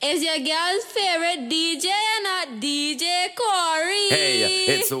Is your girl's favorite DJ and not DJ Corey? Hey,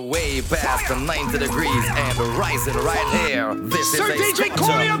 it's way past the 90 degrees and rising right here. This Sir is a DJ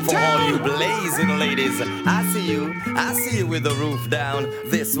Corey spectrum for all you blazing ladies. I see you with the roof down.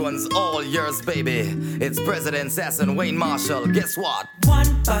 This one's all yours, baby. It's President Assassin Wayne Marshall. Guess what? One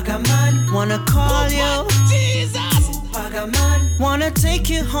bugger man wanna call you. Jesus! Bugger man wanna take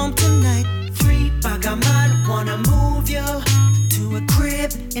you home tonight. 3 bugger man wanna move you to a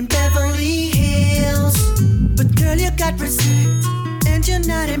crib in Beverly Hills. But girl, you got respect and you're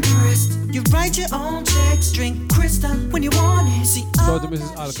not impressed. You write your own checks, drink crystal when you want it. See, So to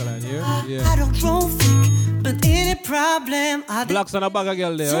Mrs. Alkaline here. Yeah. I don't roll thick, but any problem I Blacks on a bag of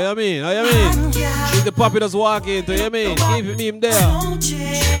girl there. How you mean? How you mean? If the puppy just walk into, you mean? Keep him there.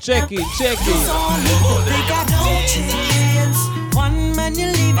 Check it.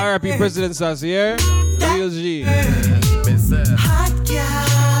 RP President Sass here. Real G. Hot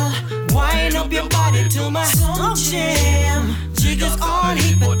girl, wind up your body to my slow jam. Jiggers on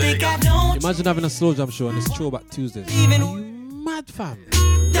heat, but they got no. Imagine having a slow jam show and it's Throwback Tuesdays. Are you mad, fam?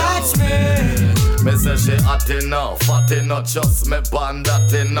 That's me. Me say she hot enough, just me band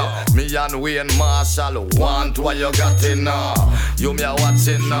that enough. Me and Wayne Marshall want what you got enough. You me a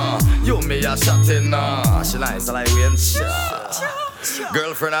watching you me a shotting She nice like Wayne shot.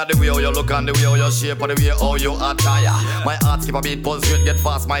 Girlfriend of the way how you look and the way how you shape and the way how you attire. My heart skip a beat, pulse rate get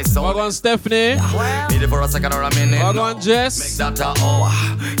fast, my soul. Walk on Stephanie. Need it for a second or a minute. Walk on Jess. Make that a hour.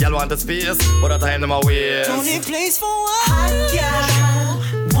 Y'all want the space, but the time them a waste. Only place for one. Hot girl,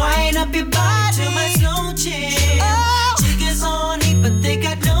 wind up your body to my slow jam. Jiggers on heat, but they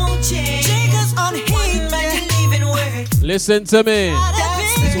got no change. Jiggers on heat, man, you leaving work. Listen to me.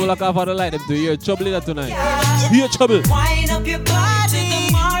 This will look off of the light. Them do your trouble in that tonight. Your trouble. Wind up your body to the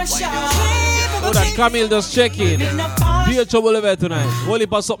Marshall. Oh, that Camille just checking. Be your trouble over tonight. Holy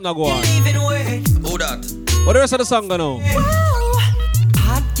pass up now go on. Who that? What the rest of the song gonna know?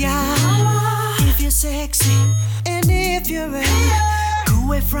 Hot girl, if you're sexy and if you're ready, go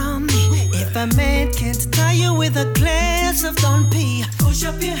away from me. If a man can't tie you with a glass of Don P, push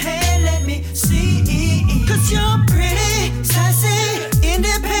up your hand, let me see. Cause you're pretty, sassy,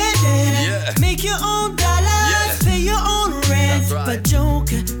 independent. Make your own dollars, pay your own rent. Right. But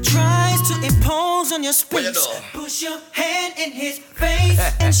Joker tries to impose on your space. You know? Push your hand in his face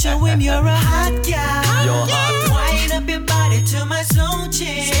and show him you're a hot girl. You're hot. Wind up your body to my slow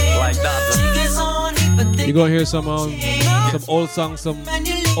jam. Like that. Jiggers on it, but they You gonna hear some old songs, some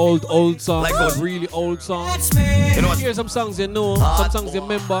old songs, Like some what? really old songs. That's me. You know what? Hear some songs you know, some songs you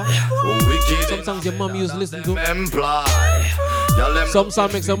remember, some songs your mom used to listen to. Some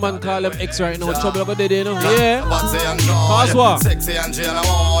songs make some man call them X right now. Trouble like they know. Yeah. Cause what? Sexy and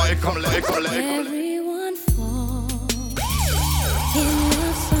come Everyone falls in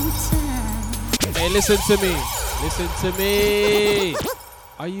love sometimes. Hey, listen to me.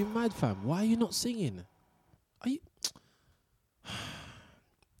 Are you mad, fam? Why are you not singing? Are you?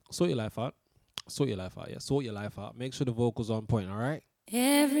 Sort your life out. Yeah. Sort your life out. Make sure the vocals on point. All right.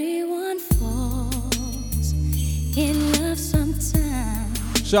 Everyone falls in love sometimes.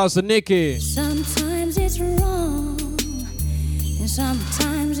 Shouts to Nikki. Sometimes it's wrong and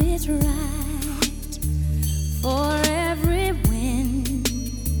sometimes it's right. For every win,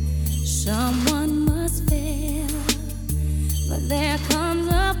 someone must fail. But there comes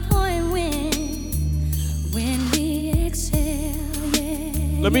a point when we exhale.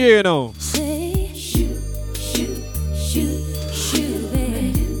 Yeah. Let me hear you now. Say shoot,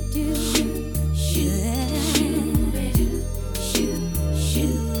 baby.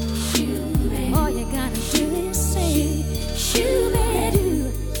 All you gotta do is say shoot,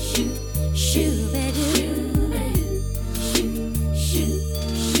 baby.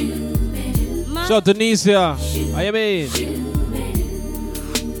 Shout out to Nisia. How you mean?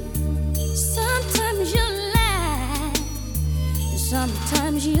 Sometimes you lie,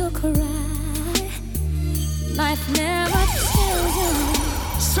 sometimes you cry. Life never tells you.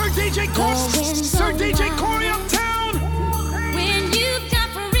 Sir DJ Corey uptown. When you've got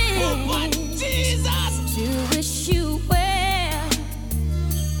friends to wish you well,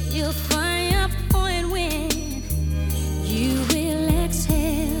 you'll find a point when you will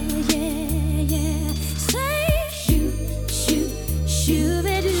exhale. Yeah. Say shoot,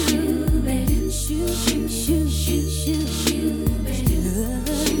 baby. Shoot,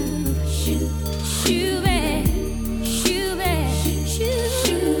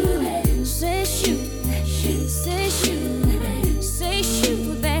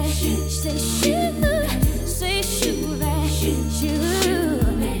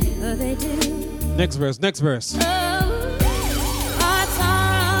 Next verse. hearts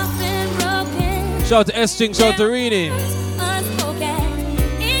are Shout out to S-String, shout out to Rini.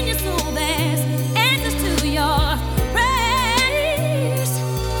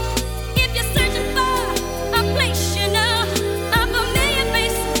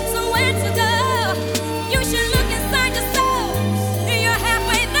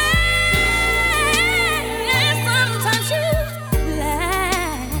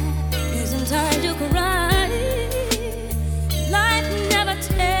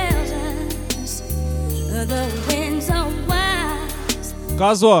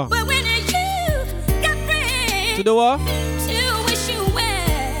 Kazwa. But when you got friends To the what? to wish you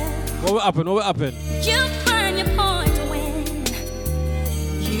well, What will happen? What will happen? you'll find your point when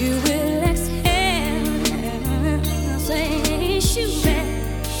you will exhale. Say, shoot that,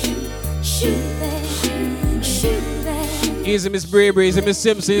 shoot that, shoot that. Easy Miss Bravery, easy Miss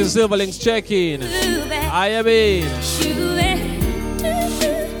Simpson, easy Silverlinks check-in. I am in. Shoot that.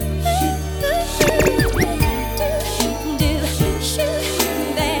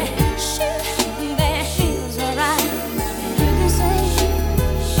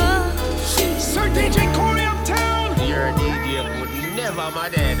 My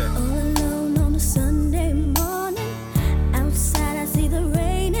dad. All alone on a Sunday morning, outside I see the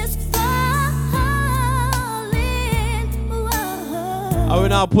rain is falling. Whoa. I will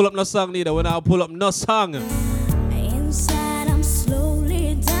now pull up no song neither. When I pull up no song. Inside I'm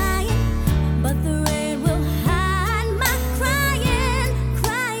slowly dying, but the rain will hide my crying.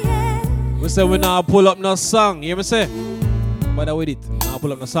 We say we now pull up no song. You hear me say? By the way, it. Now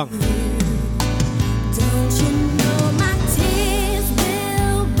pull up no song. Don't you know my tears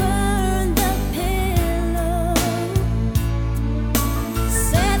will burn the pillow?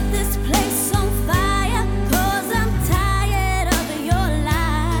 Set this place on fire, 'cause I'm tired of your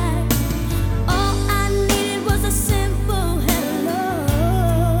lies. All I needed was a simple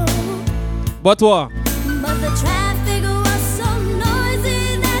hello. But what? But the traffic was so noisy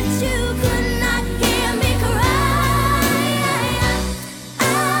that you could not hear me cry.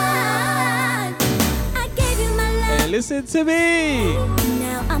 I gave you my Hey, love. listen to me.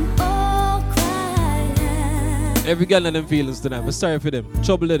 Now I'm all crying Every girl and them feelings tonight. I'm sorry for them.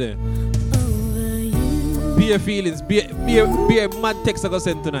 Trouble there. over you. Be your feelings. Be a mad text I got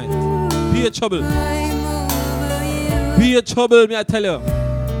sent tonight. Be your trouble. I'm over you. Be your trouble, me I tell you.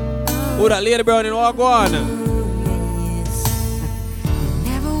 Oh, that Lady Brown in walk on.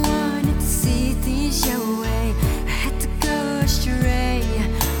 Never wanted to see things your way. I had to go astray.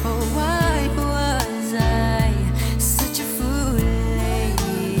 Oh, why was I such a fool?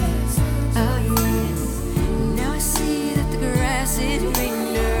 Oh, yes. Now I see that the grass is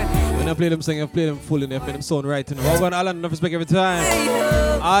greener. When I play them sing, I play them full in there, play them sound right. And we're going to Alan enough respect every time.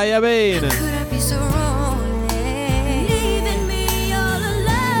 I am in. Could I be so wrong? Leaving me all alone.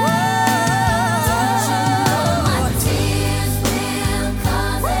 My tears will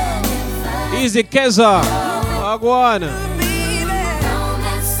cause an fire. Easy Keza. Walk on. Don't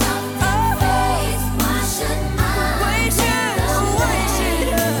mess up the face. Why should I?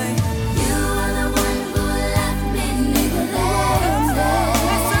 You are the one who left me neglected.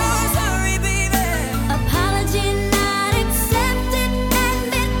 Apology not accepted.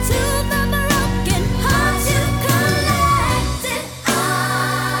 Admit to the broken heart you collected.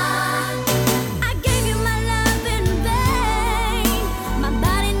 I gave you my love in vain. My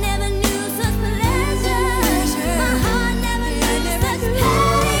body never knew such pleasure. My heart never knew such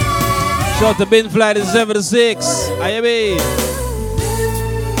pain. Short to bin flight is 7 to 6. I am in.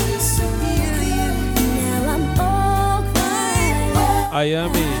 Now I'm all crying. I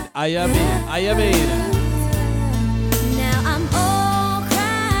am in. I am in. I am in. Now I'm all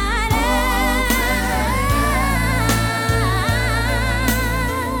crying.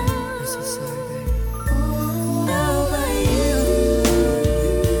 I'm so sorry, baby.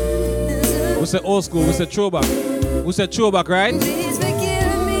 We said old school. We said throwback. We said throwback, right? Please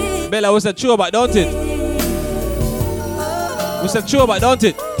forgive me. Bella, we said throwback, don't it? We said throwback, don't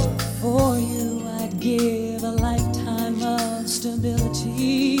it? For you, I'd give a lifetime of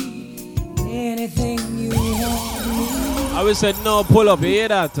stability. Anything you want. I will said no, pull up. You hear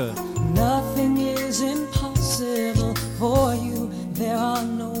that? Nothing is impossible for you. There are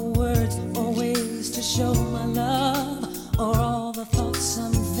no words or ways to show my love or all the thoughts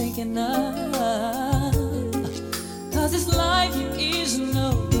I'm thinking of. 'Cause this life is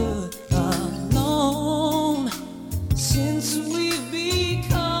no good alone. Since we've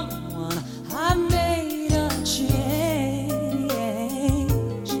become one, I made a change.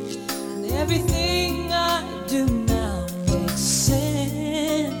 And everything I do now makes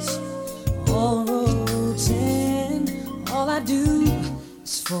sense. All roads end, all I do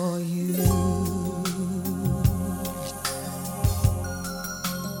is for you.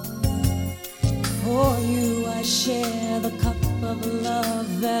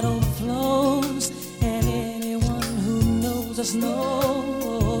 that overflows, and anyone who knows us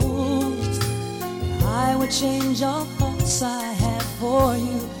knows I would change all thoughts I had for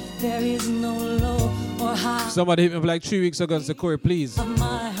you. There is no low or high. Somebody hit me like 3 weeks ago and said, Corey, please.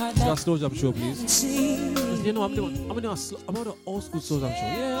 Start slow jump show, please. You know, I'm doing an old school slow jump show.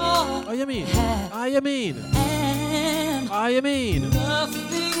 Yeah. Oh, you mean? Ah, you mean? Ah, you mean?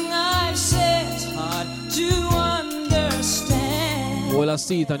 Nothing I've said is hard to understand. Well, I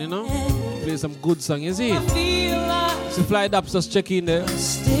see it, and you know, play some good song, you see? I feel like See Fly Daps just check in there.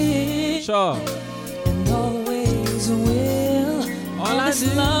 still Sure. and always will. All I This do.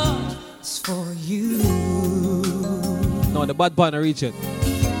 love is for you. No, the bad part, I reach it.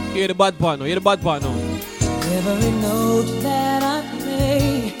 Hear the bad part now. Hear the bad part now. Every note that I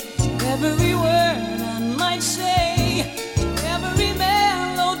play, every word I might say, every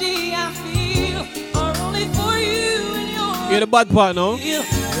melody I feel are only for you and yours. Hear the bad part now.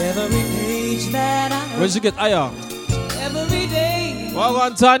 Every page that I Where she get higher? every day Walk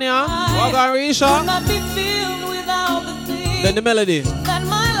on Tanya. Walk on will Risha. not be filled without the thing Then the melody. that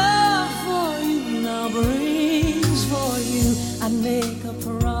my love for you now brings for you. I make a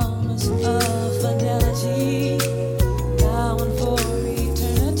promise of fidelity now and for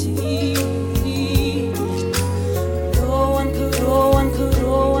eternity. No one could, no one could,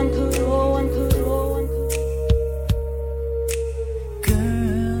 no one could, no one could, no one could.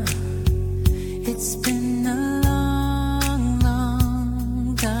 Girl, it's been a long,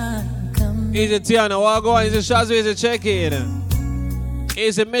 long time coming. Easy Tiana. Walk on. Easy Shazzy. Easy check in.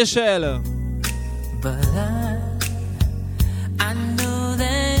 Easy Michelle. But I know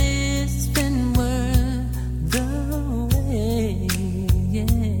that it's been worth the wait.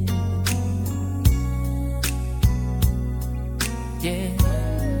 Yeah.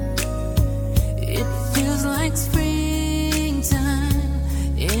 It feels like springtime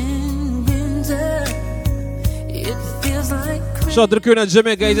in winter. It feels like Shout to the crew in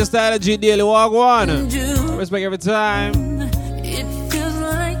Jamaica. Easy Style G Daily. Walk on. June. Respect every time. It feels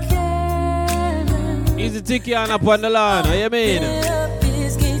like heaven. Easy Tiki on up on the line. What you mean? Up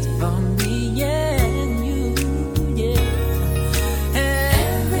his gates for me and you, yeah.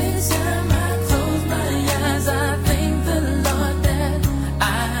 Every time I close my eyes, I thank the Lord that I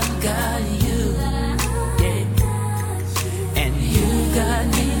got you, yeah. And you got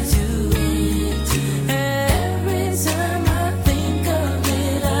me too. Every time I think of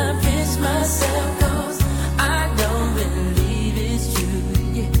it, I pinch myself 'cause I don't believe it's true,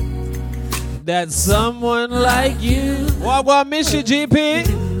 yeah. That someone like you. Walk on, miss you, GP.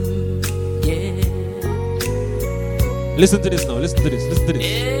 Listen to this now. Listen to this. Listen to this.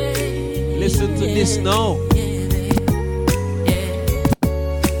 Listen to this now.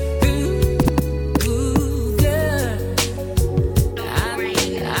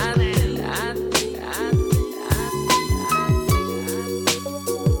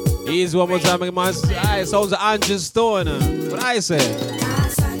 Here's one more time, make my eyes sounds like Andrew Stone. What I say? My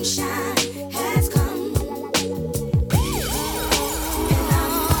sunshine has come.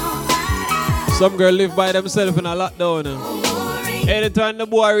 Some girl live by themselves in a lockdown. Anytime the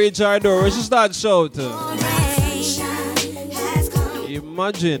boy reach her door, she start shout. Sunshine has come.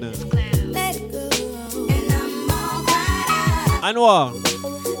 Imagine. Let it go. And I'm all cried out. And what?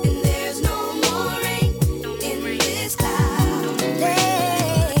 And there's no more rain in this cloud.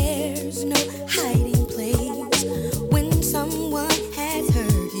 There's no hiding place when someone has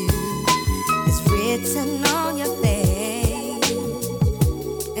hurt you. It's written on your face.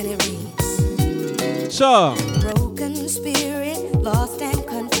 And it reads, Sure. broken spirit, lost and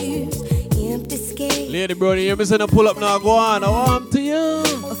confused, empty scale, Lady Brody, you're missing a pull up now. Go on. I want to you.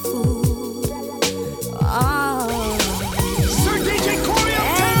 a fool. Oh. Sir DJ Corey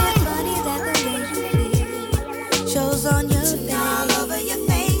Uptown. Funny that the way you feel shows on your face, all over your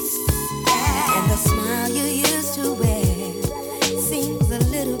face, and the smile you used to wear seems a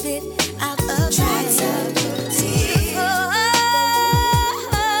little bit out of place.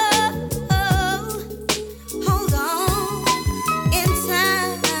 Hold on, in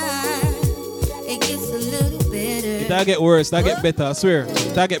time it gets a little better. That get worse. That get better. I swear.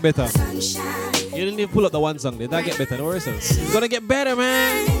 That get better. Sunshine, You didn't even pull up the one song. That get better. Don't worry, sir. It's gonna get better,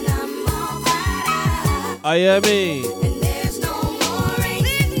 man. and I'm all cried out. I hear me. And there's no more rain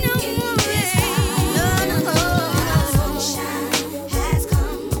in this town. No, sunshine has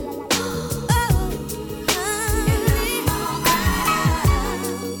come. Oh, and I'm all cried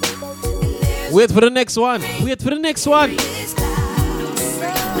out. And there's Wait for the next one. Wait for the next one. this cloud.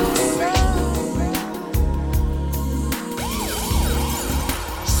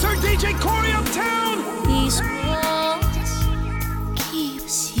 Sir DJ Corey Uptown. These walls keep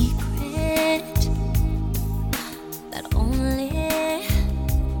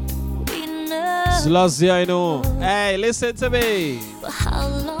Slazzy, I know. Hey, listen to me. But how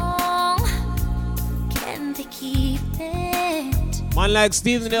long can they keep it? Man like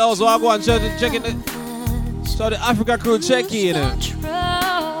Steve in the house, I go and check in the Africa crew check in.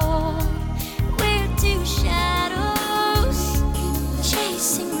 Control. We're two shadows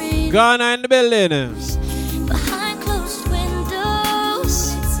chasing rain Ghana in the building. behind closed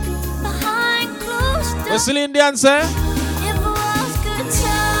windows. Behind closed doors. What's the Indian say? If it was good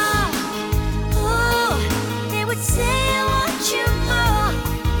time, oh, they would say I want you more.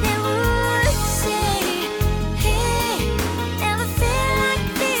 They would say, hey, never felt like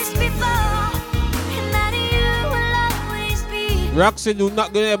this before, and that you will always be. Roxy, do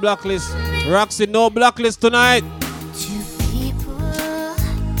not get a blacklist. Roxy, no blacklist tonight. Two people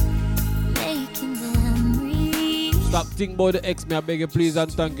making memories. Stop thinking about the ex, me I beg you please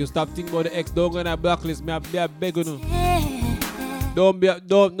and thank you. Stop thinking about the ex. Don't go in a blacklist, me I beg you. Don't,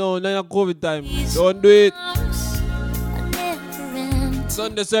 no, not COVID time. Don't do it.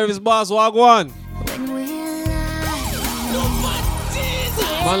 Sunday service boss, walk on. When we're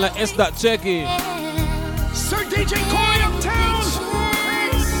Man like S. That check in. Sir DJ Corey uptown.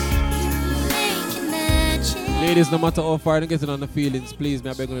 Ladies, no matter how far they getting on the feelings, please,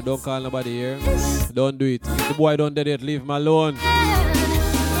 me I beg you, don't call nobody here. Don't do it. If the boy don't do it, leave him alone. If it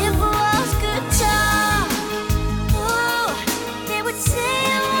was good time, oh, they would say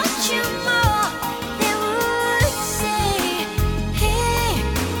I want you more. They would say, hey,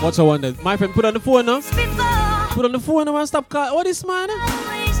 What's I wonder? My friend, put on the phone now. before, Put on the phone now and stop calling. What is man?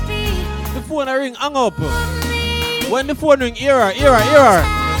 always be The phone I ring, hang up. me. When the phone ring, ear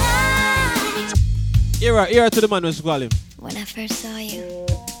to the man when she call him. When I first saw you,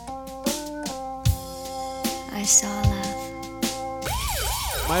 I saw love.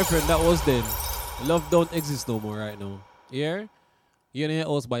 My friend, that was then. Love don't exist no more right now. Here, you're in your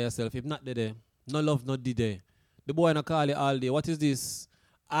house by yourself. If not there, no love, not there. The boy not call you all day. What is this?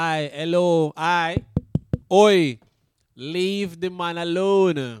 Hello, oi. Leave the man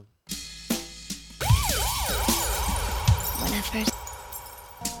alone. When I first,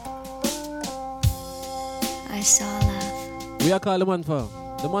 I saw love. We are call the man for.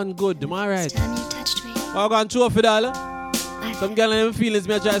 The man good, the man right. Time you touched me, I'm going to for dollar. I Some girl have feelings,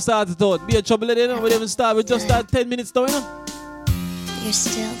 me I try to start it out. Be a trouble, you know. We didn't even start. We just start 10 minutes now, you know. You're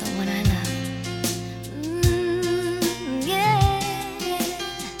still the one I love. Yeah.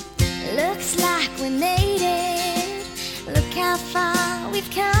 Looks like we made it. Look how far we've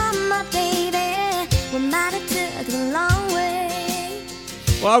come, my baby. We might have took the long way.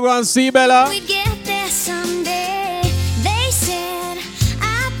 Well, I'm going to see Bella. We'd get there someday. They said,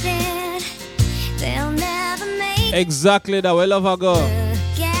 I bet they'll never make Exactly that way love her go.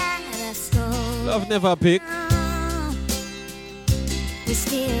 Look at us go. Love never pick. We're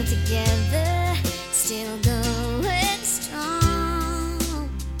still together, still going strong.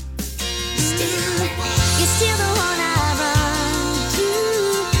 Still, you're still the one I run to,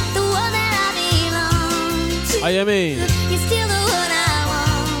 the one that I belong to. I mean, You're still the one I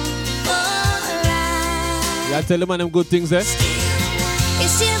want for life. you tell the man them good things, eh? You're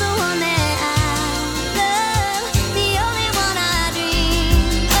still the one that I love, the only one I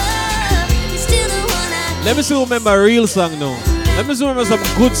dream of. You're still the one I Let me see who remember a real song now. Let me see who remember some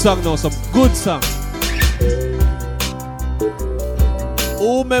good song now. Some good song.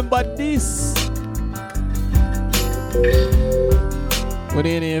 Who remember this? When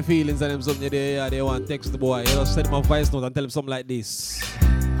they in your feelings and them something they want to text the boy, you know, send him a voice note and tell him something like this.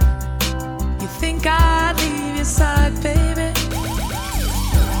 You think I'd leave your side, baby?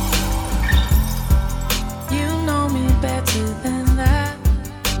 You know me better than that.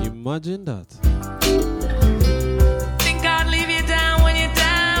 Imagine that. Think I'd leave you down when you're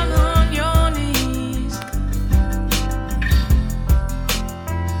down on your knees?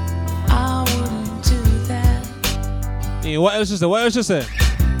 I wouldn't do that. Hey, what else you say? What else you say?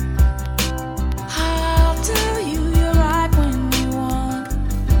 I'll tell you you're right when you want.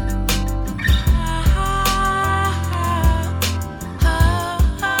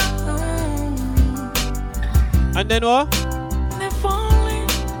 And then what? If only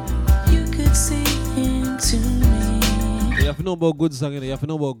you could see into me. You have to know about good song, you know? You have to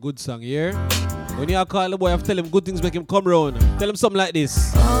know about good song, yeah? When you call the boy, you have to tell him good things, make him come round. Tell him something like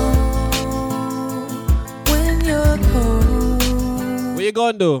this. When you're cold, What you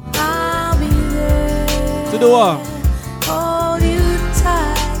gonna do? I'll be there. To do what? Hold you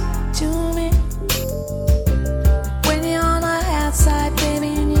tight to me. When you're on the outside, baby,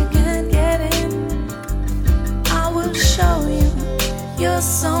 and you can't get in, I will show you you're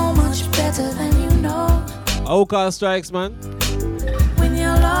so much better than you know. How call strikes, man? When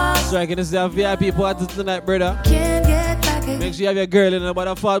you're lost Striking, this is a VIP party tonight, brother. Can't get back again. Make sure you have your girl in there, but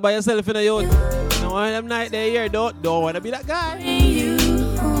I fall by yourself in the youth. Now one of them night there here, don't want to be that guy. You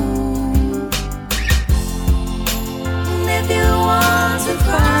home. And if you want to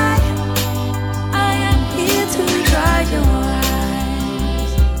cry, I am here to dry your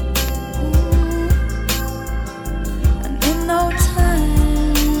eyes. And in no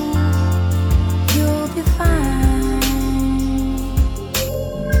time, you'll be fine.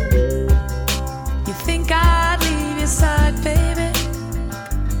 You think I'd leave your side, baby?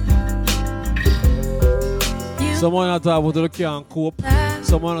 Someone I thought about the can't cope.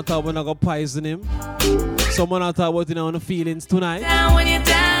 Someone I thought about not gonna poison him. Someone I thought about you know the feelings tonight. Down when you're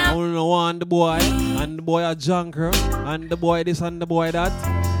down. I don't want the boy, and the boy a junker, and the boy this and the boy that.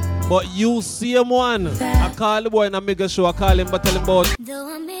 But you see him one. I call the boy in a mega show, I call him but tell him about.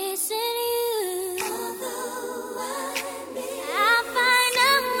 Though I'm missing you, I'll find a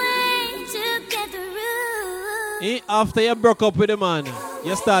way to get through. After you broke up with the man,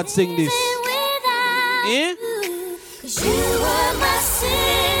 you start sing this. Eh? Cause you were my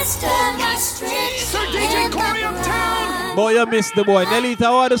sister, my strength. Sir DJ Corey Uptown. Boy, you miss the boy.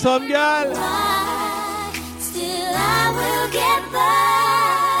 Nelita, what is some girl? Still I will get by.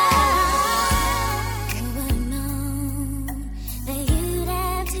 Never known that you'd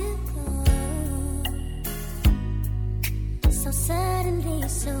have to go so suddenly,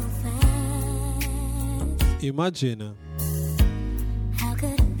 so fast. Imagine. How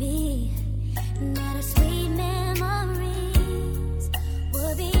could it be that our sweet memories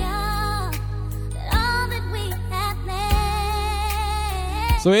were beyond all that we had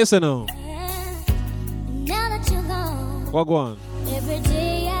planned? So yes or no? Now that you're gone, What go on? every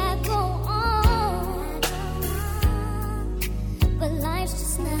day I go on, but life's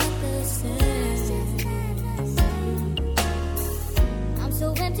just not the same. I'm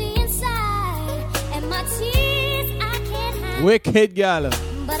so empty inside, and my tears I can't hide. Wicked girl.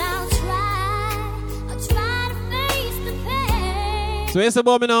 But I'll try to face the pain. So yes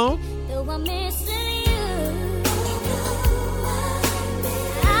about me now? Though I'm missing you,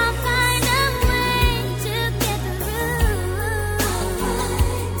 I'll find a way to get through.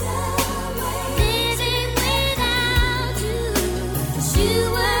 Living without you, 'cause you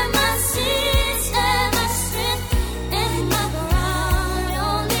were my sister, my strength, and my ground.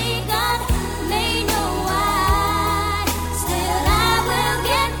 Only God may know why. Still I will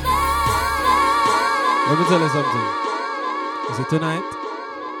get by. Let me tell you something. You see,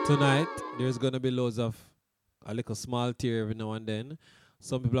 tonight, there's going to be loads of a little small tear every now and then.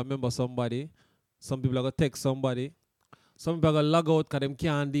 Some people remember somebody. Some people are going to text somebody. Some people are going to log out because they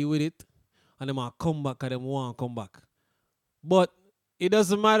can't deal with it. And they might come back because they want to come back. But it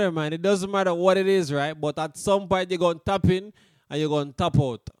doesn't matter, man. It doesn't matter what it is, right? But at some point, you're going to tap in and you're going to tap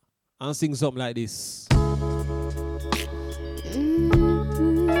out and sing something like this.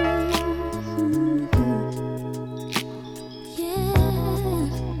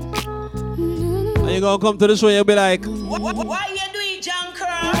 And you're going to come to the show and you'll be like, Why you doing, Junker?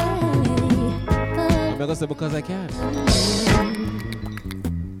 I'm going to say because I can.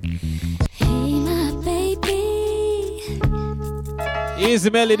 Hey, my baby, Easy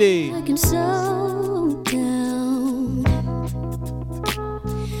melody. looking so down.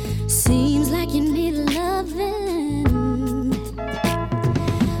 Seems like you need loving.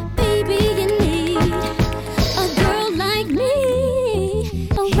 Baby, you need a girl like me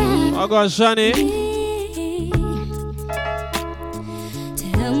around. I got Shani.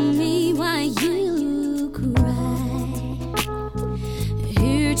 Tell me why you cry.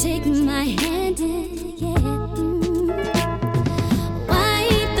 Here, take my hand and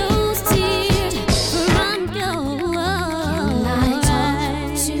wipe those tears from your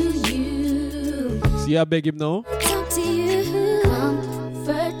eyes. To you, See, I beg him now. talk to you,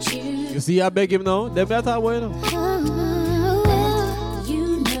 comfort you. You see, I beg him now. They better boy now.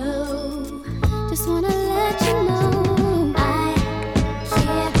 You know, just wanna let you know I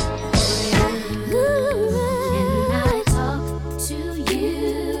care for you. Can I talk to you?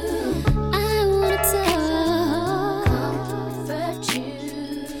 I wanna talk, comfort you.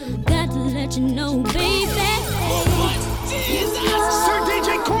 Got to let you know, baby. Sir DJ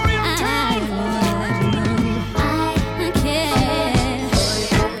Corey Uptown. I care.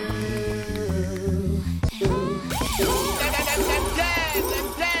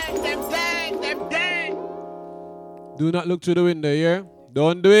 Do not look through the window here.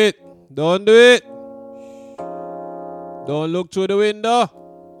 Don't do it. Don't do it. Don't look through the window.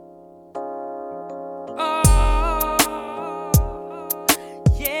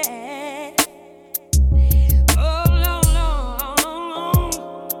 Yeah. Oh, no, no, no,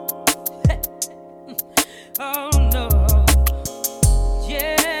 no.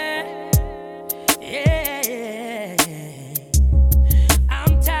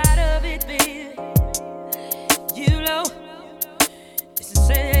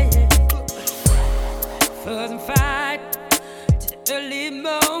 fuss and fight to the early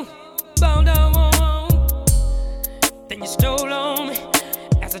morn. Bone down, then you stole on me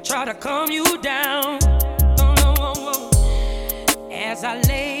as I try to calm you down. As I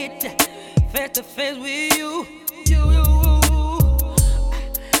laid face to face with you,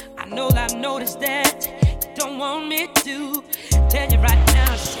 I know I noticed that you don't want me to tell you right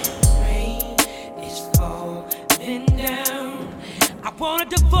now. Rain is falling down. I want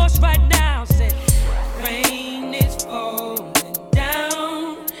a divorce right now. Said rain is falling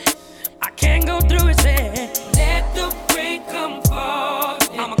down. I can't go through it. Said let the rain come fall.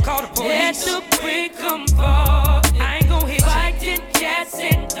 I'ma call the police. Let the rain come fall. I ain't gon' hit fighting cats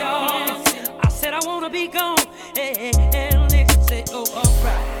and dogs. I said I wanna be gone. And niggas say, oh,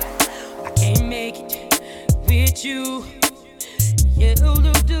 alright. I can't make it with you. You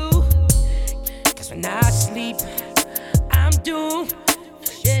do. Cause when I sleep, I'm doomed.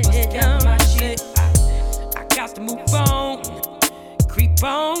 Yeah, my shit. I got to move on. Creep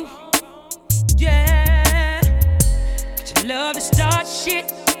on. Yeah. Cause your love is start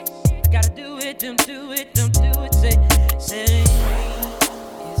shit. I gotta do it, don't do it. Say, rain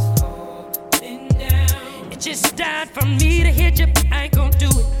is falling down. It just died for me to hit you, but I ain't gon' do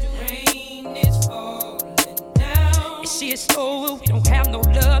it. Rain is falling down. And see, it's over, we don't have no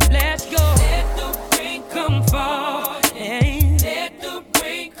love, let's go. Let the rain come fall. Hey. Let the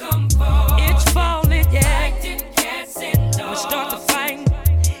rain come fall. It's falling, yeah. Fighting cats and dogs. We start to fight,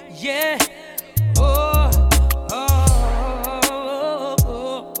 yeah.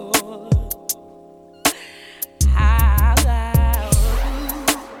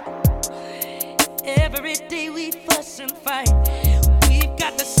 Every day we fuss and fight. We've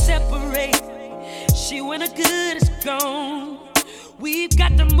got to separate. She when the good is gone. We've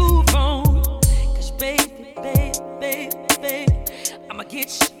got to move on. Cause baby, I'ma get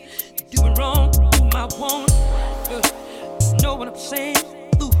you doing wrong. Do my want. Know what I'm saying?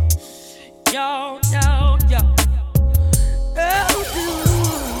 Ooh. Y'all. Oh, yeah.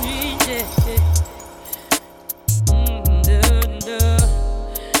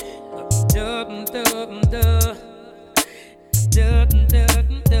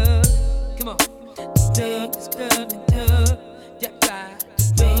 Come on.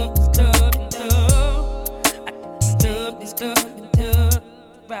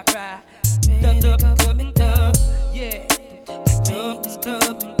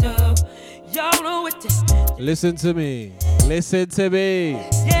 Y'all know it. Listen to me.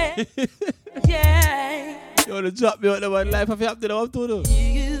 Yeah. Yeah. You wanna drop me out of my life? Have you happened to what I'm doing?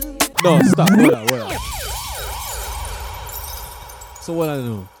 No, stop. Hold on. So what I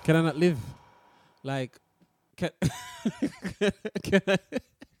do? Can I not live? Like, can I?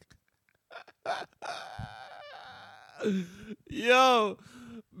 Yo,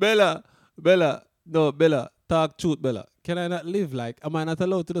 Bella, talk truth, Bella. Can I not live? Like, am I not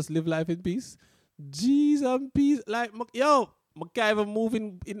allowed to just live life in peace? Jeez and peace. Like, I can't even move I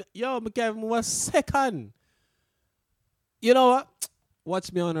can't even move a second. You know what?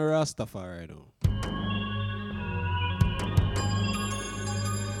 Watch me on a Rastafari, though.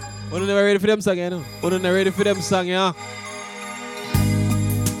 We're never ready for them song, you know? We're never ready for them song, yeah?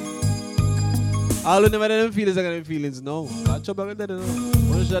 All of them have them feelings, I got them feelings now. God trouble with that, you know?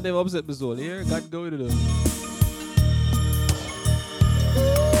 One shot them upset my soul. Here, God go with it,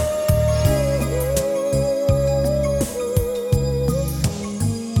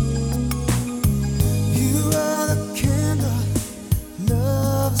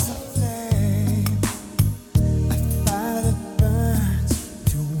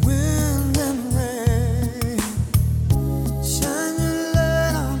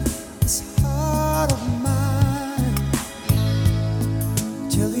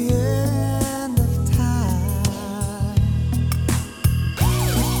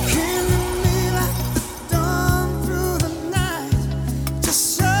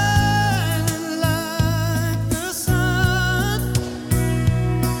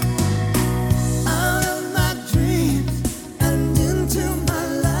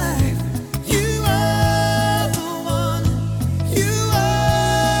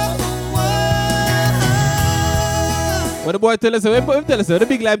 What the boy tell us? What tell us? What the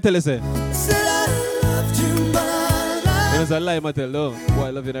big lime tell us? When it's a lime, I tell no. Boy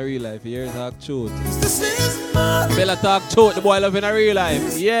love in a real life. Here talk truth. Bella talk truth. The boy love in a real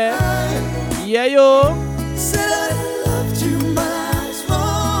life. Yeah. Yeah, yo. Said I loved you, but I was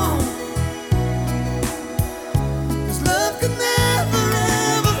wrong. 'Cause love could never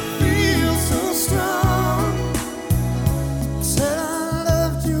ever feel so strong. Said I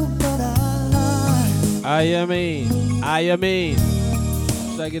loved you, but I lied. I mean.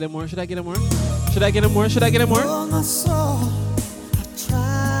 I get him more? Should I get him more? Should I get him more? Should I get him more? Oh, my soul, I've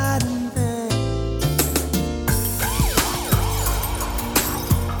tried in vain.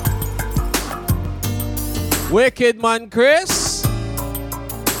 Wicked man, Chris.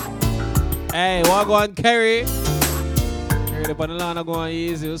 Hey, what go on, Kerry? Kerry, the banana go on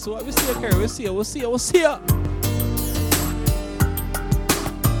easy. So what we see you, Kerry? We see you. We see you. We see you.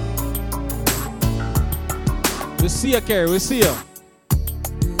 We see you, Kerry. We see you.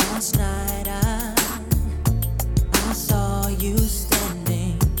 Last night I saw you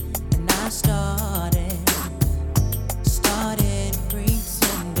standing, and I started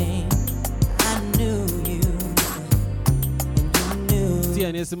pretending I knew you, and you knew.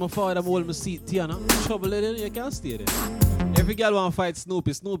 Tiana, you see my father, I'm holding my seat. Tiana, trouble it, you can't stay there. Every girl want to fight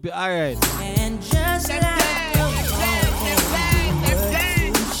Snoopy. Snoopy, all right. And just like you were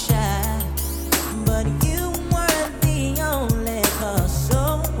too shy, but you weren't the only, 'cause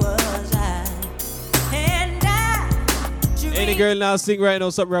so was I. And Any girl now sing right now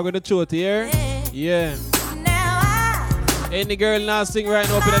something wrong with the throat here? Yeah. Any girl now sing right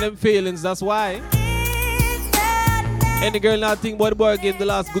now open them feelings, that's why. Any girl now think about the boy gave the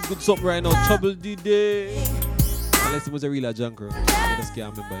last good something right now. Trouble the day. Unless he was a real junker. I just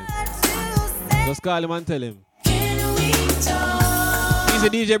can't remember him. Just call him and tell him. He's a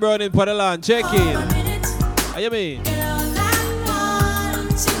DJ Brown in Padalan. Check in. How you mean?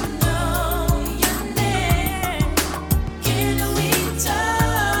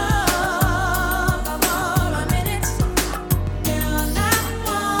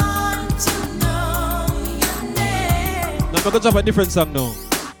 I'm going to drop a different song now.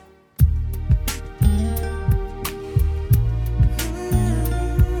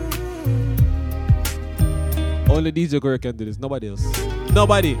 Only DJ Corey can do this. Nobody else.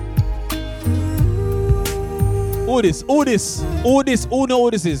 Nobody. Who this? Who this? Who this? Who know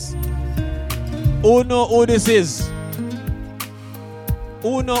who this is? Who know who this is?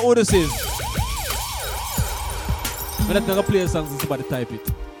 Who know who this is? I'm not going to play a song since somebody type it.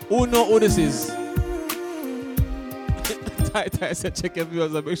 Who know who this is? I said check your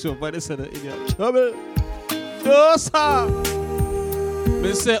viewers and make sure Buddy said in your trouble. No, sir.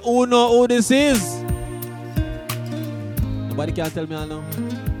 Me say, who know who this is? Nobody can tell me I know.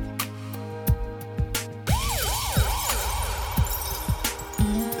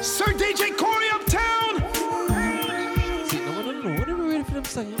 Sir DJ Corey Uptown. See, no, I don't know. What are we ready for them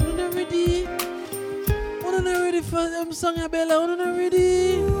song? I'm not ready. I'm not ready for them song, Bella. I'm not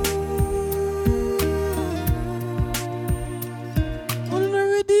ready.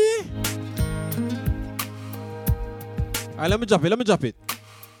 Alright, let me drop it.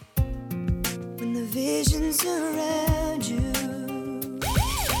 When the visions around you,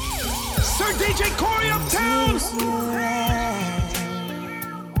 Sir DJ Corey Uptown.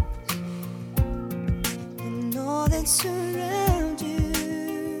 and all that surround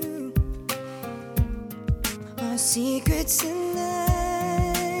you are secrets in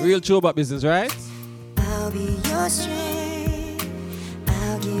life. Real true about business, right? I'll be your strength.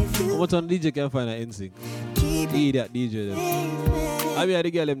 I'll give you. What on DJ can find an NSYNC? Keep Be that DJ then. I'll be at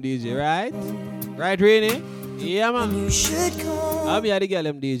the girl them DJ, right? Right, Rainy? Yeah, man. You should come. I'll be at the girl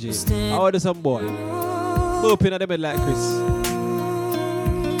them DJ. I order some boy. Open at the bed like Chris.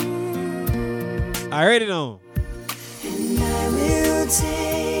 I already know. And I will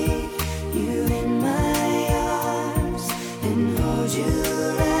take you in my arms and hold you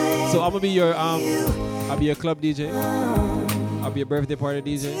right. So I'm gonna be your I'll be your club DJ. I'll be your birthday party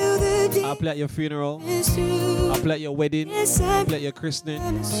DJ. I'll play at your funeral. I'll play at your wedding. I'll play at your christening.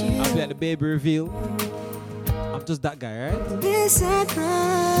 I'll play at the baby reveal. I'm just that guy, right?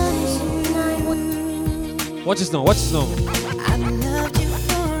 Watch this now. I've loved you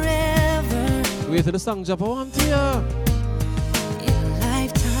forever. Wait till the song drop. I want to you. In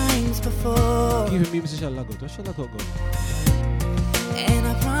lifetimes before. Give me Mr. Shalago. Don't Shalago go. And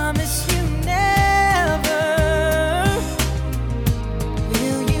I promise you never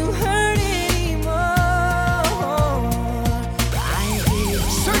will you hurt anymore. I give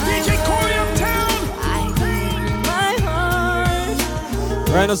Sir DJ Corey Uptown. I give my heart.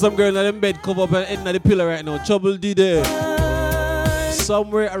 Right now, some girl in the bed cover up and end of the pillow right now. Trouble D there.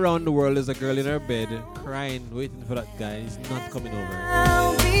 Somewhere around the world, there's a girl in her bed crying, waiting for that guy. He's not coming over.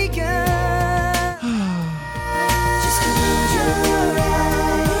 I'll be good. Just close your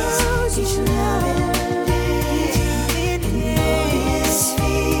eyes. You should love it. And this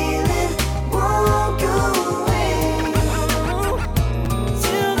feeling won't go away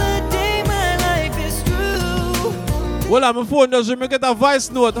till the day my life is through. Well, my phone does ring. Me get a voice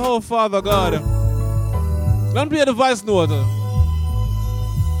note. Oh, Father God. Let me play the voice note.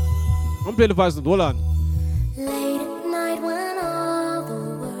 I'm playing the voice note. Hold on. Late at night when all the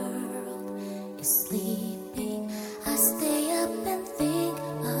world is sleeping, I stay up and think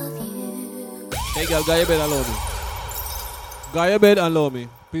of you. Hey girl, go your bed and love me. Go your bed and love me.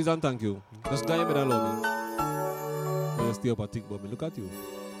 Please and thank you. Just go your bed and love me. You just stay up and think about me. Look at you.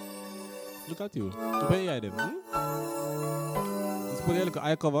 Look at you. Open your eye them. Just put your little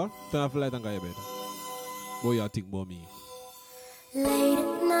eye cover, turn off the light and go your bed. Boy, you think about me. Late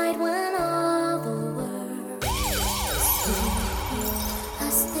at night when all the world is sleeping, I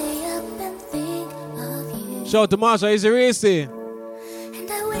stay up and think of you. Shout to Marsha, he's racy. And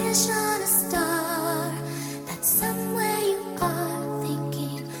I wish on a star that somewhere you are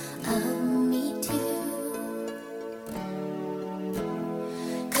thinking of me too.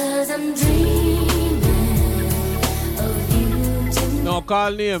 'Cause I'm dreaming of you tonight. No,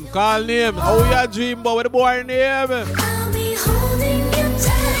 call name. Call name. How you dream about with the boy name? I'll be holding you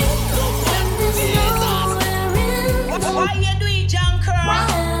tight when there's nowhere in Why you doing, Junker?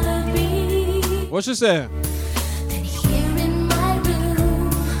 rather be What she say? than here in my room,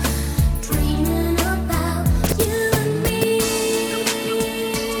 dreaming about you and me.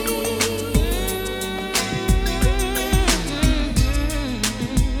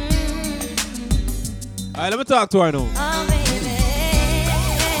 Alright, let me talk to her now. Oh, baby.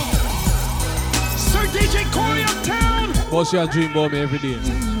 Sir DJ Corey Uptown. But she a dream about me every day.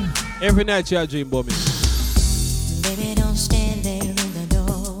 Every night she a dream about me. Baby, don't stand there in the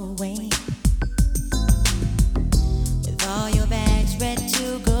doorway with all your bags ready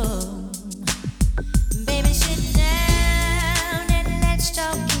to go. Baby, sit down and let's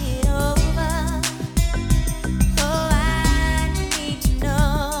talk it over. Oh, I need to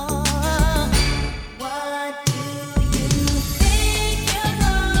know, what do you think you're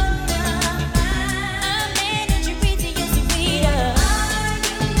gonna find? That you breathe your sweeter. Are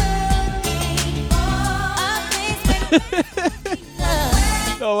you looking for a place where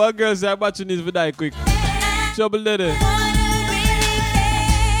No, one girl say I'm watching this for die quick. Trouble lady. one really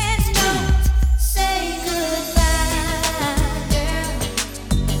cares? Don't say goodbye, girl.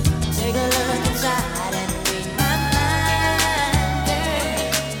 Take a look inside and read my mind, girl.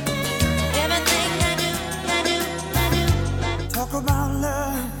 Everything I do. Talk about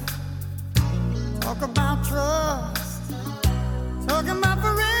love. Talk about trust. Talk about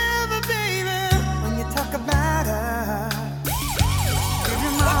forever, baby. When you talk about us. Give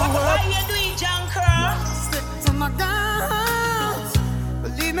you my Why word. you doing, Junker? Stick to my guns.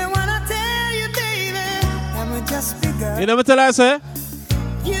 Believe me when I tell you, baby. And we just begun. You know what I tell her, say?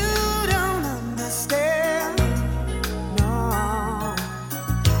 You don't understand. No.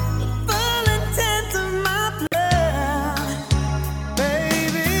 The full intent of my plan.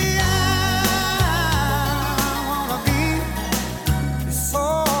 Baby, I wanna be your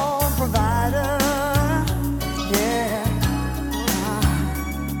sole provider. Yeah.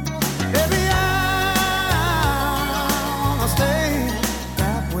 Baby, I wanna stay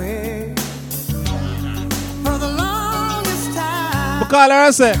that way for the longest time. Call her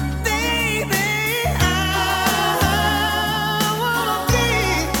and say. Baby, I wanna be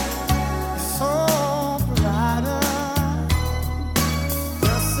your sole provider.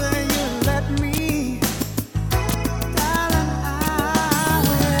 Just say you let me, darling.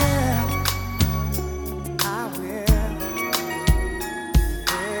 I will.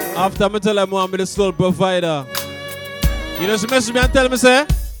 After me tell her I'm the sole provider. You know she message me and tell me, say?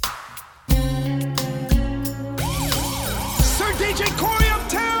 Sir DJ Corey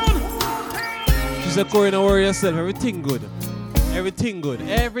Uptown. She said, Corey, don't worry yourself. Everything good. Everything good.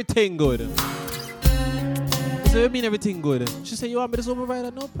 Everything good. I said, what do you mean everything good? She said, you want me the sole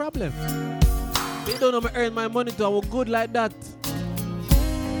provider? No problem. You don't know me earn my money to I'm good like that.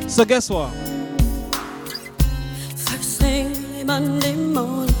 So guess what? First thing Monday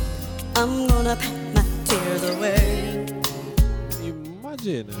morning, I'm gonna pack my tears away.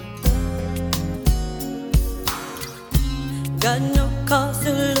 Imagine. Got no cause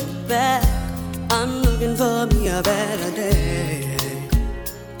to look back. I'm looking for me a better day.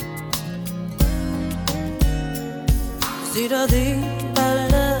 See the thing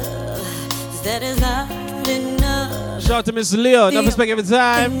about love is that it's not enough. Shout out to Miss Leo. Never respect every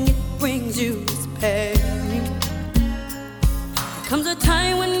time. And it brings you this pain. There comes a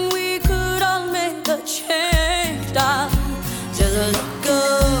time when we could all make a change, darling. Just let go,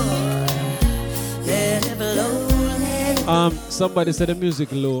 let it flow, let it Somebody said the music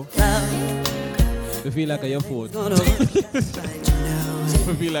low. You feel like a your phone. gonna work right now.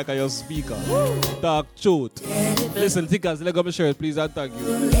 You feel like a your speaker. Talk truth. Listen, Tickers, let go my shirt, please, and thank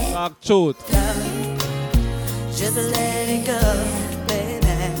you. Talk truth. Just let it go, baby.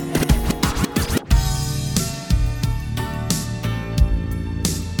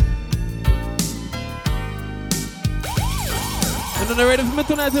 ready for me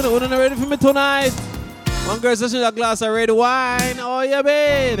tonight? Who not ready for me tonight? One girl says she need a glass of red wine. Oh, yeah,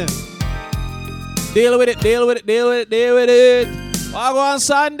 man. Deal with it, deal with it, deal with it, deal with it. I'll go on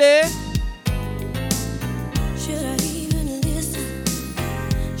Sunday. Should I even listen?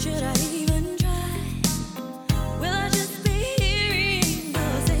 Should I even try? Will I just be hearing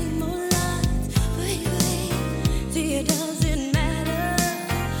the same old lines? Baby, see it doesn't matter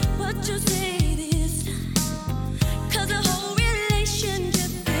what you say this time, 'cause the whole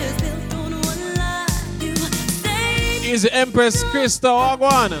relationship is built on one lie. You say Is the Empress Crystal. I'll go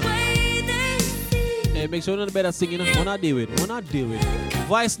on. the way they see Hey, make sure you're not better singing. When I deal with.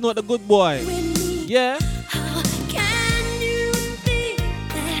 Vice not the good boy. when me. Yeah. How can you think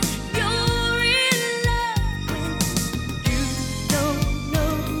that you're in love when you don't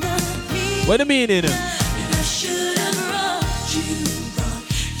know the meaning? What the meaning? I should have brought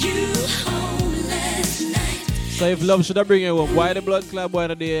you home last night. So if love should I bring you home, why the blood club boy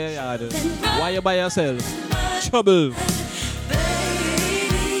in the yard? Why you by yourself? Trouble. Baby,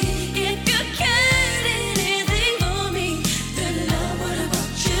 if you cared anything for me, then love what I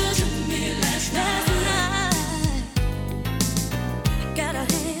brought you to me last night. I gotta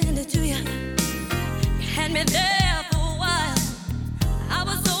hand it to you. You had me there for a while. I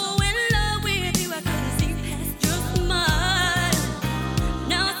was so in love with you, I couldn't see past your smile.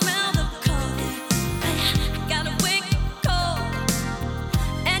 Now I smell the coffee. I got a wake-up call.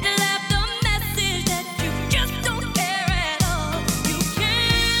 And you left a message that you just don't care at all. You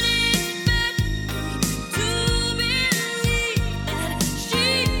can't expect me to believe that she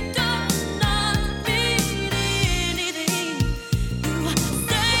does not mean anything. You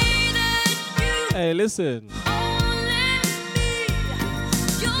say that you Hey, listen. only me.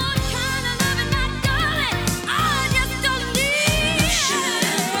 Your kind of love is not darling. I just don't need.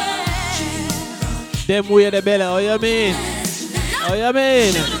 Them way the belly. Oh, you mean? Oh, you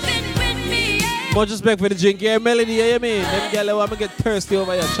mean? Should've been with me, yeah. Much respect for the drink here, Melody. Yeah, you mean? Them girls want me get thirsty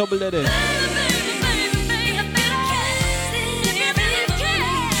over here. Trouble there.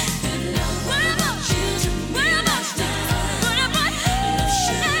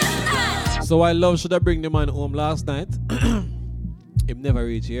 So why love should I bring the man home last night? Him never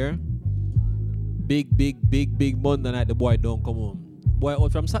reach here. Big Monday night the boy don't come home. Boy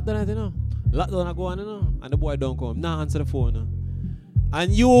out from Saturday night, you know. Lockdown I go on, you know. And the boy don't come home. Nah answer the phone. You know.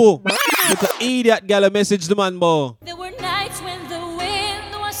 And you, little idiot gal, message the man, boy. There were nights when the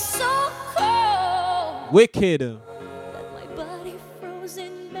wind was so cold Wicked. that my body froze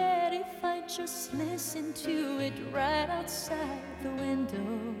in bed if I just listened to it right outside the window.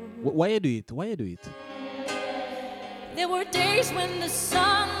 Why you do it? Why you do it? There were days when the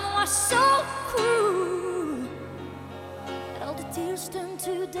sun was so cruel that all the tears turned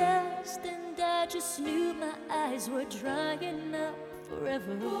to dust, and I just knew my eyes were drying up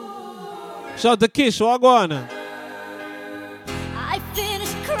forever. Shout to Kish, what go on? I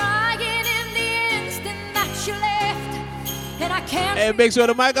finished crying in the instant that you left, and I can't Hey, make sure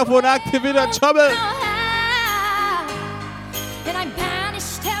the microphone active in the trouble. know how. And I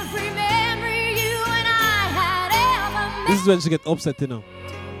banished every memory you and I had ever made. This is when she get upset, you know.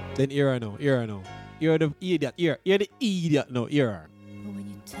 Then hear her now. Hear the idiot. Hear the idiot now. Hear her. But when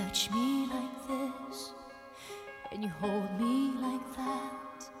you touch me like this, and you hold me like that,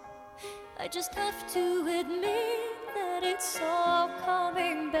 I just have to admit that it's all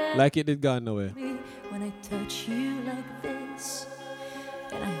coming back. Like it did gone nowhere. Me when I touch you like this,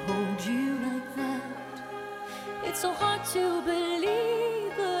 and I hold you like that. It's so hard to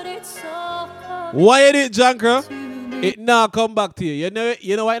believe, but it's all coming Why you do it, Jankra? to me. It now come back to you.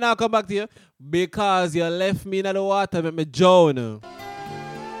 You know why it now come back to you? Because you left me in the water with me drown.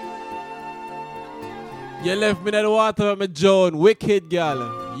 You left me in the water with me drown. Wicked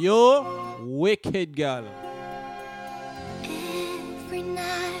girl. You wicked girl. Every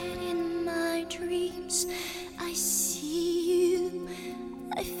night in my dreams, I see you,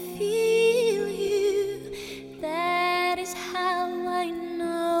 I feel you. That is how I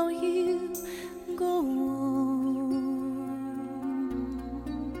know you go on.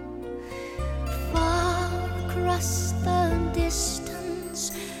 Far across the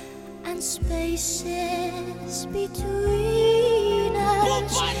distance and spaces between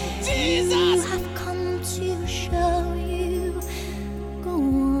us, you have come to show you go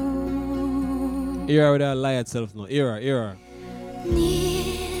on. Hear her with that lie itself now. Hear her.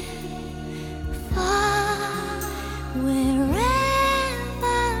 Near, far,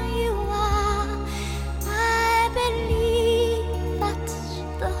 wherever you are, I believe that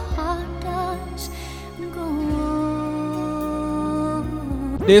the heart does go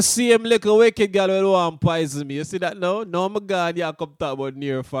on. They see him like a wicked girl will want to poison me. You see that now? No, my God, you come talk about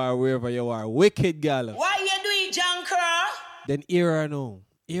near, far, wherever you are. Wicked girl. Why you doing, Junker? Then hear her now.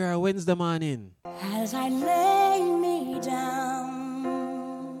 Hear her Wednesday morning. As I lay me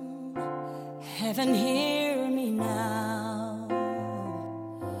down, heaven hear me now.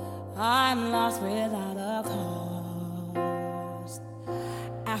 I'm lost without a cause.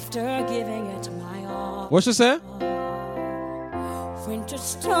 After giving it my all. What she say? Winter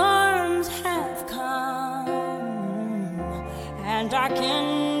storms have come and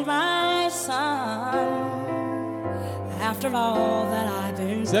darkened my sun. After all that I've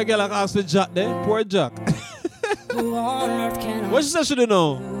been See a girl like ask for Jack there? Poor Jack. who on earth can What she say she do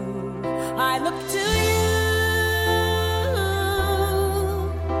know? I look to you.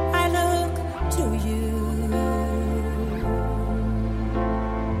 I look to you.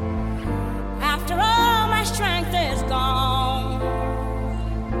 After all my strength is gone,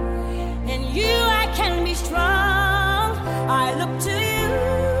 in you I can be strong. I look to you.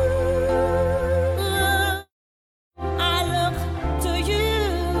 I look to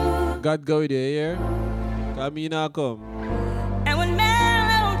you. God go with you, here. Come in now, come. And when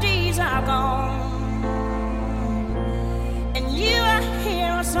melodies are gone, and you I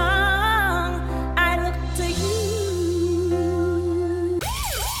hear a song, I look to you.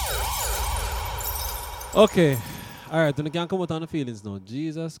 Okay. Alright, then you can come out on the feelings now.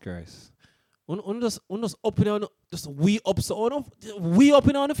 Jesus Christ. Just up in on just we up so on we up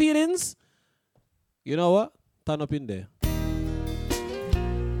in on the feelings. You know what? Turn up in there.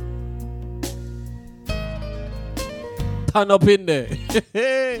 Turn up in there.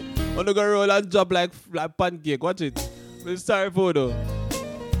 I'm gonna roll and drop like pancake. Watch it. We'll start for though.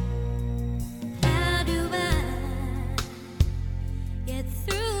 How do I get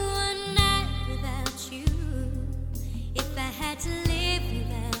through a night without you? If I had to live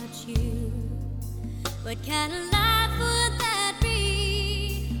without you, what kind of life would that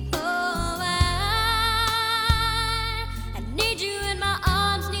be? Oh, I need you in my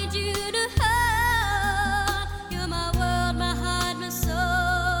arms, need you to hold. You're my world, my heart, my soul.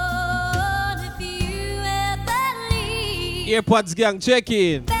 If you ever leave, Earpods gang, check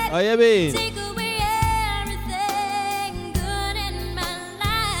in. How you mean? take away everything good in my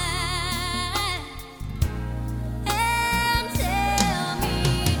life and tell me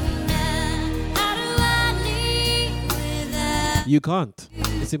now, how do I live without You can't.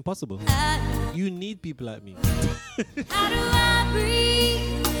 It's impossible. you? You need people like me. How do I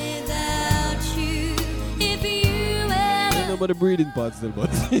breathe without you? If you I don't know ever, about the breathing part still, but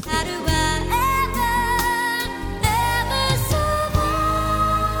how do I ever survive?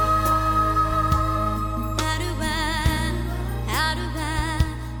 How do I,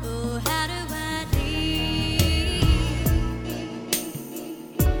 oh, how do I live?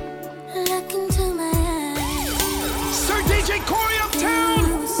 Look into my eyes. Sir DJ Corey Uptown.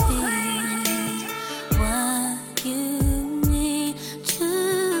 You see what you mean to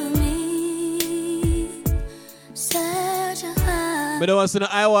me. Such a heart. but don't want to see no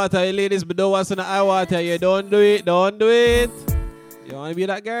eye water, you ladies. But don't want to see no eye water. You don't do it. Don't do it. You want to be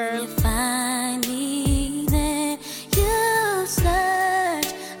that girl? You find me there, you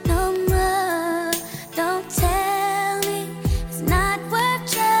search no more. Don't tell me it's not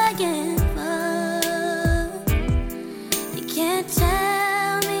worth trying for. You can't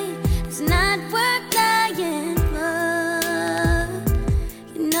tell me it's not worth dying for.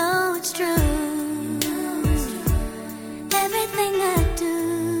 You know it's true. Everything I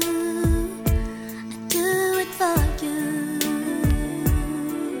do it for you.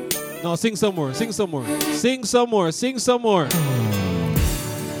 No, sing some more. Sing some more. Sing some more. Sing some more.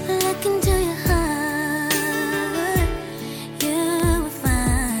 Look into your heart, you will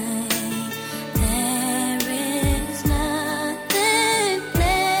find there is nothing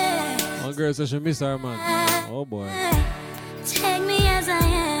left. One girl says she miss her man. Oh boy. Take me as I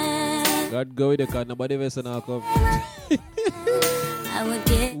am. God go with the car. Nobody else now come. I would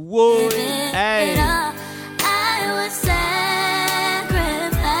give Whoa. it Hey. all. I would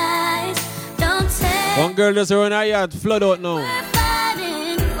sacrifice. Don't take One girl just run her yard, flood out now.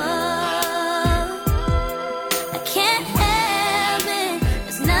 fighting for. I can't help it.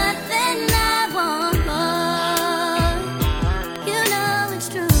 There's nothing I want more. You know it's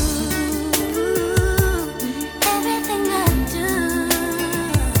true. Everything I do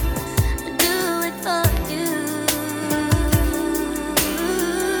it for you.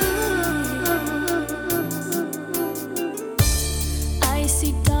 I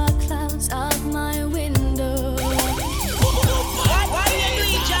see dark clouds out my window.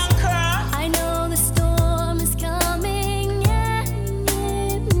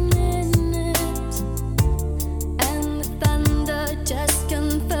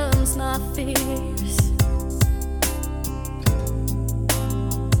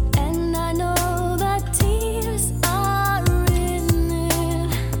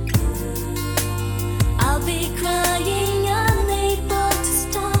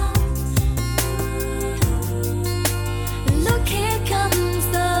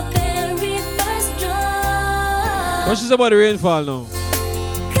 What she say about the rainfall now?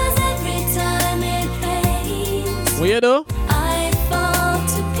 'Cause every time it rains, What you do? I fall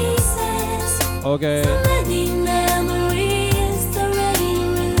to pieces. Okay. So many memories the rain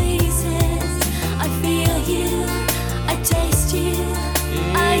releases. I feel you, I taste you,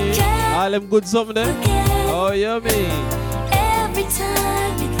 I can't All them good something there? forget. Oh, yummy. Every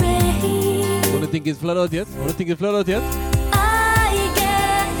time it rains, Wanna think it's flood out yet? Wanna think it's flood out yet? I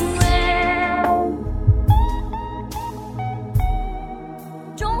get wet.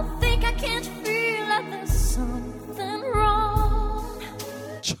 Don't think I can't feel that there's something wrong.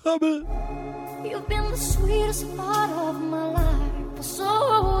 Trouble. You've been the sweetest part of my life for so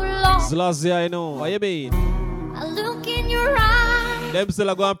long. Zlazia, I know. What you mean? I look in your eyes, Them still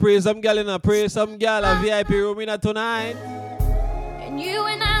are going to pray some gal in a pray some gal a VIP room in a tonight. and you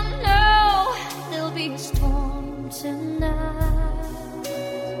and I know there'll be a storm tonight.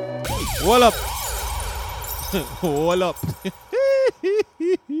 Hold up. Hold up.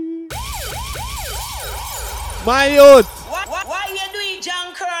 My youth. Why you doing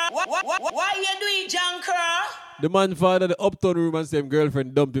Jankra? Why you doing Jankra? The man father the uptown room and say him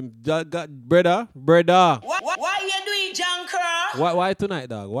girlfriend dumped him. Brother. Why you doing Jankra? Why tonight,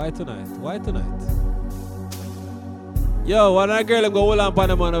 dog? Why tonight? Yo, one of the girl I'm going to hold on upon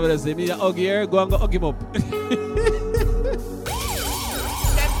the man over there. Say, me a hug here, go and go hug him up.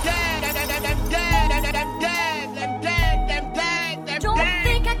 Don't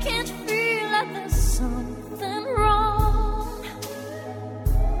think I can't feel that there's something wrong.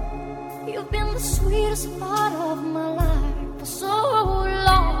 You've been the sweetest part of my life for so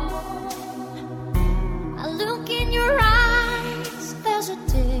long. I look in your eyes, there's a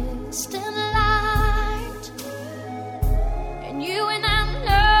distant light, and you and I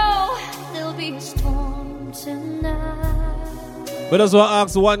know there'll be a storm tonight. But that's why I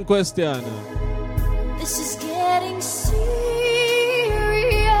ask one question. This is getting serious.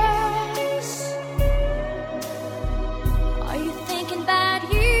 Are you thinking about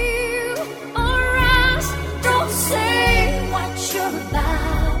you or us? Don't say what you're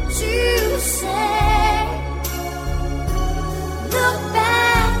about to say. Look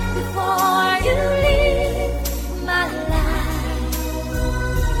back before you leave my life.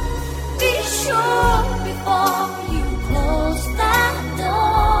 Be sure before you close that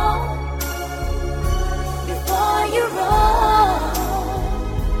door. Before you roll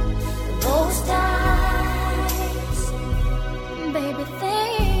those dice, baby,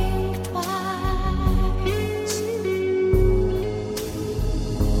 think twice.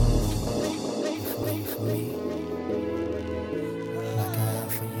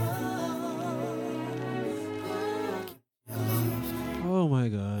 Oh my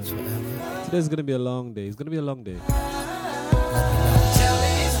God. Today's going to be a long day. It's going to be a long day.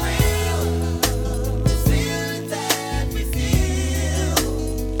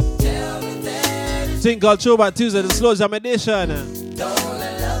 Thing called Throwback Tuesday, the Slow Jam edition.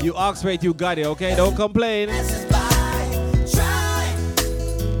 You ask for it, you got it, okay? Don't complain.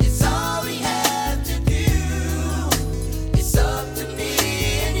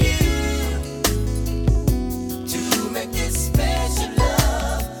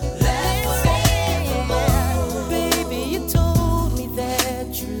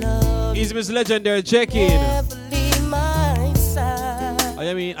 Is Miss Legendary checking?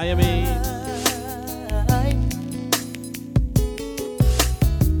 I mean.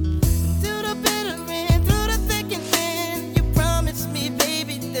 Through the bitter and through the thick and thin, you promised me,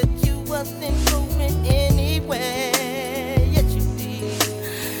 baby, that you wasn't going anywhere. Yet you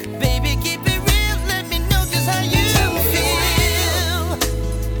did. Baby, keep it real. Let me know just how you feel.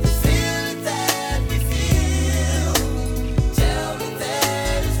 The feeling that we feel. Tell me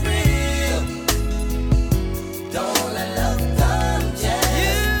that it's real. Don't let love come just.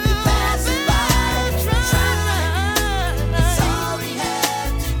 You pass it by. It's all we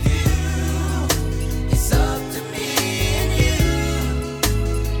have to do. It's up to me and you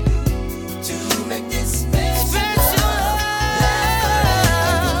to make this special love.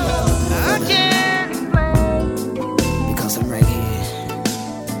 I can't explain because I'm right here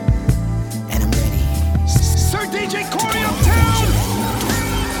and I'm ready. Sir DJ Corey Uptown!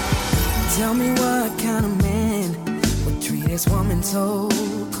 Tell me what kind of man would treat this woman so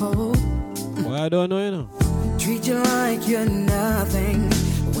cold. Why I don't know, you know? Treat you like you're nothing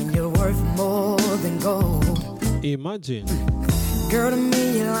when you're worth more than gold. Imagine. Girl, to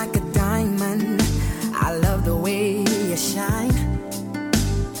me you're like a diamond. I love the way you shine.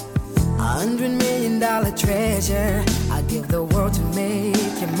 $100 million treasure. I give the world to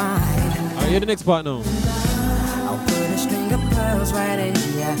make you mine. Are you the next part now? I'll put a string of pearls right in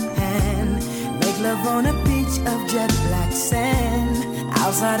your hand. Make love on a beach of jet black sand.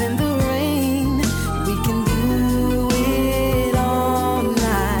 Outside in the rain, we can do it all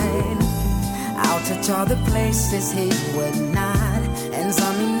night. I'll touch all the places he would not, and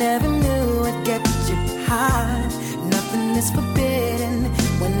some he never knew would get you hot. Nothing is forbidden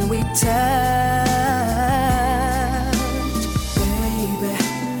when we touch. Baby,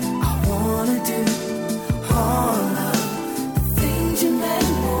 I wanna do all of the things you men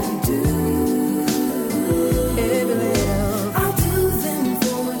won't do. Every little, I'll do them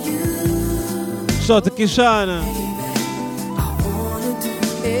for you. Shout out to Kishana. I wanna do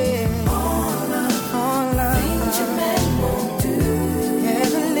all of the things you men won't do.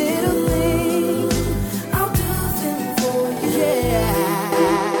 Every little thing, I'll do them for you. Yeah.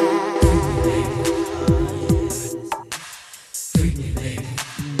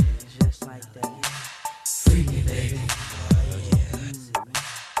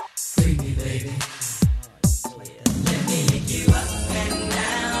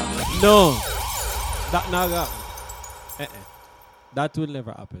 No, that naga. That will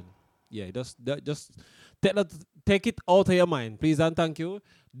never happen. Yeah, just take it out of your mind, please and thank you.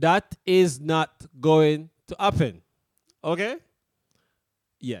 That is not going to happen. Okay?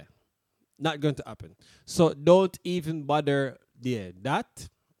 Yeah, not going to happen. So don't even bother. Yeah, that.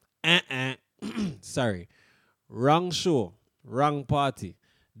 Sorry, wrong show, wrong party.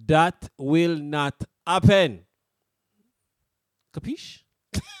 That will not happen. Capiche?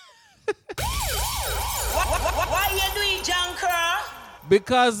 Why you doing, Junker?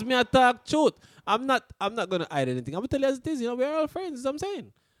 Because me I talk truth. I'm not gonna hide anything. I'm gonna tell you as it is, we're all friends, is what I'm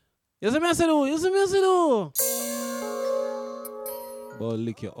saying. You see me I say no, But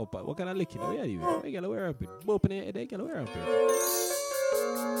lick you up. What can I lick you? Where are you? Where you gotta wear up it? Open your head, you gotta wear up it.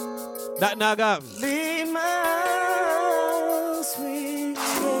 That naga. Be my sweet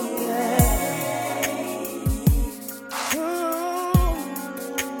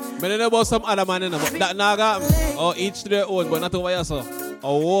I don't know about some other man in but that naga. Oh, each to their own, but not over here, so.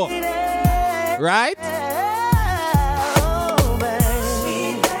 Oh, whoa. Right?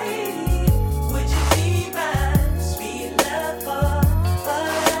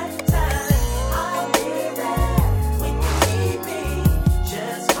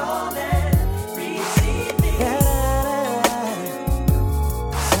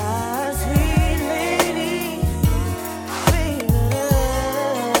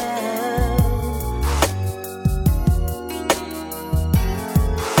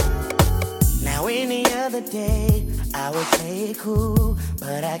 Day, I would play it cool,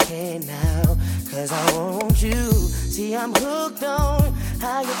 but I can't now, cause I want you. See, I'm hooked on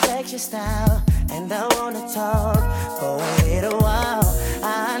how you flex your style, and I wanna talk for a little while.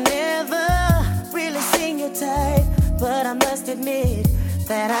 I never really seen your type, but I must admit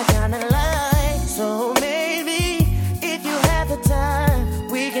that I kinda like. So maybe if you have the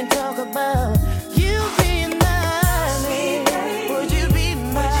time, we can talk about you being mine. Would you be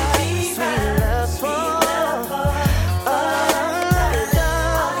mine? Sweet love for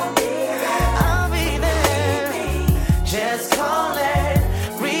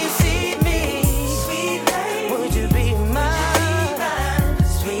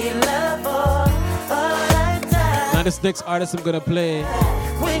this next artist I'm gonna play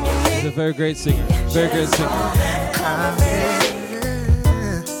is a very great singer. Very great singer.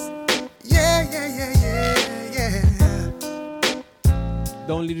 Yeah.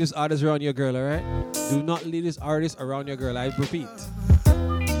 Don't leave this artist around your girl, alright? Do not leave this artist around your girl. I repeat.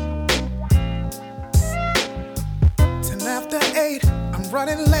 10 after 8, I'm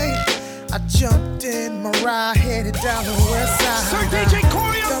running late. I jumped in my ride, headed down the west side. Sir DJ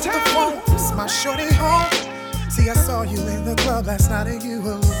Corey uptown. It's my shorty home. See, I saw you in the club last night and you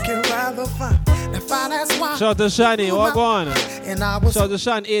were looking rather fine. Now fine as wine. Shout out to Shani, what going on? And I was shout out to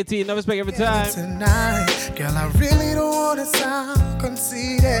Shani 18, never respect every time. Tonight, girl, I really don't want to sound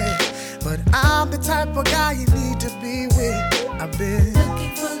conceited, but I'm the type of guy you need to be with. I've been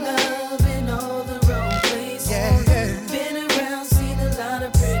looking for love in all the wrong places. Yeah. Been around, seen a lot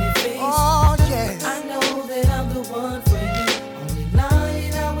of pretty faces. Oh, yeah. But I know that I'm the one for you. Only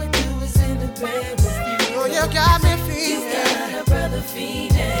lying I would do is in the bed with you. Oh, you got me feeling. You got a brother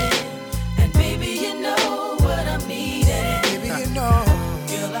feeding. And baby, you know what I'm needing. Baby, you know.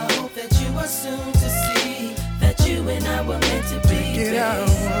 Girl, I hope that you are soon to see that you and I were meant to be. Get out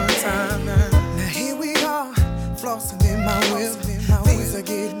one time now. Now here we are, flossing in my whip. Things are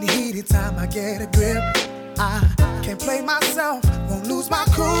getting heated, time I get a grip. I can't play myself, won't lose my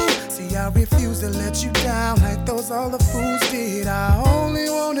cool. See, I refuse to let you down like those other fools did. I only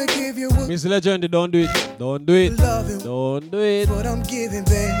wanna give you what Miss Legend, don't do it. Don't do it. loving. Don't do it. What I'm giving,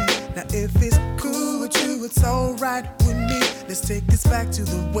 babe. Now if it's cool with you, it's alright with me. Let's take this back to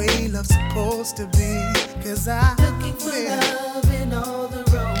the way love's supposed to be. Cause I'm looking for love in all the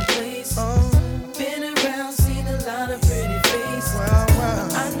wrong places. Been around, seen a lot of pretty faces.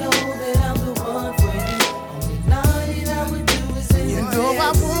 But I know that I'm the one for you. Only lying I would do is in You your know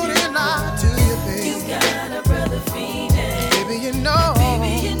I bed. wouldn't lie to you, baby. You got a brother feeding. Baby, you know.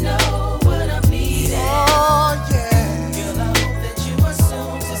 Baby, you know what I'm needing. Oh, yeah. Girl, I hope that you are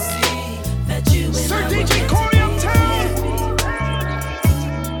soon to see that you and Sir I DJ were meant to Corey be. Uptown.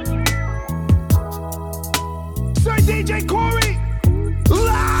 Sir DJ Corey.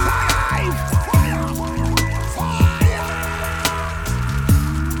 Live.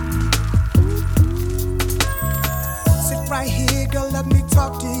 Sit right here, girl, let me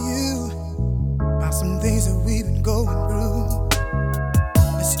talk to you about some things that we've been going through.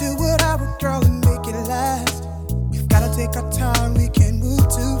 Let's do whatever, girl, and make it last. We've gotta take our time, we can't move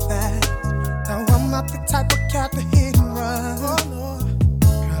too fast. Now I'm not the type of cat to hit and run. Oh, no.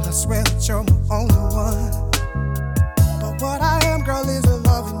 Girl, I swear that you're my only one. But what I am, girl, is a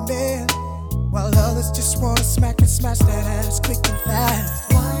loving man. While others just wanna smack and smash that ass quick and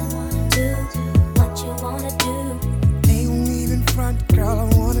fast. 1, 2, what you wanna do? Ain't leaving front, girl, I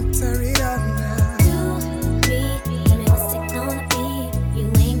wanna tear it up now. 2, 3, tell me what's it gonna be? You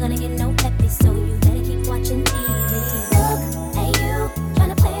ain't gonna get no peppy, so you better keep watching TV. Look at you,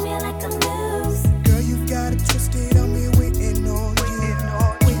 tryna play me like I'm loose. Girl, you've got it twisted on me, waiting on you.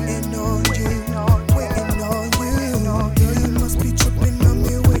 Waiting on you. Waiting on you. Girl, you must be tripping on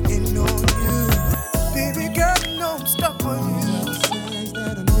me, waiting on you. Baby girl, you know I'm stuck on you.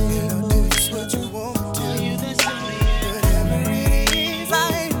 Girl, do just what you want to do. Whatever it is, I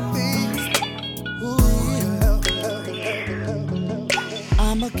ain't pleased.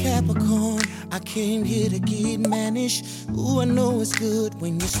 I'm a Capricorn, I came here to get managed. Ooh, I know it's good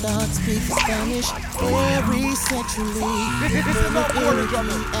when you start speaking Spanish. Very sexually.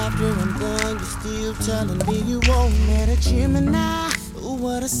 After I'm done, you're still telling me you won't let a Gemini. Ooh,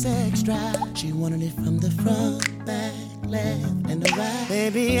 what a sex drive. She wanted it from the front, back, left, and the right.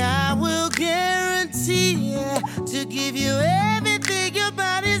 Baby, I will guarantee to give you everything your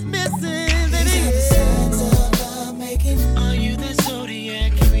body's missing. Baby, are you that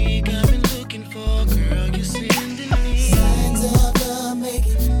zodiac freak I've been looking for? Girl, you're sending me signs of love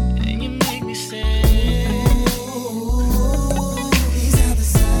making, and you make me sad. These are the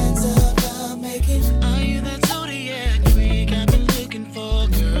signs of love making. Are you that zodiac freak I've been looking for?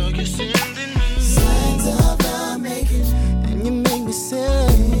 Girl, you're sending me signs of love making, and you make me sad.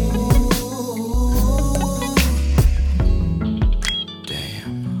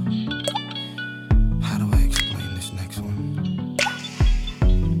 How do I explain this next one?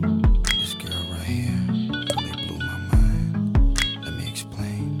 This girl right here really blew my mind. Let me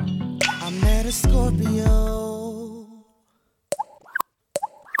explain. I met a Scorpio.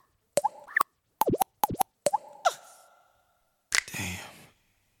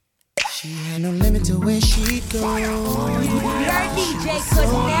 She had no limit to where she'd go. Your DJ So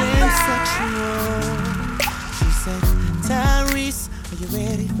could damn never. sexual. She said, Tyrese, are you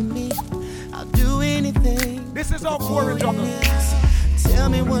ready for me? I'll do anything. This is our Corey Jungle. Tell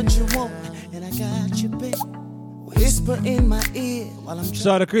me what you want, and I got you, babe. Whisper in my ear while I'm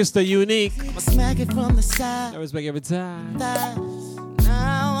Shout out to Krista Unique. I'ma smack it from the side. I respect every time. Thighs.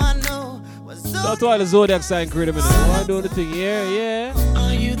 Now I know what's Shout out to all the Zodiac sign crew them in there. Wanna do the thing, yeah.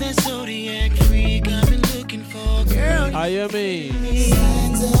 Are you that zodiac freak I've been looking for? Girl, How you mean?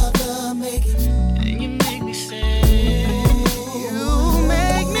 signs of love making, and you make me sad. You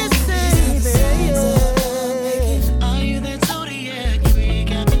make me sad, baby. Are you that zodiac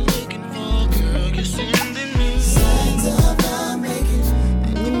freak I've been looking for? Girl, you're sending me signs of love making,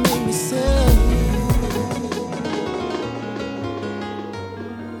 and you make me sad.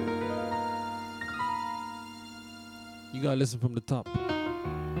 You gotta listen from the top.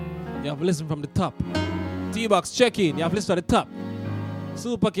 You have to listen from the top. T-Box, check in. You have to listen to the top.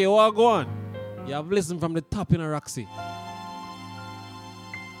 Super K, what go on? You have to listen from the top in a Roxy.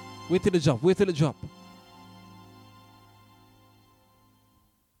 Wait till the drop. Wait till the drop.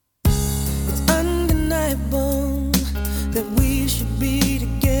 It's undeniable that we should be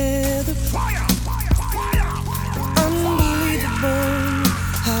together. Unbelievable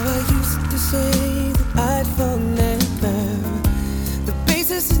how I used to say that I'd fall never. The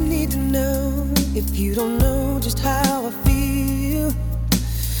basis is need to know. If you don't know just how I feel,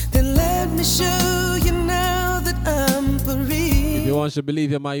 then let me show you now that I'm for real. If you want to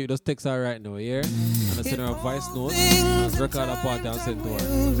believe your man, you just text her right now, yeah? And send her a voice note. And record a part and send to her.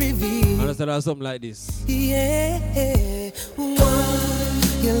 And send her something like this. Yeah, 1,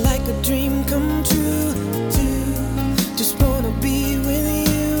 You're like a dream come true. Two, just wanna be with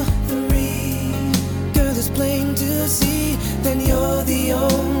you. Three, girl, it's plain to see that you're the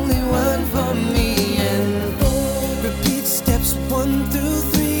only one for me. And four, repeat steps 1 through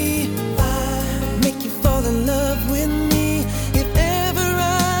 3. 5, make you fall in love with me. If ever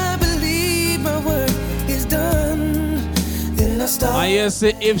I believe my work is done, then I start. I hear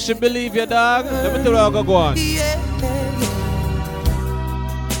say if she believe your dog, let me tell you how to go on.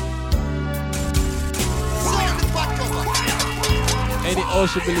 Any how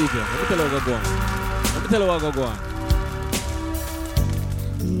she believe you. Let me tell you how to go on. Let me tell you how to go on.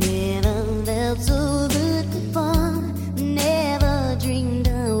 Never felt so good before. Never dreamed I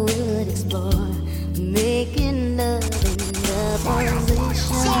would explore. Making love in the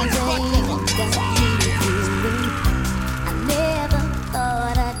position that you do. I never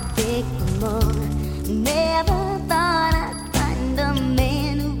thought I'd beg for more. Never thought I'd find a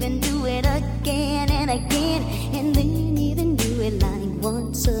man who can do it again and again, and then even do it like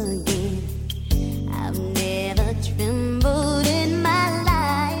once again. I've never trembled in my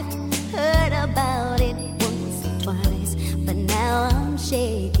life, heard about it once or twice, but now I'm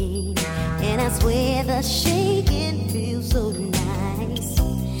shaking, and I swear the shaking feels so nice.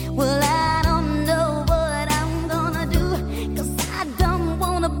 Well, I don't know what I'm gonna do, 'cause I don't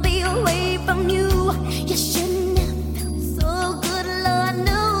wanna be away from you. You shouldn't have felt so good, Lord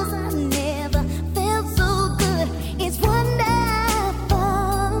knows I never felt so good. It's wonderful.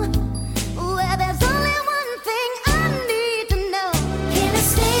 Well, there's only one thing I need to know. Can I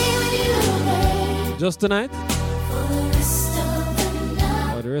stay with you, babe, Just tonight? for the rest of the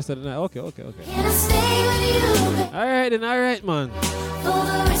night? Or the rest of the night? Okay. Can I stay with you, babe, Alright then, alright man. for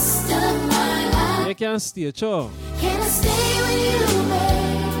the rest of my life? You can stay, sure. Can I stay with you,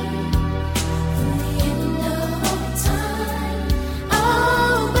 babe, till the end of all time?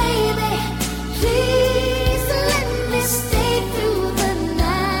 Oh, baby, please let me stay through the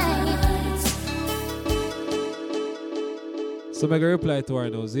night. So I'm gonna reply to her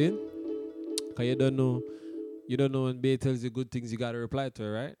now, Zane. Cause you don't know when Bay tells you good things, you gotta reply to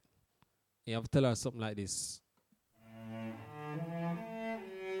her, right? You have to tell her something like this.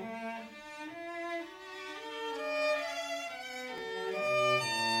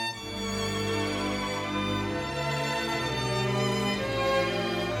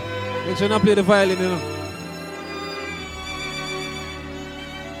 Make sure you not play the violin, you know.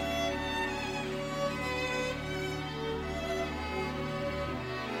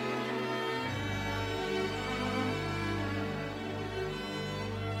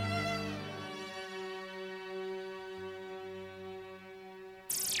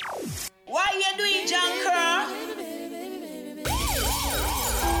 Why you doing, Junker?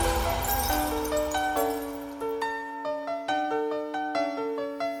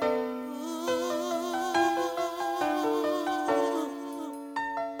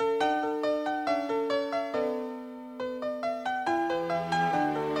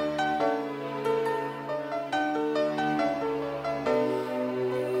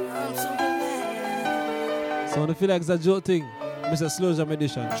 So I feel like it's a joke thing. Mr. Slow Jam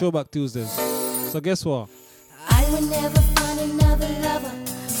Edition, Throwback Tuesdays. So guess what? I will never find another lover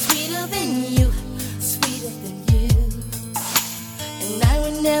sweeter than you, sweeter than you. And I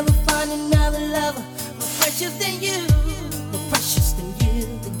will never find another lover more precious than you, more precious than you.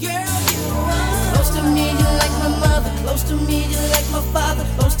 The girl you are. Close to me, you like my mother. Close to me, you like my father.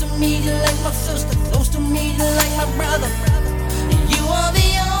 Close to me, you like my sister. Close to me, you like my brother. And you are the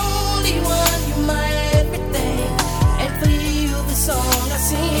only one. You're my everything. And for you, the song I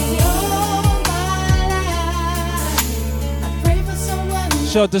sing.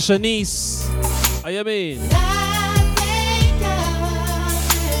 Shout to Shanice. How you mean?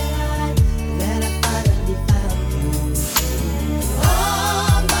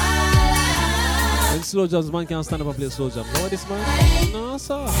 When slow jams, man can't stand up and play slow jams. Know this man? No,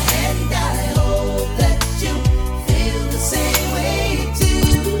 sir. And I hope that you feel the same way too.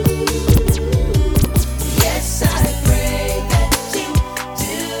 Yes, I pray that you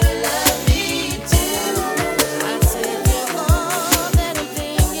do love me too. I said you're more than a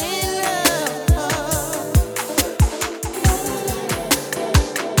thing in love.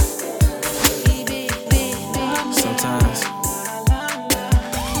 Sometimes,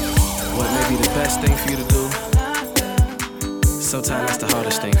 what may be the best thing for you to do, sometimes that's the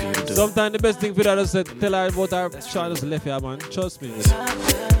hardest thing for you to do. Sometimes the best thing for that is to tell her about her shadows left here, man. Trust me.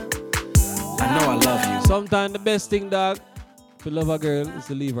 I know I love you. Sometimes the best thing, dog, to love a girl is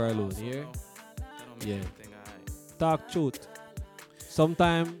to leave her alone. Yeah? Yeah. Talk truth.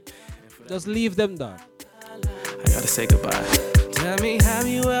 Sometimes, just leave them, dog. I gotta say goodbye. Tell me, have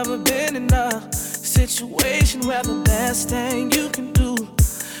you ever been in a situation where the best thing you can do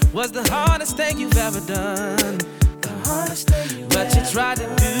was the hardest thing you've ever done? The hardest thing but you tried to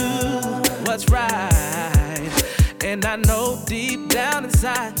do what's right. And I know deep down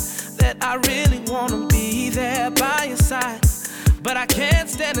inside that I really wanna be there by your side, but I can't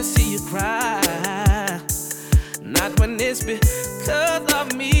stand to see you cry. Not when it's because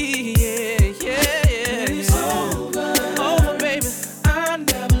of me, yeah, yeah, yeah. It's over, baby. I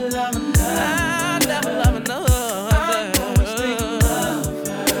never love another. I never love another. I'm always thinking of her.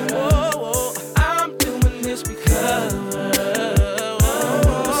 Oh, I'm doing this because of her.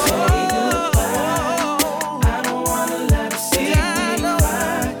 I don't wanna let her see me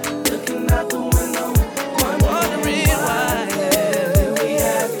cry. Looking out the window, wondering why.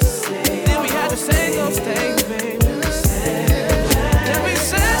 Then we had to say those things, baby.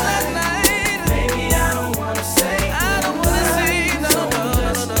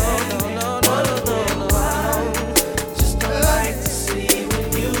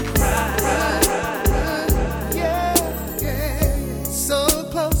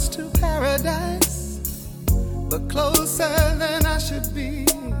 But closer than I should be.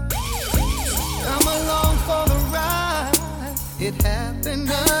 Come along for the ride. It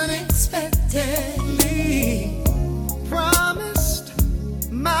happened unexpectedly. Promised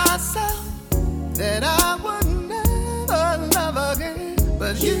myself that I would never love again,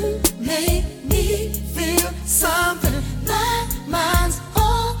 but you made me feel something. My mind's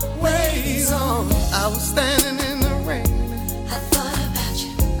always on. I was standing in the rain. I thought about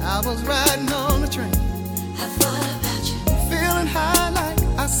you. I was riding on the train. Feeling high like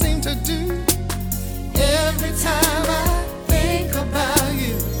I seem to do every time I think about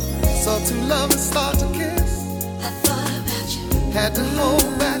you. So two lovers start to kiss. I thought about you. Had to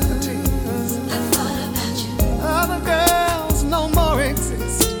hold back the tears. I thought about you. Other girls no more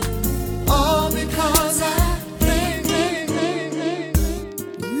exist. All because I think you.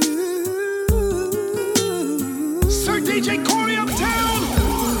 Sir DJ Corey uptown.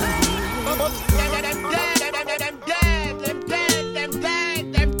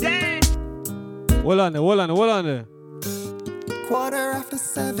 Hold on there.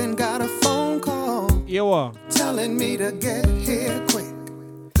 7:15, got a phone call. Yeah, what? Telling me to get here quick.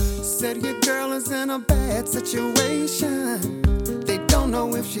 Said your girl is in a bad situation. They don't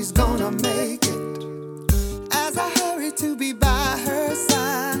know if she's gonna make it. As I hurry to be by her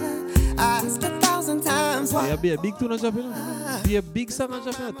side, I asked 1,000 times why. Yeah, be a big tune on Japan. Be a big song on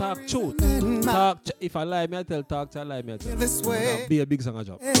Japan. Talk truth. Talk. If I lie, me I tell. Talk. I lie, me I tell. This way. Be a big song on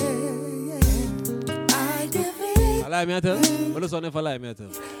Japan. I lie, me I tell. But this one if I lie, me I tell.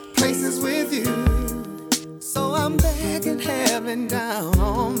 Places with you. So I'm begging heaven down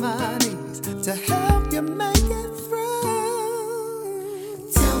on my knees to help you make it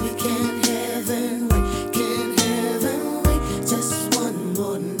through. Tell me, can heaven wait? Can heaven wait just one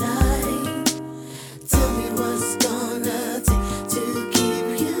more night? Tell me what's gonna take to keep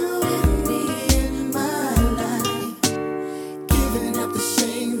you and me in my life. Giving up the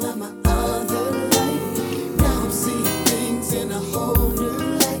shame of my other life. Now I'm seeing things in a whole new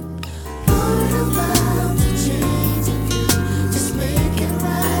light. What about the change of you? Just make it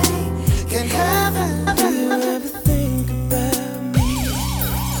right. Can heaven? Do you ever think about me?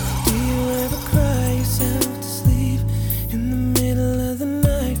 Do you ever cry yourself to sleep in the middle of the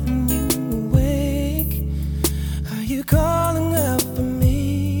night when you awake? Are you calling out for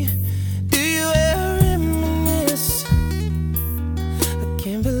me? Do you ever reminisce? I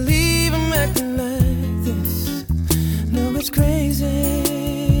can't believe I'm acting like this. No, it's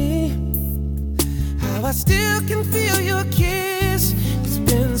crazy how I still can feel your kiss. It's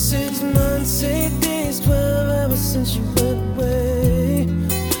been 6 months, 8 days, 12 hours since you went away.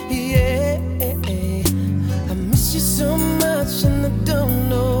 Yeah, I miss you so much and I don't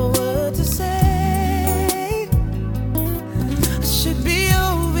know what to say. I should be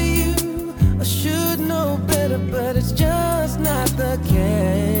over you, I should know better, but it's just not the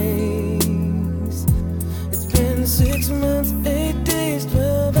case. It's been 6 months, 8 days,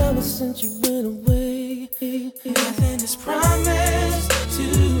 12 hours since you went away. Nothing is promised to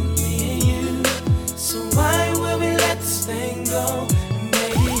me and you, so why will we let this thing go? And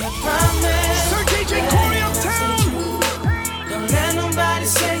maybe I promise. Sir DJ Corey uptown. Don't let nobody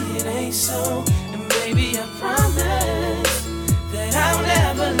say it ain't so. And baby, I promise that I'll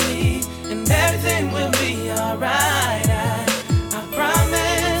never leave, and everything will be alright. I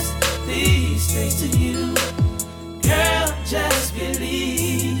promise these things to you, girl. Just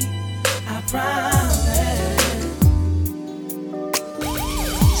believe. I promise.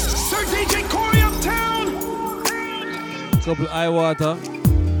 Couple eye water,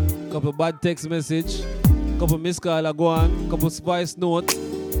 couple bad text message, couple missed call a go on, couple spice note.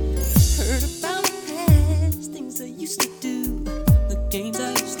 Heard about past things I used to do, the games I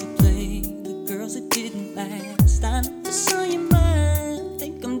used to play, the girls that didn't last. I never saw your mind,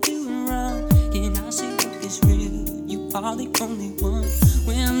 think I'm doing wrong. And I say what is real, you are the only one.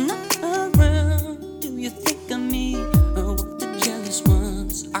 When I'm not around, do you think of me? Or what the jealous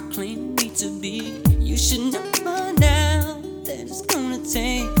ones are claiming me to be? You should know by now that it's gonna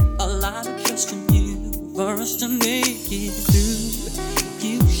take a lot of trust from you for us to make it through.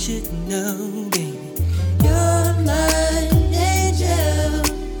 You should know, baby, you're my angel.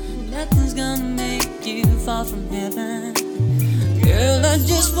 Nothing's gonna make you fall from heaven. Girl, I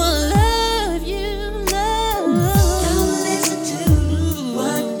just wanna love you, love. Don't listen to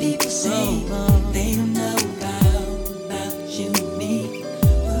what people say. They don't know about you and me.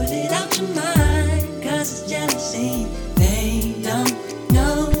 Put it out your mind, 'cause it's jealousy. They don't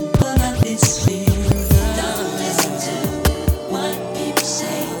know about this feeling. Don't listen to what people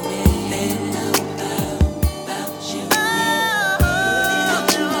say. They don't know about you and me. Put it out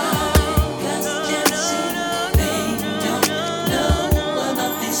your mind, 'cause it's jealousy. They don't know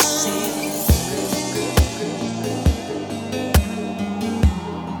about this feeling.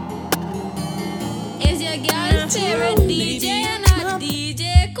 Is your girl's favorite DJ and not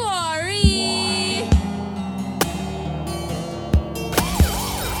DJ Corey?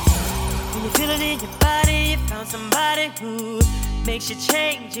 When you feel it in your body, you found somebody who makes you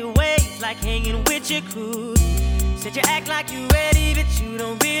change your ways, like hanging with your crew. Said you act like you're ready, but you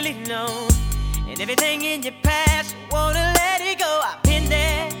don't really know. And everything in your past, you wanna let it go. I've been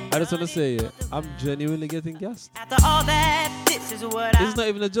there. I just want to say, I'm genuinely getting gassed. After all that, this is what It's not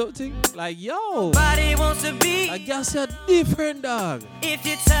even a joke thing. Like, yo, Nobody wants to be. I guess you're different, dog. If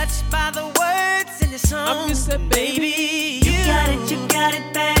you're touched by the words in the song, I'm just a baby. you got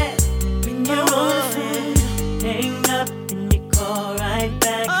it bad. When you want it, hang up and you call right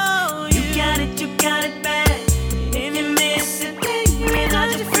back. Oh, you got it bad. If you miss it, baby,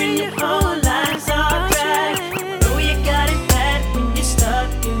 not your friend, your whole life's alright. Oh, you got it bad when you're stuck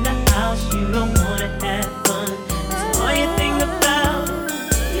in the house, you don't wanna have fun. That's all you think about.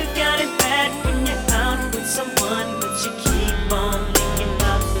 You got it bad when you're out with someone, but you keep on thinking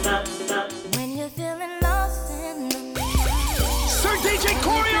about. When you're feeling lost in the night, Sir DJ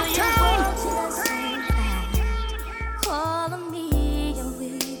Corey Uptown. call on me, I will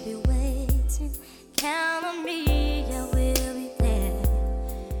be waiting. Count on me, I will be there.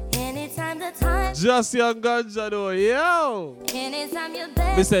 Anytime the time, Just young ganja though, yo. anytime you're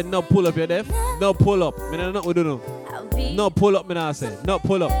there, Me said no pull up, you deaf? No pull up. Me no we do no. I'll be No pull up, me nah say. No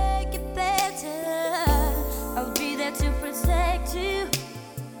pull up. make it better. I'll be there to protect you,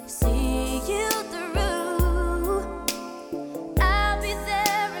 see you through. I'll be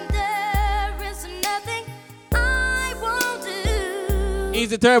there and there is nothing I won't do.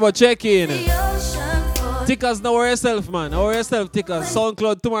 Easy Turbo, check in. The ocean for Tickers now yourself, man. Or yourself tickers.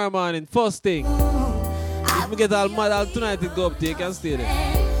 SoundCloud tomorrow morning. First thing. If me get all mad all tonight, it go up there. You can stay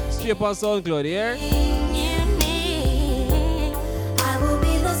there. Straight on SoundCloud, yeah? in me. I will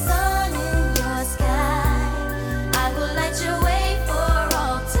be the sun in your sky. I will light your way for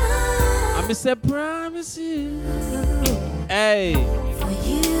all time. I me say promise you. Hey. For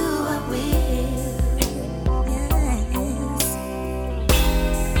you I will.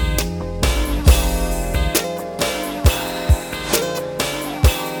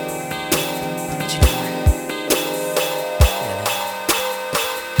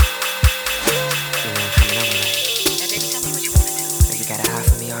 Yes. You got a high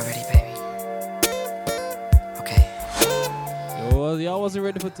for me already, baby. Okay. Y'all wasn't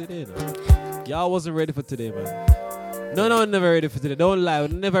ready for today, though. Y'all wasn't ready for today, man. No, never ready for today. Don't lie, we're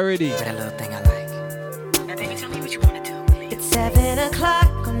never ready. But a little thing I like. Now, baby, tell me what you wanna do. It's 7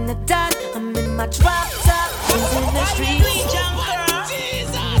 o'clock on the dot. I'm in my drop top, cruising the streets.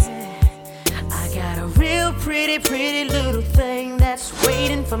 I got a real pretty little thing that's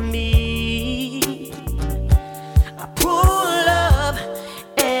waiting for me. I pull up,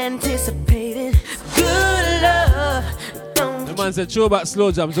 anticipating good love. Don't The man said, throw back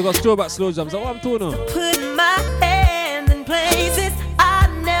slow jams. You got throw back slow jams. What I'm doing now? put my hand in places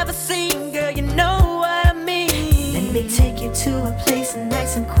I've never seen, girl, you know what I mean. Let me take you to a place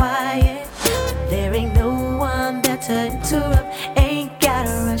nice and quiet. There ain't no one there to interrupt. Ain't gotta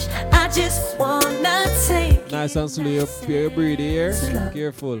rush, I just wanna take Nice and slow. You're breathing here.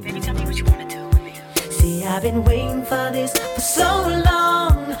 Careful. Baby, tell me what you wanna do. See, I've been waiting for this for so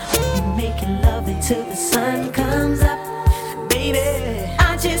long. We'll be making love until the sun comes up. Baby,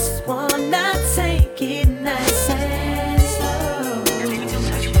 I just wanna take it nice and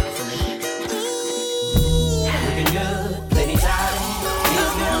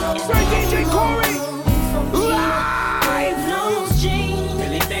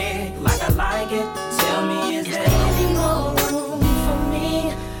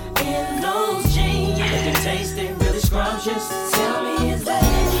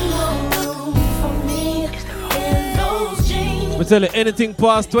I tell you, anything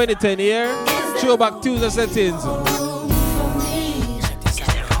past 2010 here, throwback Tuesday settings.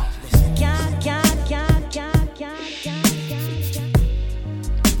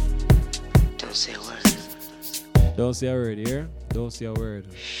 Don't say a word. Don't say a word here. Don't say a word.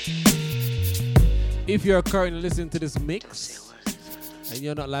 If you're currently listening to this mix and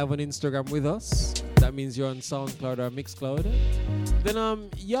you're not live on Instagram with us, that means you're on SoundCloud or Mixcloud. Then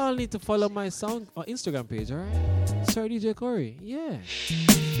y'all need to follow my Instagram page, alright? Sir DJ Corey, yeah.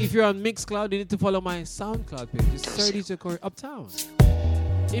 If you're on Mixcloud, you need to follow my SoundCloud page. It's Sir DJ Corey Uptown.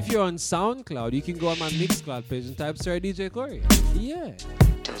 If you're on SoundCloud, you can go on my Mixcloud page and type Sir DJ Corey. Yeah.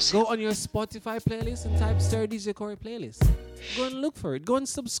 Go on your Spotify playlist and type Sir DJ Corey playlist. Go and look for it. Go and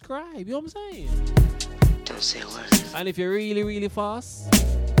subscribe. You know what I'm saying? Don't say a word. And if you're really, really fast,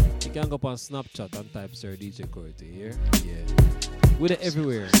 you can go up on Snapchat and type Sir DJ Corey to hear. Yeah. We're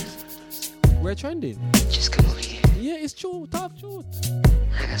everywhere. We're trending. Just come over here. Yeah, it's true. Talk truth.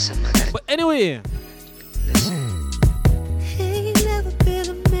 I got something I gotta. But anyway. Ain't never been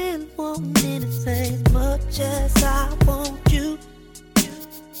a man wanting to say as much as I want you.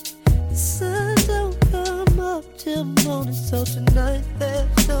 The sun don't come up till morning, so tonight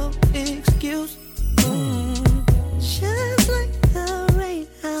there's no excuse. Just like the rain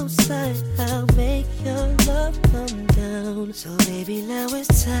outside, I'll make your love come down. So baby, now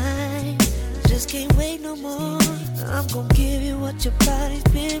it's time. Just can't wait no more. I'm gonna give you what your body's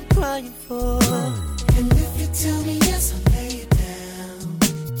been crying for. And if you tell me yes, I'll lay it down.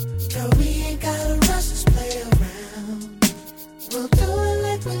 Girl, we ain't gotta rush, just play around. We'll do it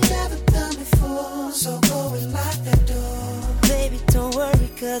like we never done before. So go and lock that door. Baby, don't worry,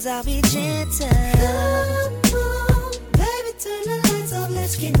 cause I'll be gentle. Come on, baby, turn the lights off,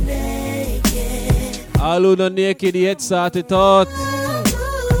 let's get naked. All who not naked yet, start it out.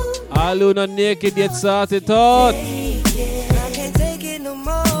 All who not naked yet, start it out. I can't take it no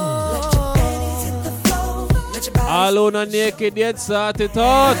more. All who not naked yet, start it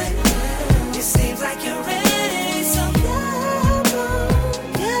out. It seems like you're ready, so come on.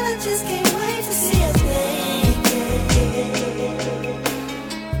 Girl, I just can't wait to see us naked.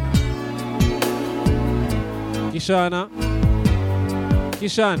 Kishana.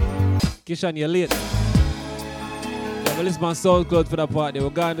 Kishan, you're late. I'm gonna listen to my SoundCloud for that part. We're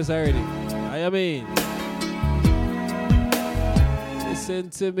gone this already. I mean. Listen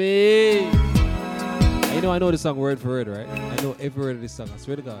to me. I know the song word for word, right? I know every word of this song. I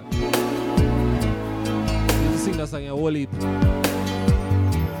swear to God. You sing that song in a whole heap.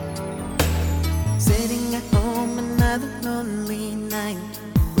 Sitting at home another lonely night.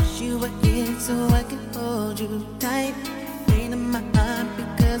 Wish you were here so I could hold you tight. Pain in my heart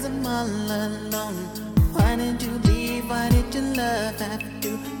because I'm all alone. Why did you leave? Why did your love have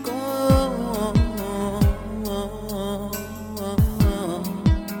to go?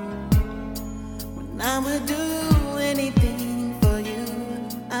 When I would do anything for you,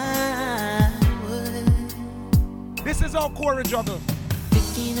 I would. This is our core juggle.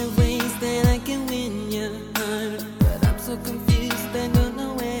 Thinking of ways that I can win your heart, but I'm so confused, I don't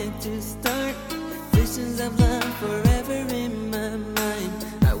know where to start. Visions of love forever in my mind.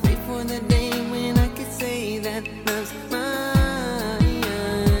 I wait for the day when I could say that love's mine.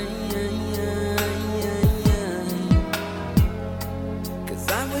 Cause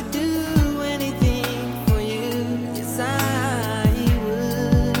I would do anything for you, yes I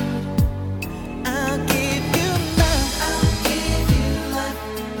would. I'll give you love,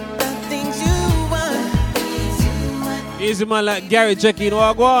 the things you want. Easy man like Gary checking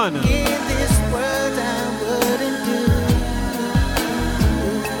what go on. In this world I wouldn't do.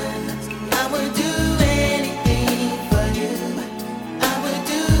 I would do anything for you. I would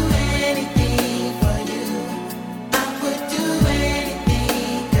do anything for you. I would do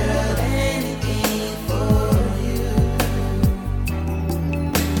anything, girl, anything for you.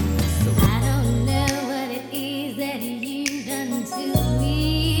 I don't know what it is that you've done to me,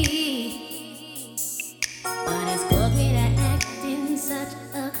 but it's caused me to act in such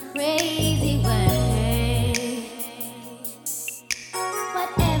a crazy way.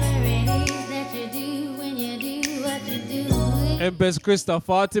 Whatever it is that you do when you do what you do, Empress Krista,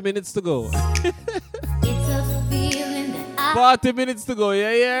 40 minutes to go. it's a feeling that I 40 minutes to go,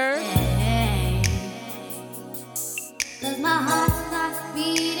 yeah? Cause my heart starts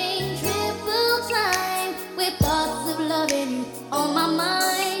beating triple time with thoughts of loving you on my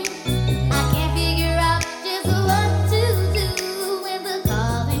mind. I can't figure out just what to do when the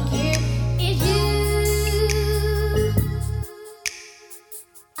calling here is you.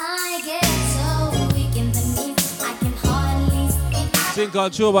 I get so weak in the knees, I can hardly speak. Think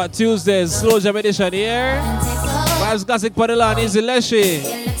on Throwback Tuesdays, Slow Jam edition here. By Vibes Classic for the land, Easy Leshy.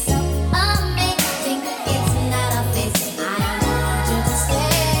 You look so amazing. It's not a face. I want you to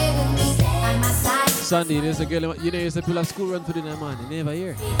stay with me by my side. Sandy, there's a girl, you know, there's a people at school run to the man. You never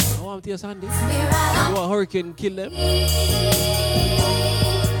hear. I want to hear Sandy. You want hurricane kill them? And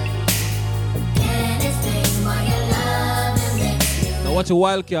it's things more your love and makes you. Now watch a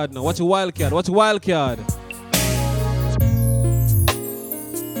wild card now. Watch a wild card. Watch a wild card.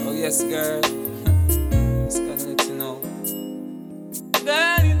 Oh yes, girl. Just gotta let you know.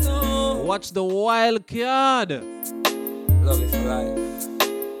 Girl, you know. Watch the wild card. Love you for life.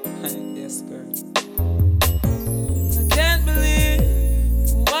 Yes, girl. I can't believe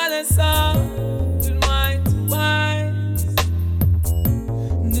what I saw with my two eyes.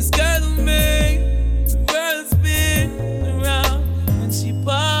 This girl who made the world spin around when she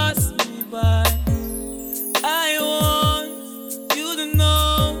passed me by. I want you to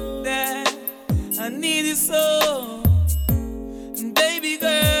know that I need you so. And baby girl,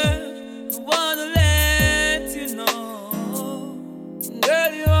 I wanna let you know.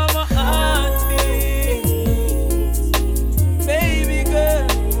 Girl, you are my heartbeat. Baby girl,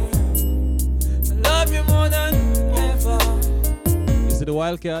 I love you more than ever. Is it the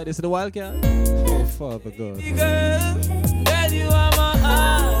wild card? Is it the wild card? Oh, Father God. Baby girl, you are my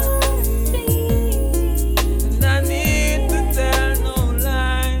heartbeat. And I need to tell no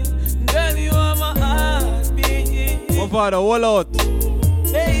lie. Girl, you are my heartbeat. My father, hold out.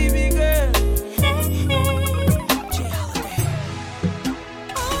 Baby girl.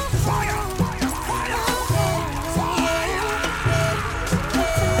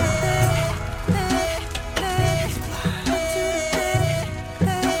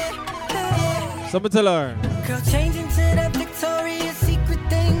 Something tell her. Girl, changing to that Victoria's Secret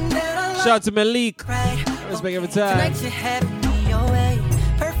thing that I love. Shout out to Malik. Right. Respect every time. Tonight you have me your way.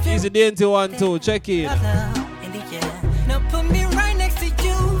 Perfume. Easy dainty 1 2. Check in. Now put me right next to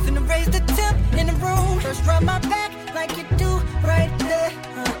you. Finna raise the temp in the room. First rub my back like you do right there.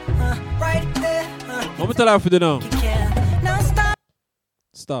 Right there. What me tell her for the now? Now stop.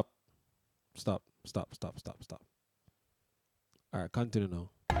 Stop. Stop. Stop. Stop. Stop. Stop. Alright, continue now.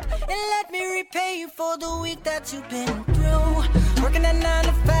 And let me repay you for the week that you've been through. Working at 9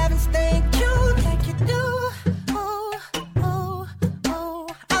 to 5 and staying cute like you do. Oh, oh, oh.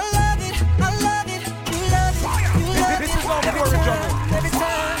 I love it, I love it. You love it, you love it. Every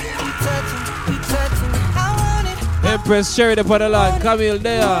time you touch me, I want it. Empress Sherry the Padalan, Camille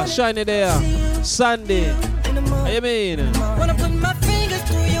there, Shiny there, Sandy. How you mean? Wanna put my fingers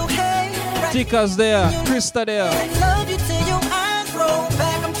through your hair. Tika's there, Krista there. I love you till your eyes roll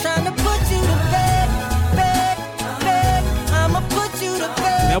back. I'm trying to put you to bed, bed, bed. I'ma put you to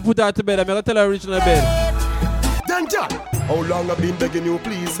bed. I put her to bed, I'm gonna tell her original bed. Danger! How long I've been begging you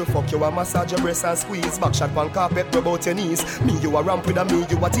please to fuck you and massage your breast and squeeze. Back shot on carpet, rub out your knees. Me you a ramp with a me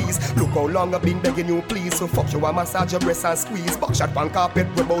you a tease. Look how long I've been begging you please to fuck you and massage your breast and squeeze. Back shot on carpet,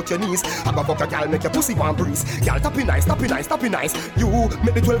 rub out your knees. I go fuck a gal, make your pussy one breeze. Gal tappy nice, tappy nice, tappy nice. You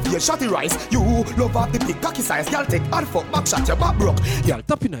make the 12 years shotty rise. You love off the big cocky size. Gal take hard fuck, back shot your back broke. Gal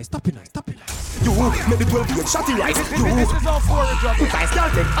tappy nice, tappy nice, tappy nice. You make the 12 years shotty rise. You This is all for a job. nice, gal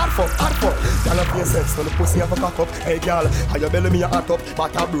take hard fuck, hard fuck. Gal up your sex, so the pussy have a cock up. Hey gal, how your belly me a hot up,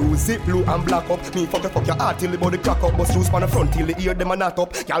 but a bruise it blue and black up. Me fuck your heart till the body crack up. Bust juice on the front till the ear them a knot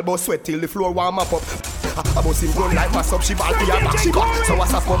up. Gal bust sweat till the floor warm up. I bust him gun like mass up. She ball for your back, she back. So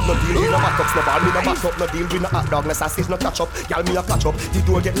what's up? No deal, no back up, no ball, me no back up, no deal with no hot dog, no sausage, no catch up. Gal me a catch up, the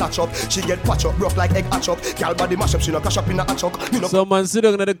door get latch up. She get patch up, broke like egg hatch up. Gal body mash up, she no cash up in a hatch up. Someone sit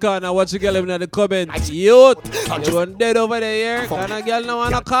down in the corner, watch the girl in the comment. Youth, you run dead over there. Can a girl now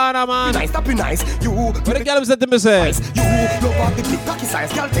on the corner, man? Nice, tappy nice. You. What the girl said to me say? You love off the big cocky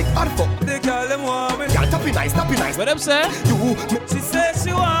size. Gal take hard fuck. The girl them want me. Gal tappy nice, tappy nice. What them say? You. She says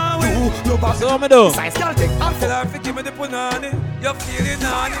she want me. You love off the big size. Gal take hard fuck. Tell her to give me the punani. You're feeling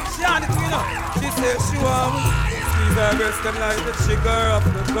on it. She on it, you know. She says she want me. Squeeze her breast them like the trigger of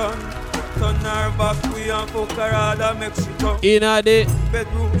the gun. Turn her back, we and fuck her harder, make she come. In a day.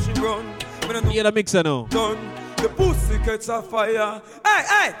 Bedroom she run. You the mixer now. Done. The pussy catch a fire. Hey,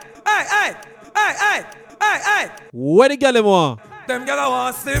 hey, hey, hey, hey, hey, hey, hey. Where the girl them want? Them girl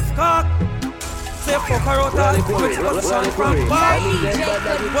want stiff cock. Say fuck her out all the good position from back.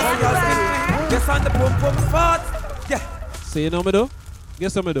 Yes, on the pump pump fat. Yeah. Say you know me do?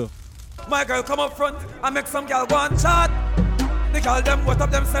 Guess what me do? My girl come up front and make some girl one chat. They call them wet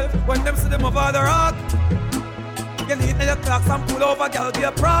up themselves when them see them over the rock. You need the clocks and pull over girl be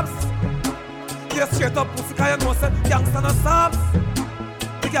a props. You straight up pussy cause you know say gangsta no stops.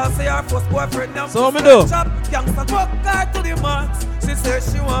 The girl say her first boyfriend now. So me do? Gangsta fuck her to the max. She say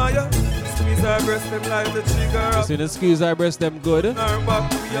she want you. squeeze her breast them like the trigger. You see the squeeze her breast them good. Her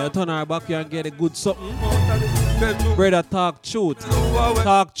back, Yeah, turn her back here and get a good something. bedroom. Brother, talk truth.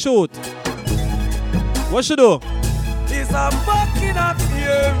 Talk truth. What should do? It's a fucking up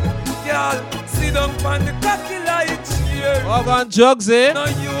here. Girl, sit down on the cocky light here. Walk on drugs, eh? No,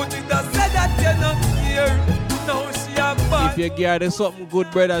 you did not say that you're not here. No, she a bad. If you get her something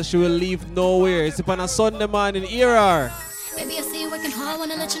good, brother, she will leave nowhere. It's on a Sunday morning, hear her. Baby, I see you working hard.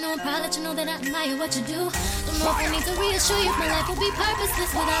 Wanna let you know I'm proud, let you know that I admire what you do. Don't know if I need to reassure you, my life will be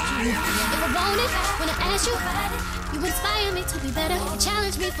purposeless without you. If I want it, when I ask you, you inspire me to be better. You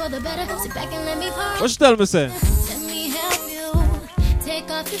challenge me for the better. Sit back and let me pour. What you tell me, say? Let me help you. Take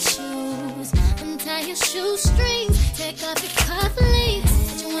off your shoes, untie your shoestrings, take off your cufflinks.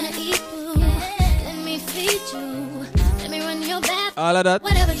 That you wanna eat food. Let me feed you. Let me run your bath. All of that.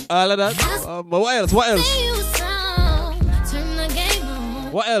 Whatever. All of that. But what else? What else? Sing you a song, turn the game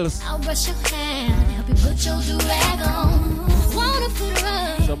on. What else? I'll brush your hair, help you put your do-rag on. Wanna put a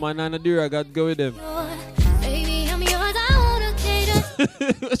rug, Some man and a deer, I got to go with them. baby, I'm yours. I wanna cater.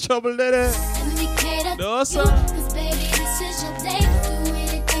 What's trouble there? Let me cater No, to sir. you, 'cause baby, this is your day. Do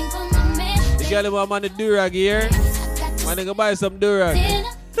anything for my man. The girl who man the durag here. Man, they go buy some durag. Dinner,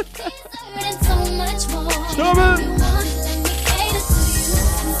 dessert, and so much more. Trouble. You want it, let me cater to you.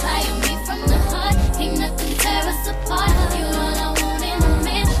 Inspire me from the heart. Ain't nothing tear us apart. You're all I want in a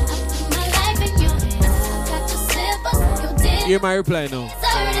man. I put my life in your hands. I got your slippers, your dinner, Hear my reply now.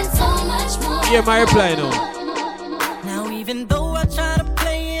 dessert, and so much more. Hear my reply now. Now even though I try to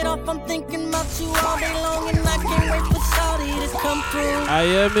play it off, I'm thinking about you all day long, and I can't wait for Saudi to come through.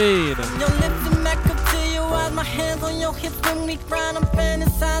 I mean. Your lips and back up to your eyes, my hands on your hips when we grind. I'm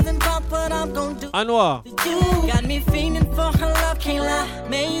fantasizing about what I'm gonna do. Anwar. You got me feeling for her love, can't lie.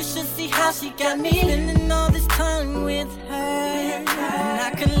 Man, you should see how she got me spending all this time with her. And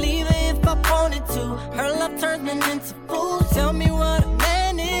I can leave her if I wanted to. Her love turns me into fool. Tell me what a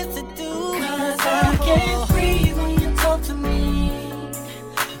man is to do. 'Cause I can't breathe when you talk to me.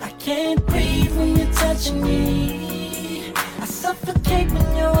 I can't breathe when you're touching me. I suffocate when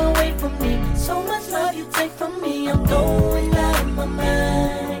you're away from me. So much love you take from me, I'm going out of my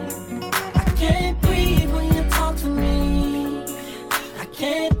mind. I can't breathe when you talk to me. I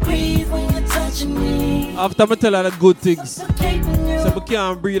can't breathe when you're touching me. After I tell her the good things, Suffocate when you're so I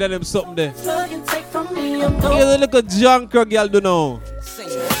can't breathe at them something there. love you take from me, I'm Here's going. a little junker girl do now.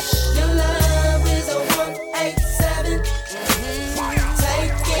 Your love is a 187.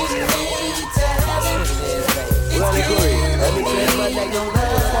 Taking me to heaven. It's killing me. Your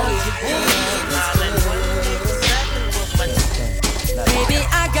love Baby,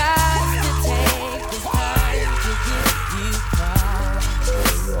 I got to take this time to give you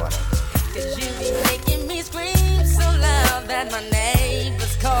promise. 'Cause you be making me scream so loud that my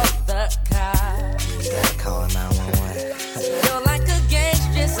neighbors call the cops. Call 911. You're like a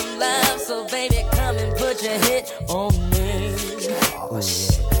gangster, some love, so baby, come and put your hit on me. Oh,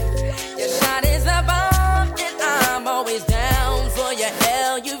 shit. Your shot is a bomb, and I'm always down for your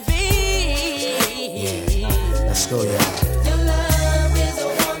LUV. Let's go, y'all. Your love is a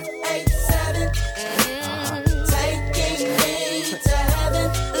 187. Taking me to heaven.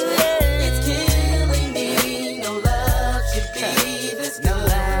 It's killing me. No love should be this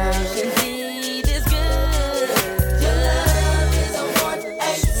good. Should be this good. Your love is a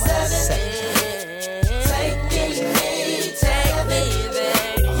 187. Taking me to heaven.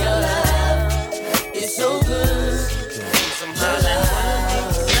 Your love is so good.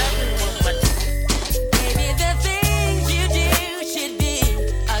 Baby, the things you do should be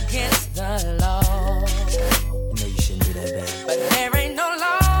against the law. You know you shouldn't do that, baby. But there ain't no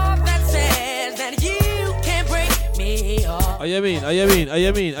law that says that you can break me off. Oh, you mean? Oh, you mean? Oh,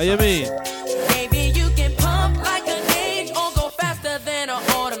 you mean? Oh, you mean? Baby, you can pump like a gauge or go faster than an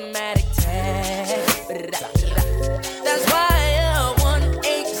automatic tag. That's why a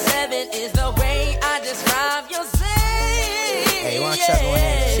 187 is the way I describe your zing. Hey, why don't y'all go in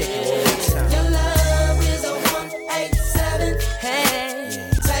there and check it one more time? Your love is a 187. Hey,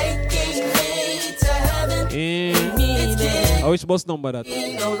 Taking me to heaven. I wish bus number that.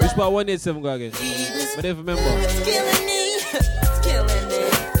 Which part 187 go again? But if remember. it's killing me. It's killing me.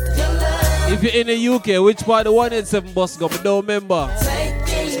 Your love If you're in the UK, which part the 187 bus go? But don't remember.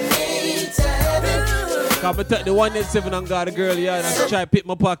 taking me to heaven. Come and take the 187 and got a girl here and try to pick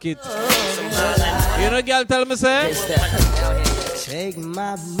my pocket. You know, girl, tell me, say? Take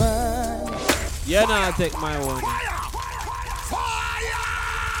my money. Yeah, nah, take my one.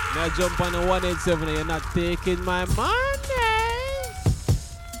 Now jump on the 187 and you're not taking my money.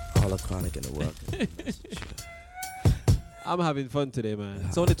 All the chronic in the world. I'm having fun today, man.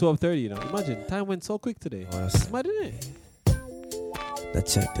 It's only 12:30, you know. Imagine, time went so quick today. It's mad, isn't it? Now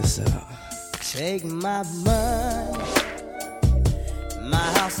check this out. Take my money, my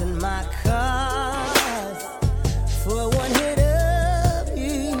house and my cars. For one hit of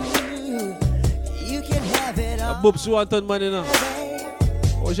you, you can have it all. Boobs, you want money now?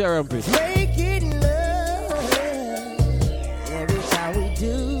 What's your rampage? Make it love every time we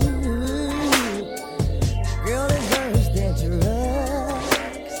do. Girl, it's worse than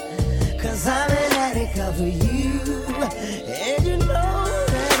drugs, 'cause I'm an addict for you. And you know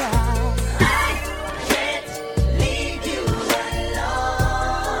that I can't leave you alone.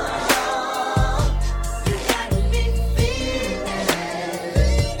 You got me feeling,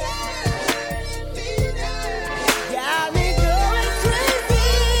 got me going crazy.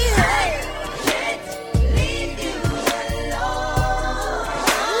 I can't leave you alone.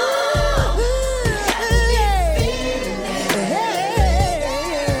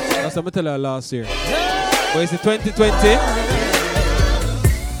 That's what I tell her last year. But it's 2020.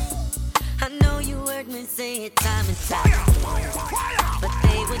 I know you heard me say it time and time, but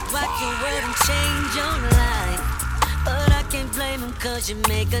they would watch your word and change your life. But I can't blame them, 'cause you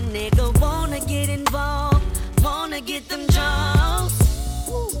make a nigga wanna get involved, wanna get them draws.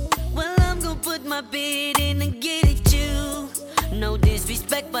 Well, I'm gonna put my bid in and get at you. No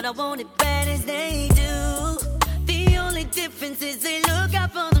disrespect, but I want it bad as they do. The only difference is they look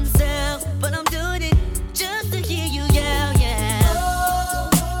out for themselves, but I'm doing it just to hear you yell, yeah.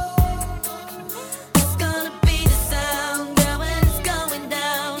 It's gonna be the sound, girl, when it's going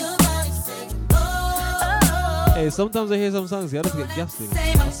down. Hey, sometimes I hear some songs, I just get gassed.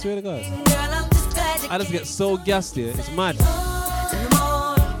 I swear to God. I just get so gassed here. It's mad.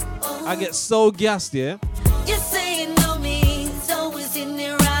 I get so gassed here. You say you know me, so it's in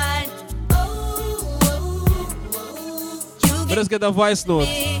there right. But let's get the voice note.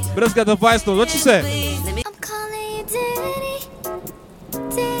 But let's get the voice note. What you say? I'm calling you daddy.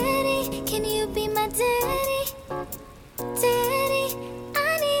 Daddy, can you be my daddy? Daddy,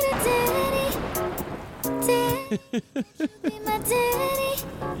 I need a daddy. Daddy, be my daddy.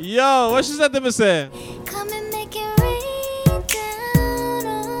 Yo, what she said to me say? Come and make it rain down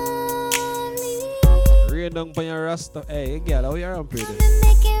on me. Rain down on your rasta. Hey, girl, how you are pretty?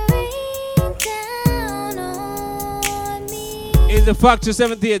 Make it rain down on me. In the Factory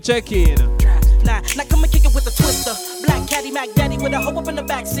 78, check in. Now come and kick it with a twister. Black Caddy Mac Daddy with a hoe up in the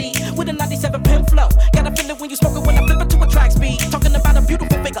backseat with a 97 pin flow. Got a feeling when you smoke it when I flip it to a track speed. Talking about a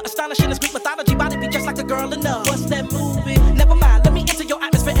beautiful figure, astonishing and Greek mythology. Body be just like a girl in love. What's that movie? Never mind, let me enter your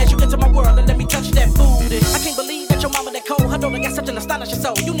atmosphere as you enter my world and let me touch that booty. I can't believe that your mama that cold. Her daughter got such an astonishing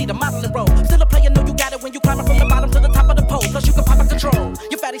soul. You need a modeling role. Still a player, know you got it when you climbing from the bottom to the top of the pole. Plus you can pop a control.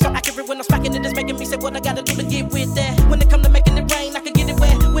 Your fatty so accurate when I'm smacking it, it's making me say what I gotta do to get with that. When it come to making it rain, I can get it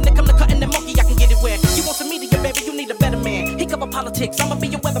wet. When it come to cutting the monkey, I can get it wet. You want some media, baby, you need a better man. He cover politics, I'ma be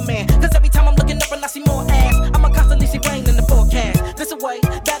your weatherman. 'Cause every time I'm looking up and I see more ass, I'ma constantly see rain in the forecast. This away,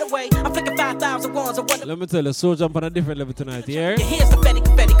 that away, I'm flicking 5,000 ones or what. Let me tell you, Soul Jump on a different level tonight, yeah? Here's the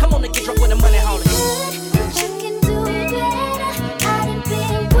confetti, come on and get drunk with the money, hold it.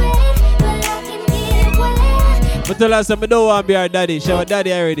 But tell us, I don't want to be our daddy. She our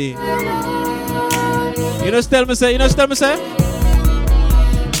daddy already. You know, tell me say. I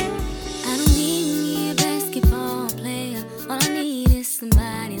don't need me a basketball player. All I need is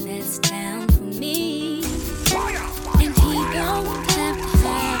somebody that's down for me. And he don't have to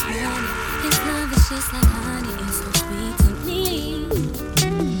have money. His love is just like honey, it's so sweet to me.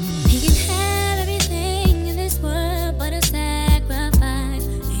 He can have everything in this world, but he'll sacrifice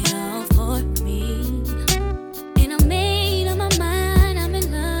it all for me. And I made up my mind, I'm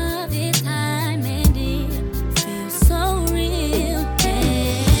in love this time, and it feels so real.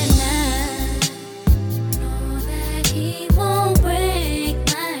 And I know that he won't break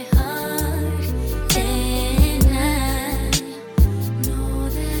my heart. And I know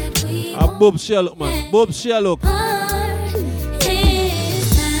that we Bob Sherlock, man. Bob Sherlock.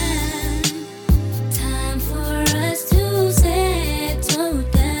 it's time for us to settle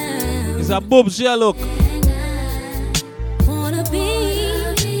down. It's a Bob Sherlock. Wanna be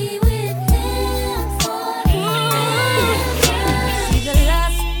with him forever. See the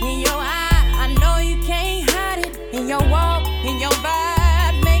lust in your eye, I know you can't hide it. In your walk, in your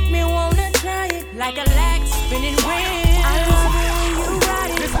vibe, make me wanna try it. Like a lax spinning wheel, I love it when you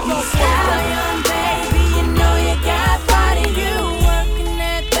ride it. You stallion, baby, you know you got body. You working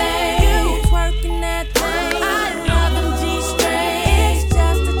that thing, you twerking that thing. I love them G-strings, it's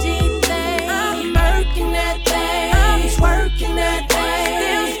just a G thing. I'm murking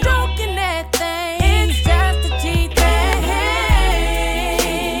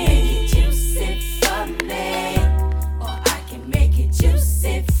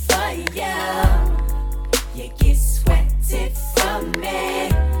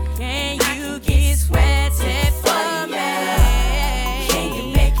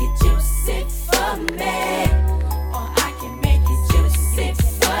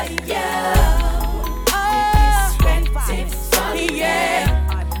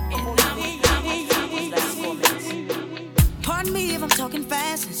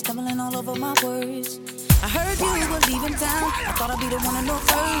guessing, stumbling all over my words. I heard you were leaving town. I thought I'd be the one to know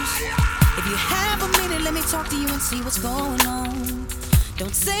first. If you have a minute, let me talk to you and see what's going on.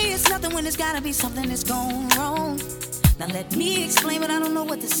 Don't say it's nothing when there's gotta be something that's going wrong. Now let me explain, but I don't know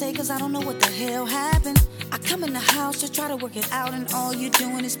what to say, cause I don't know what the hell happened. I come in the house to try to work it out, and all you're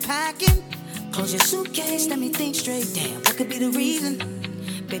doing is packing. Close your suitcase, let me think straight. Damn, what could be the reason?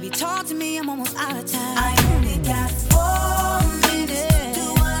 Baby, talk to me, I'm almost out of time. I only got 4 minutes.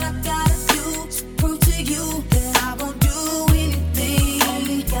 Do what I gotta do to prove to you that I won't do anything.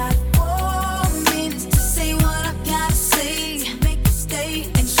 Only got 4 minutes to say what I gotta say, make a stay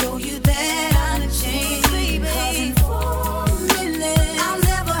and show you that I'm a change, baby. 'Cause in 4 minutes, I'll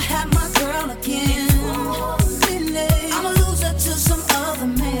never have my girl again. 4 minutes, I'ma lose her to some other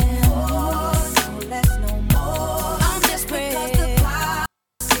man. So let's no more. I'm desperate 'cause the clock's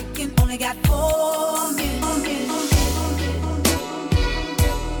ticking. Only got 4 minutes.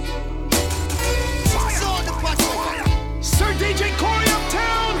 Sir DJ Corey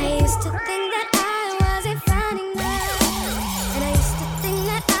Uptown. I used to think that I wasn't fine enough, and I used to think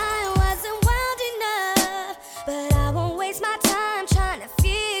that I wasn't wild enough. But I won't waste my time trying to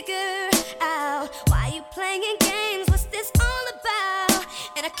figure out why you playing games. What's this all about?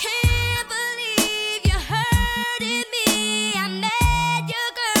 And I can't believe you hurting me. I met your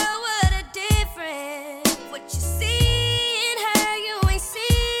girl, what a difference. What you see in her, you ain't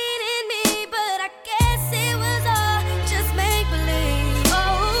seen in me. But I guess it was all just make believe. Oh,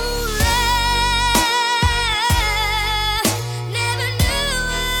 love, never knew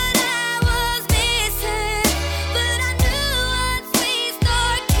what I was missing, but I knew once we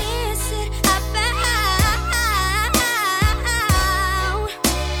start kissing, I found love.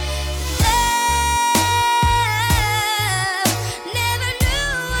 Never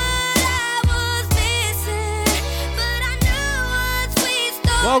knew what I was missing, but I knew once we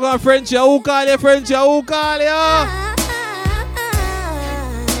start. Well gone, Frenchie. Who call you, Frenchie? Who call you?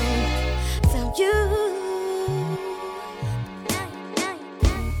 Found you.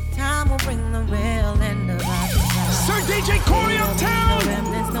 Time will bring the real end of our desire. Sir DJ Corey No Uptown.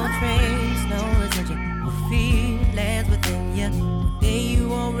 remnants, no trace, no residual feelings within you. One day you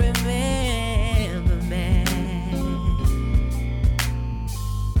won't remember me.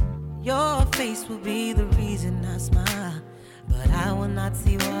 Your face will be the reason I smile, but I will not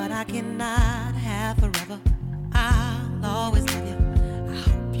see what I cannot have forever. I'll always love you. I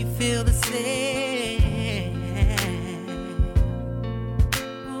hope you feel the same.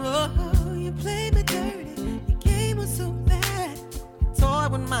 Oh, you played me dirty. Your game was so bad. You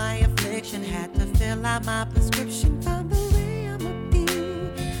toyed with my affliction. Had to fill out my prescription. Found the way I'ma be.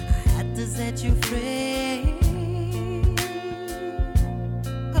 I had to set you free.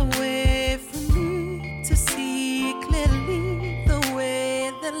 Away from me to see clearly the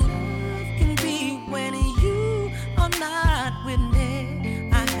way that love can be when you are not with me.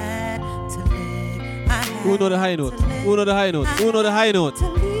 I had to live. I had Who know the high note? Who know the high note? Who know the high note? to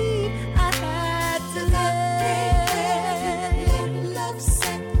leave. I had to live. Love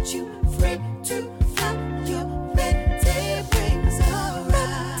set you free to fly your pretty wings around.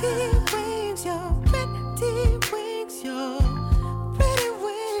 Pretty wings, your pretty wings, your pretty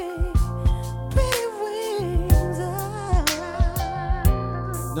wings around.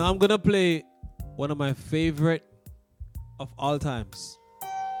 Now I'm gonna play one of my favorite of all times.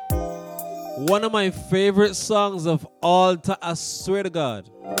 One of my favorite songs of all time. I swear to God.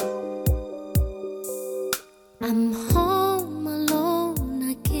 I'm home alone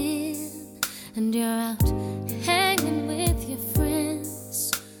again, and you're out hanging with your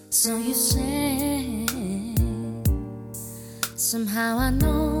friends. So you say, somehow I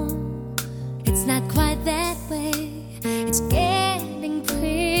know it's not quite that way. It's getting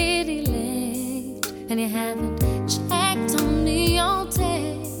pretty late, and you haven't checked on me all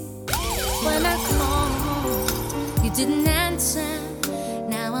day. When I called, you didn't answer.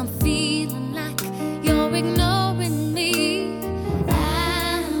 Now I'm feeling like you're ignoring me.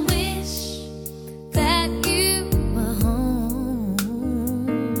 I wish that you were home,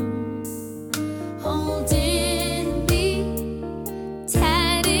 holding me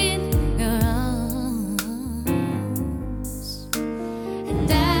tight in your arms.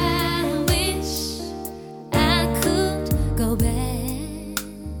 And I wish I could go back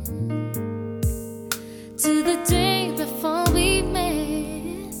to the day before we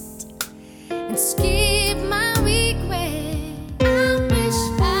met and skip my regret. I wish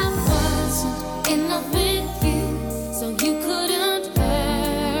I wasn't in love with you, so you couldn't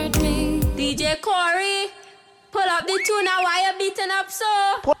hurt me. DJ Corey, pull up the tune now. Why you beating up so?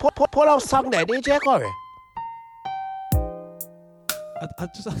 Pull out song there, DJ Corey. I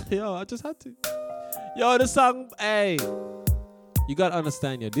just had to. Yo, the song, hey. You gotta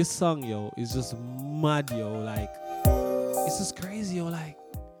understand, yo. This song, yo, is just mad, yo. Like, it's just crazy, yo. Like,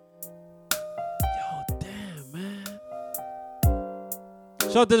 yo, damn, man.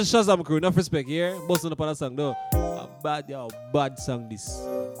 Shout out to the Shazam crew, enough respect here. Busting up on a song, though. A bad song, this.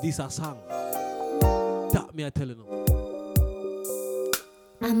 This a song. That me, I telling you.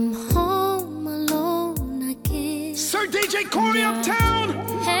 I'm home alone again. Sir DJ Corey Uptown.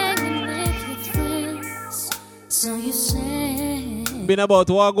 Hanging with your friends. So you say. Been about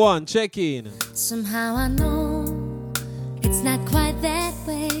to walk on, check in. Somehow I know it's not quite that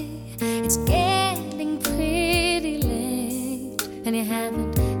way. It's getting pretty late, and you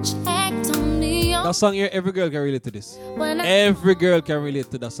haven't checked on me. That song here, every girl can relate to this. When I Every girl can relate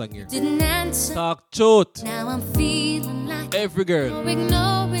to that song here. didn't answer. Talk truth. Now I'm feeling like Every girl. you're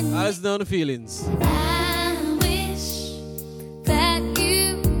ignoring I me. just know the feelings. I wish that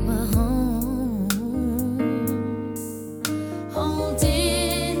you were home,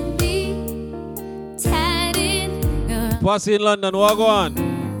 holding me tight in your Posse in London, walk on.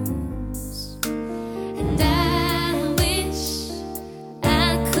 And I wish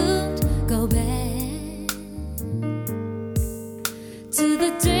I could go back to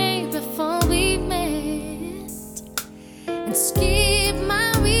the day before we met and skip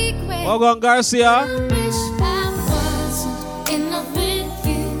my regret. Walk on, Garcia. I wish I wasn't in love with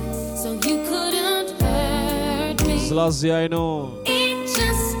you, so you couldn't hurt me. Selassie, I know. It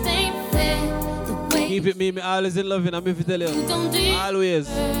just ain't fair the way Keep it me always in love, and I'm if you tell you. don't do Always.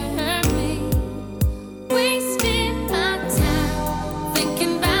 hurt me. Wasting my time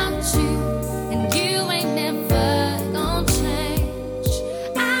thinking about you, and you ain't never gonna change.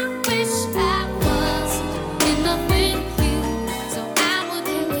 I wish I was in love with you, so I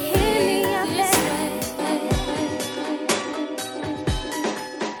wouldn't feel this way.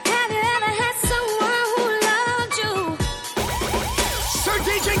 Have you ever had someone who loved you? Sir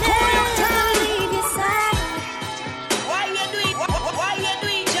DJ Corey Uptown. Leave your side. Why you do it? Why you do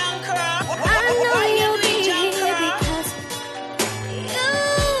it, Junker? I know Why you you'll do be it, here Junker? because you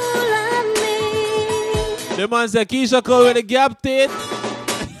love me. The man said Keisha Cole with the gap teeth.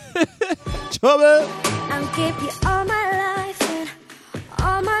 Trouble. I'll give you all my life and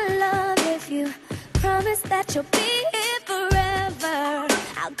all my love if you promise that you'll be here forever.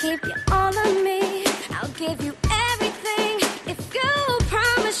 I'll give you all of me. I'll give you everything if you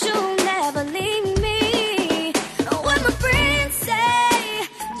promise you'll never leave me. What my friends say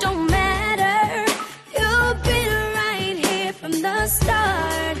don't matter. You've been right here from the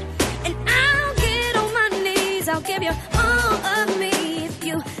start, and I'll get on my knees. I'll give you all of me if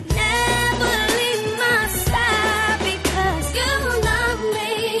you never leave my side, because you love me.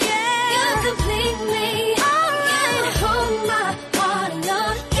 You complete me. You hold my heart in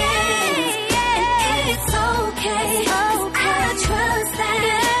your hands, and it's okay. 'Cause I trust that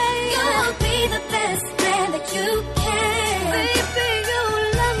you'll be the best man that you can. Baby, you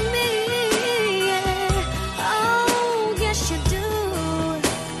love me. Yeah. Oh, yes you do.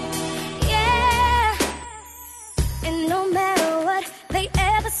 Yeah. And no matter what they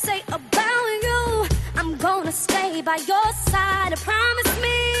ever say about you, I'm gonna stay by your side. Promise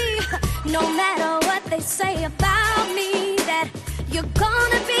me. No matter what they say about me, that you're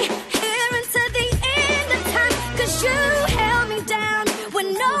gonna be here until the end of time. 'Cause you held me down when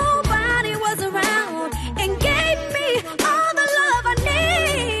nobody was around and gave me all the love I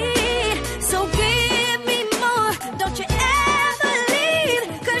need. So give me more. Don't you ever leave,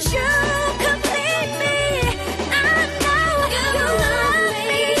 'cause you complete me. I know you love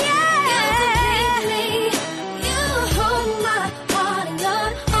me. Yeah. You complete me. You hold my heart in your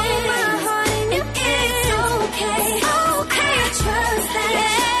hands, and it's okay. Okay, I trust that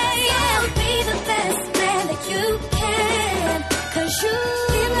you'll be the best man that you can. 'Cause you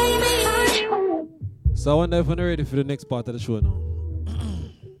give me my heart. So I wonder if I'm ready for the next part of the show now.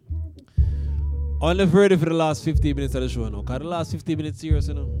 Only if ready for the last 15 minutes of the show now. Because the last 15 minutes serious,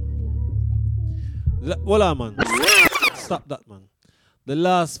 you know. Hold on, man. Stop that, man. The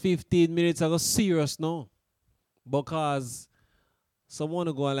last 15 minutes I go serious now. Because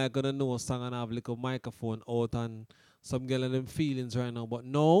someone go and like gonna know a song and have like a microphone out and some girl and them feelings right now. But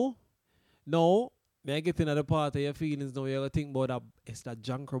no, may I get into the part of your feelings now. You gotta think about that. It's that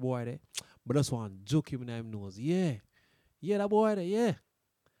junker boy there. But that's one joke him in him nose. Yeah, that boy there, yeah.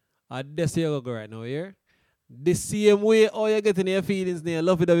 And that's how you go right now, here. The same way how you get in your feelings now.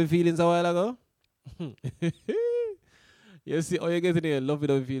 Love it of your feelings a while ago. You see how you get in your love it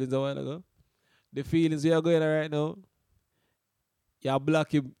of your feelings a while ago. The feelings we are going right now. You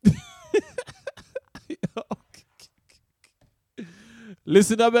block him.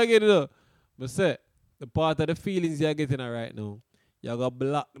 Listen up again, you know. But say, the part of the feelings you're getting right now, you're going to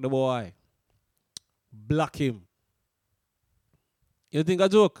block the boy. Block him. You think a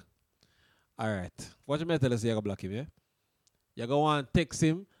joke? Alright. Watch me tell us you're going to block him, yeah? You're going to want to text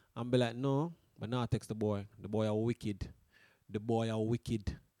him and be like, no, but not text the boy. The boy are wicked. The boy are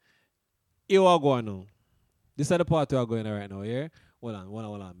wicked. Here we go now. This is the part we are going right now, yeah? Hold on. I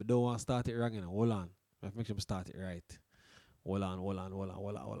don't want to start it wrong, you know. Hold on. I have to make sure I start it right. Hold on. Hold on,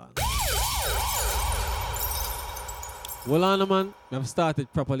 man. I have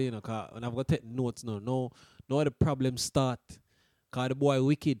started properly, you know, and I've got to take notes now. No, the problem start. Because the boy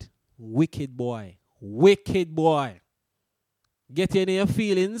wicked. Wicked boy. Get in your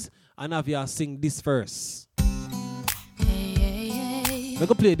feelings and have you sing this verse. We're going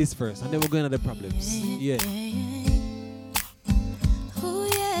to play this first and then we're going to the problems. Yeah.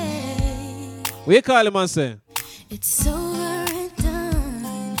 What you call him and say? It's over and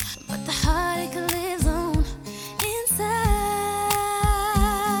done, but the heartache lives on inside.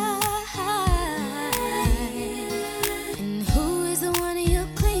 And who is the one you're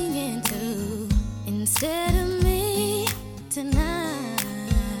clinging to instead of me tonight?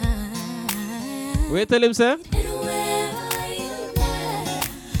 What you tell him, sir?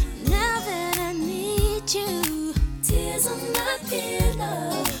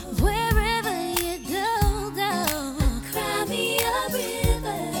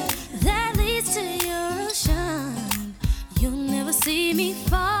 See me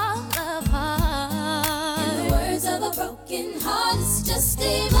fall apart. In the words of a broken heart, it's just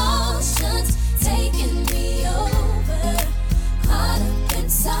emotions taking me over. Caught up in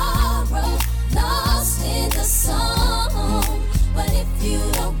sorrow, lost in the song. But if you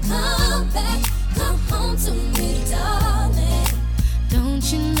don't come back, come home to me, darling. Don't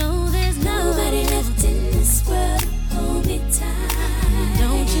you know there's nobody left in this world? Hold me tight.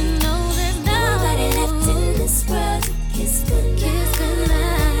 Don't you know there's nobody left in this world? Kiss goodnight. Kiss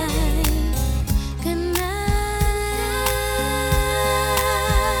goodnight. Goodnight.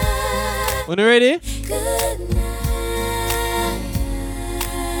 When you ready? Goodnight.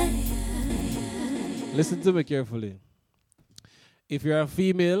 Listen to me carefully. If you're a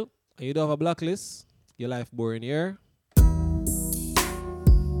female and you don't have a blacklist, your life boring here.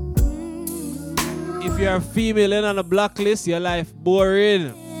 If you're a female and on a blacklist, your life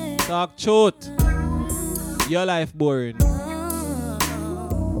boring. Talk truth. Your life boring.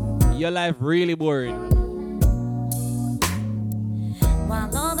 Your life really boring.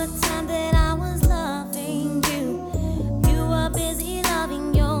 While all the time that I was loving you, you were busy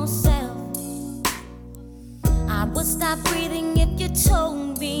loving yourself. I would stop breathing if you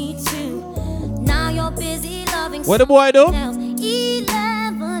told me to. Now you're busy loving what the boy do? 11 years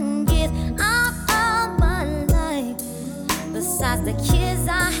of my life. Besides the kids,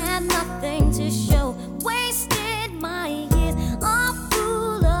 I had nothing to show. Wasted my years, all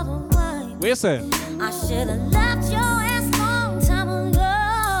full of a wife. Wait a second. I should have left your ass long time ago.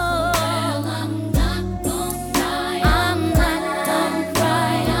 Well, I'm not gonna cry. I'm not gonna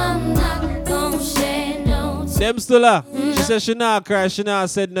cry. I'm not gonna shed no tears. Them still up. She said she not cry, she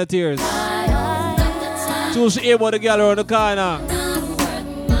not shed no tears. Too she hear about the girl around the corner.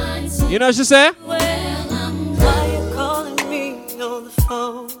 You know what she said? Why you calling me on the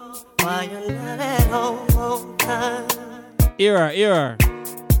phone? Why you not at home on time? Hear her.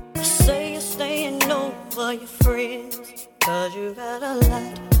 You say you're staying over your friends, 'cause you got a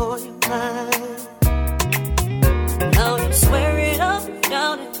lot on your mind. Now you swear it up and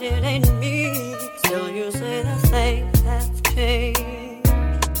down and it ain't me. Still you say that things have changed.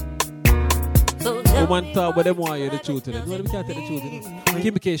 So tell Woman talk but them want you the truth in it. No, them can't tell the truth in it.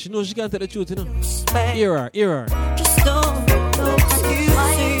 Kim K, she knows she can't tell the truth in it. Hear her. just don't no excuse.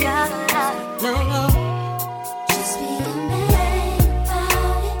 Why you gotta lie? No. Just be a man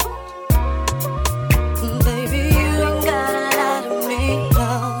about it. Baby, you ain't gotta lie to me, no.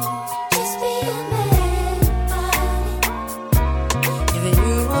 Just be a man about it. If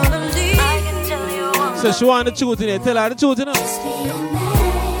you wanna leave, I can tell you one. So she want the truth in it. Tell her the truth in it. Just be a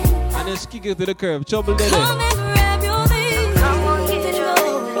man. And then she kick it to the curb. Trouble there. Come and grab your things. Come on, get your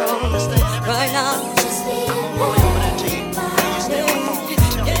right now. Just be a man.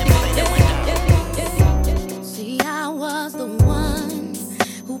 See, I was the one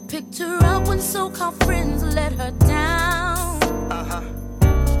who picked her up when so-called friends let her down.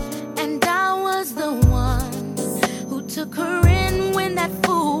 And I was the one who took her in when that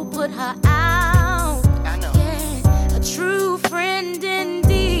fool put her out. I know. Yeah, a true friend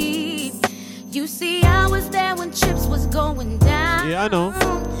indeed. You see, I was there when chips was going down. Yeah, I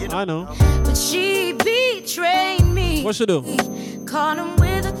know. But she betrayed me. What she do? caught him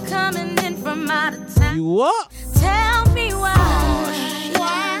with her coming in from out of town. You what? Tell me why.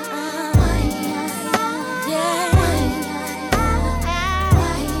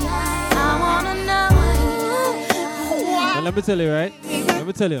 I wanna know. Well, let me tell you, right? Let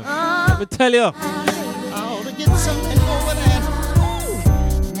me tell you. Let me tell you. I ought to get something over there.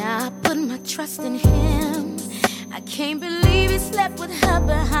 Now I put my trust in him. I can't believe he slept with her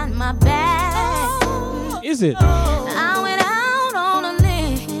behind my back. Is it? I went out on a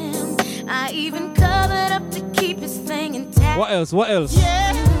limb. I even covered up to keep his thing intact. What else? What else?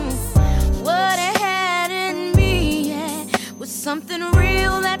 Yeah. What it had in me, yeah, was something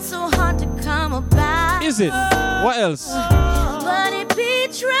real that's so hard to come about. Is it? What else? But it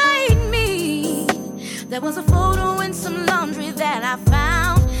betrayed me. There was a photo in some laundry that I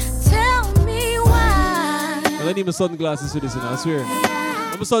found. Tell me why. I need my sunglasses for this, you know, I swear. I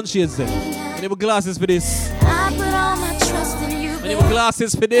need my sunshades then. I need my glasses for this. I put all my trust in you. I need my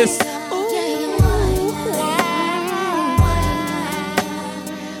glasses for this.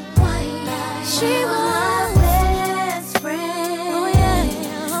 She was my best friend. Oh yeah,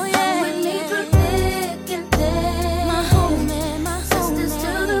 oh yeah. With me through thick and thin. My homie, my sisters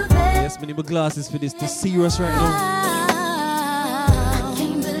to the best. Yes, I need my glasses for this. This serious right now. I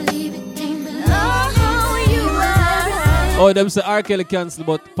can't believe it, can't believe it. Oh, you were. Oh, them say R. Kelly cancel,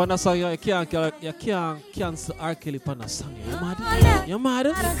 but Panasang you can't cancel R. Kelly Panasang. You mad? You mad?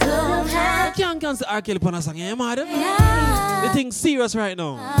 You can't cancel R. Kelly Panasang. You mad? The thing's serious right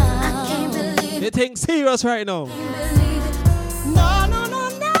now. The thing's serious right now. No, no, no,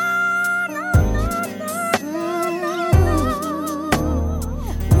 no, no, no,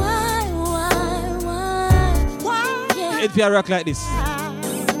 no. Why? If you rock like this.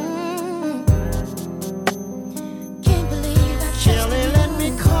 Kelly, let me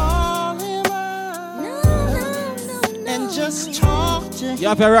call him up and just talk to him. You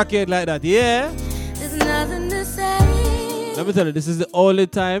have to rock it like that, yeah? There's nothing to say. Let me tell you, this is the only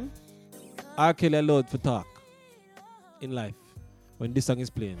time R. Kelly allowed to talk in life when this song is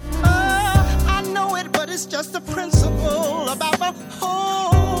playing. I know it, but it's just the principle about the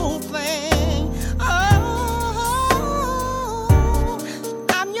whole thing. Oh,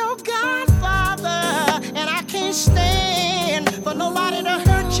 I'm your godfather, and I can't stand for nobody to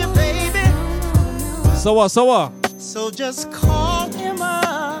hurt you, baby. So what? So what? So just call him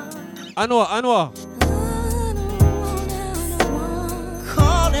up. Anwar.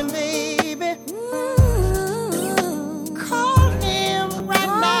 Call him, baby. Call him right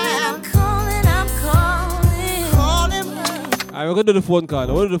now. I'm calling. Call him. Alright, we're gonna do the phone call.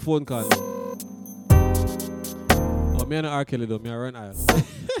 We'll do the phone call. Oh, me and R. Kelly though. Me I run aisle.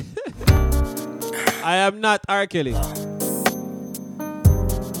 I am not R. Kelly.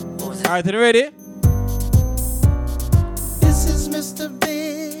 Alright, you ready? This is Mr.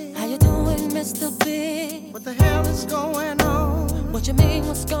 Big. How you doing, Mr. Big? What the hell is going on? What you mean,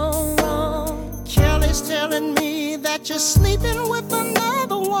 what's going wrong? Kelly's telling me that you're sleeping with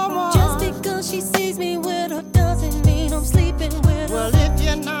another woman. Just because she sees me with her doesn't mean I'm sleeping with her. Well, if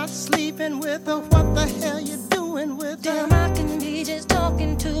you're not sleeping with her, what the hell you doing with her? Damn, I can be just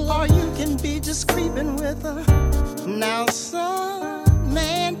talking to her. Or you can be just creeping with her. Now, son,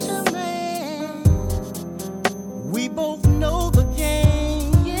 man to man, we both know the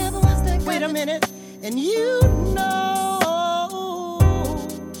game. Yeah, but what's that? Wait a minute, and you know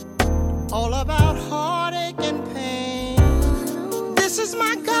all about heartache and pain. This is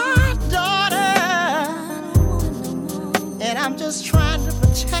my goddaughter, and I'm just trying to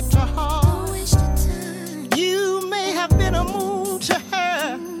protect her heart. You may have been a moon to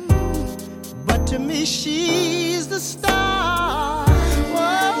her, but to me she's the star.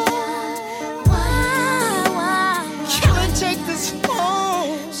 Can I take this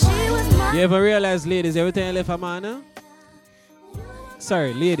phone? You ever realize, ladies, every time you left a man,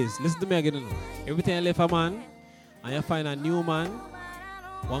 sorry, ladies, listen to me again. Every time you left a man and you find a new man,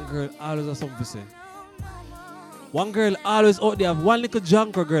 one girl always has something to say. One girl always out there, one little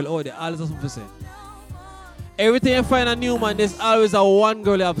junker girl out there, always has something to say. Every time you find a new man, there's always a one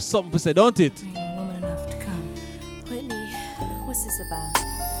girl that have something to say, don't it? Woman enough to come. Whitney, what's this about?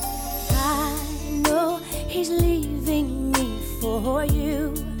 I know he's leaving me for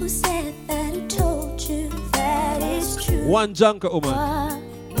you. Who said that? Who told you that is true? One junker woman.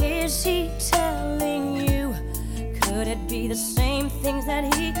 What is he telling you? Could it be the same things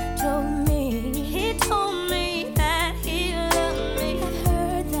that he told me? He told me that he loved me. I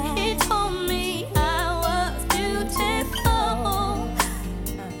heard that. He told me I was beautiful.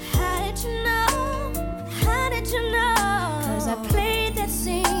 How did you know? How did you know? 'Cause I played that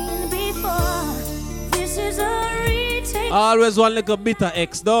scene before. This is a retake. Always one like a bitter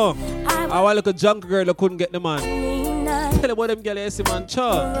ex, though. I want like a junk girl who couldn't get the man. Tell about them girl, you see, man.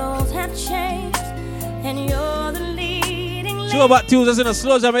 Roles have changed, and you're the leading Show about Tuesdays in a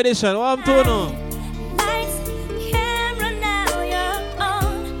slow jam edition. What I'm doing now? lights, camera, now you're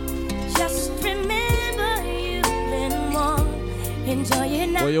on. Just remember you've been warned. Enjoy it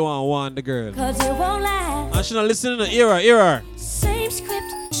now, Boy, you want the girl. 'cause it won't last. I should not listen to the era. Same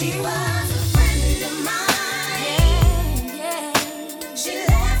script. She was a friend of mine. She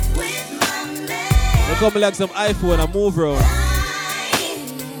left with my man. They come like some iPhone and move around.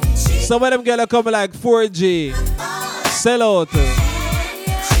 Some of them girls come like 4G. Sell out.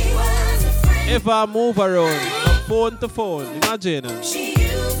 If I move around from phone to phone, imagine. She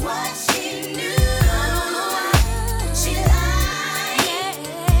used what she knew. She lied,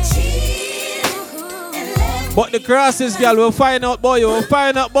 cheated, and left. But the crosses, girl, we'll find out, boy. We'll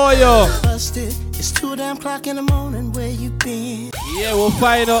find out, boy. Busted. It's 2 damn o'clock in the morning. Where you been? Yeah, we'll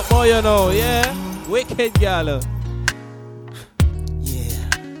find out, boy. You know, yeah. Wicked, girl.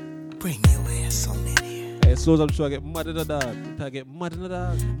 Bring your ass on in here. Hey, so I'm sure I get mad in the dog. I get mad in the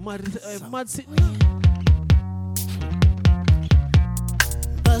dog. Mad sitting.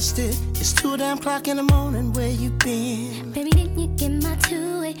 Busted. It's 2 damn o'clock in the morning. Where you been? Baby, didn't you get my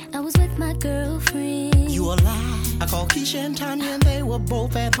two-way? I was with my girlfriend. You a lie. I called Keisha and Tanya and they were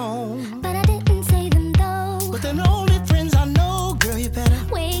both at home. But I didn't say them though. But they're the only friends I know. Girl, you better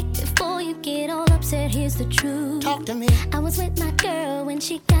Wait before you get all upset. Here's the truth. talk to me. I was with my girl when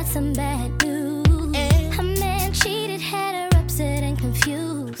she got some bad news. Her man cheated, had her upset and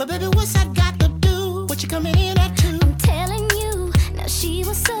confused. But baby, what's that got to do? What you coming in at 2? I'm telling you, now she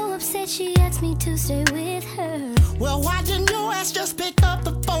was so upset she asked me to stay with her. Well, why didn't your ass just pick up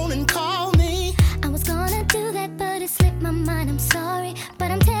the phone and call me? I was gonna do that, but it slipped my mind. I'm sorry, but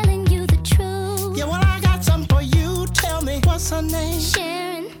I'm telling you the truth. Yeah, well, I got something for you. Tell me, what's her name?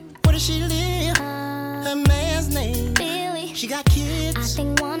 Sharon. Where does she live? Her man's name? Billy. She got kids? I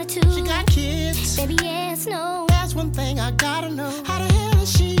think 1 or 2. She got kids? Baby, yes, no. That's one thing I gotta know. How the hell is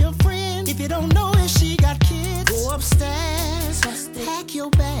she your friend? If you don't know if she got kids, go upstairs, pack your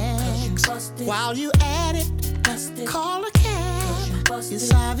bags. While you at it, call a cab.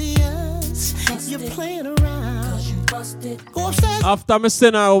 It's obvious you're playing around. Go upstairs. After me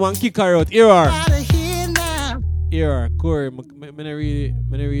send her home and kick her out. Here are. Out of here now. Here, Corey, I really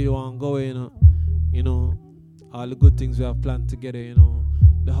want to go, you know, all the good things we have planned together, you know,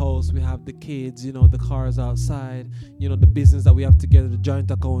 the house, we have the kids, you know, the cars outside, you know, the business that we have together, the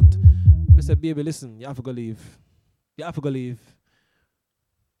joint account. I said, baby, listen, you have to go leave. You have to go leave.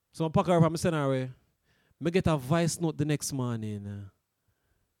 So I pack her up and I send her away. I get a voice note the next morning.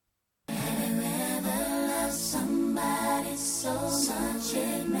 Somebody so much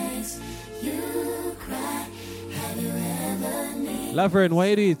it makes you cry. Have you ever needed Laverne, why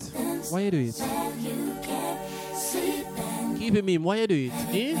you do it? Why you do it? that you can't sleep and Keep it meme, why you do it?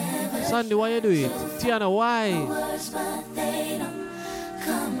 Eh? Sandy, why you do it? Tiana, why? words, but they don't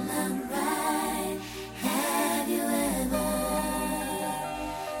come out right. Have you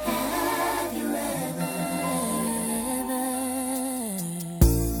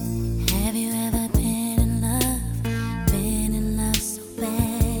ever been in love so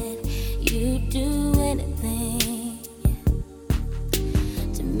bad you'd do anything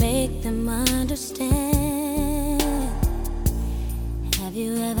to make them understand? Have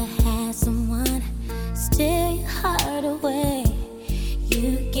you ever had someone steal your heart away?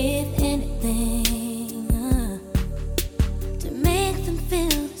 You give anything to make them feel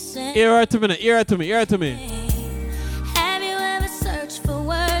the same. Ear out to me, ear out to me, ear out to me. Have you ever searched for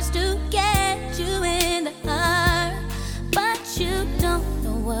words to get you in the heart, but you don't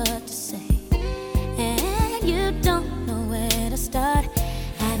know what to say, and you don't know where to start?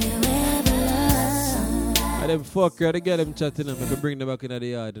 Have you ever loved somebody? And them fucker, they get them chatting them, if I bring them back in the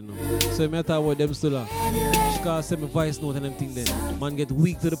yard, you know. So I talk about them still. She can't send me voice note and them thing there. Man get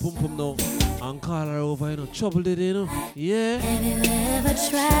weak to the pum pum now. And call her over, you know. Trouble did, you know. Yeah. Have you ever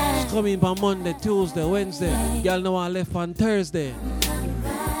tried? She come in on Monday, Tuesday, Wednesday. Y'all know I left on Thursday.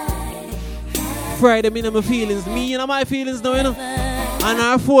 Friday, me and my feelings. Me and my feelings now, you know. And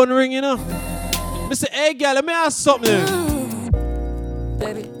her phone ring, you know. I say, hey, girl, let me ask something.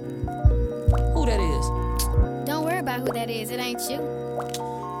 Baby, who that is? Don't worry about who that is. It ain't you.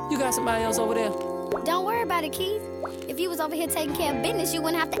 You got somebody else over there? Don't worry about it, Keith. If you was over here taking care of business, you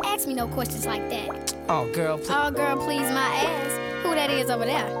wouldn't have to ask me no questions like that. Oh, girl, please. Oh, girl, please my ass. Who that is over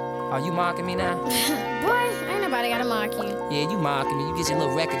there? Are you mocking me now? Boy, ain't nobody gotta mark you. Yeah, you mocking me. You get your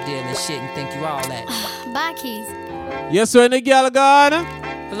little record deal and shit and think you all that. Bye, Keith. Yes, sir, and the girl gone.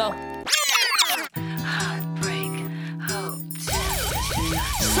 Hello? Heartbreak, oh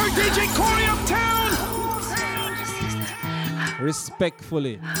Sir DJ Corey Uptown.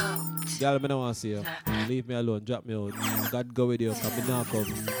 Respectfully. Girl, I don't want to see you. Leave me alone. Drop me out. God go with you. Come in now, come.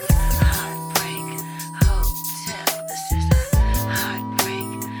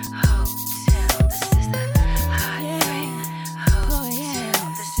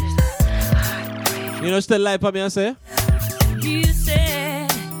 You know, still lie for me, I say? You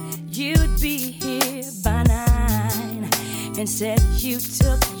said you'd be here by 9 and said you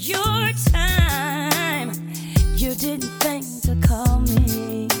took your time. You didn't think to call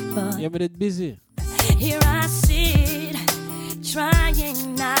me, but yeah, but it's busy. Here I sit,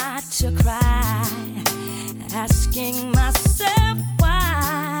 trying not to cry, asking myself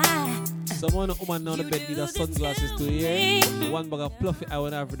why. Someone woman on the bed need a sunglasses to hear. One bag of fluffy eye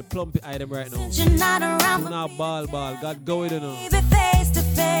when I have the plumpy item right now. You're not around now ball. God go with it now. Baby, face to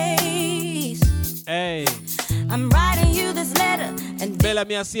face. Hey. I'm writing you this letter and Bella,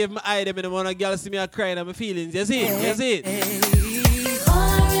 me I save my item and the one girl see me I crying and my feelings. You see it? You see it? All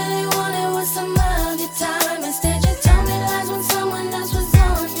I really wanted was some of your time. Instead, you told me lies when someone else was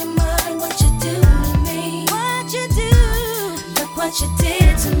on your mind. What you do to me? What you do? Look what you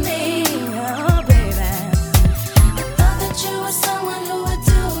did to me. Oh, baby. I thought that you were someone who would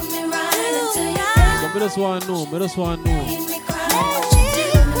do me right until you So me just want to know.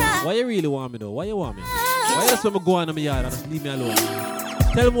 Why you really want me though? Why you want me? Why you just want me go on in my yard and just leave me alone?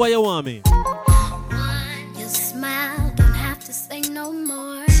 Tell me why you want me. Your smile, don't have to say no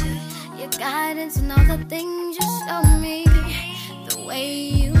more. Your guidance and all the things you show me. The way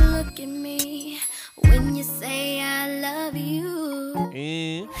you look at me when you say I love you.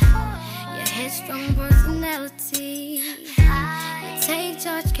 Your headstrong personality. Your take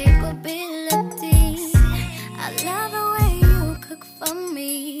charge capability. I love the way you cook for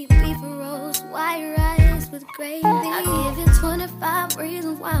me. Beef roast, white rice with gravy. I give you 25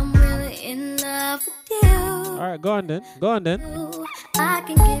 reasons why I'm really in love with you. Alright, go on then. I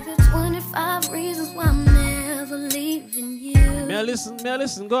can give you 25 reasons why I'm never leaving you. May I listen,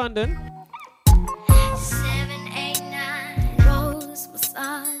 go on then. 7, 8, 9. Rose,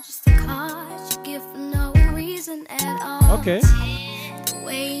 massage, just a card you give for no reason at all. Okay. The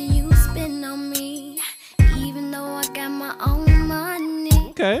way you spin on me, even though I got my own money.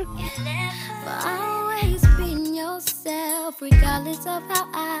 Okay. But always being yourself, regardless of how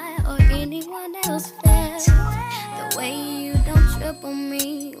I or anyone else felt. The way you don't trip on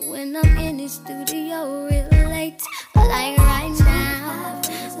me when I'm in the studio real late, like right now.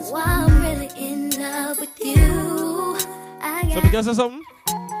 While I'm really in love with you. So we can say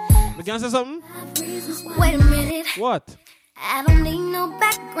something? Wait a minute. What? I don't need no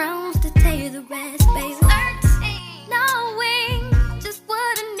backgrounds to tell you the rest, baby. 13. Knowing just what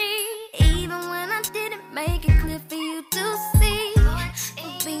I need, even when I didn't make it clear for you to see.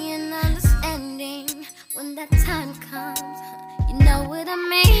 Being understanding when that time comes, you know what I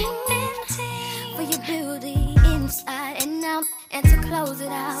mean. 15. For your beauty inside and out, and to close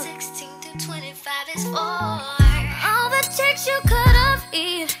it out. 16 to 25 is 4. All the chicks you could have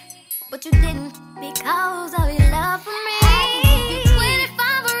hit, but you didn't because of your love for me.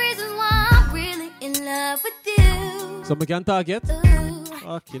 25 reasons why I'm really in love with you. So we can talk yet?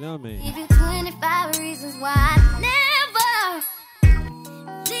 Okay, now me. Give you 25 reasons why I never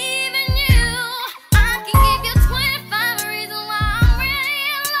leaving you. I can give you 25 reasons why I'm really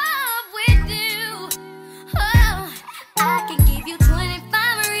in love with you. Oh, I can give you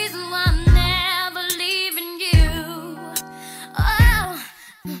 25 reasons why I'm never leaving you. Oh.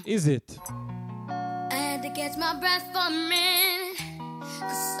 Is it? I had to catch my breath for a minute,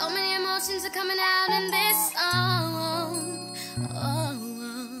 'cause so many emotions are coming out in this song.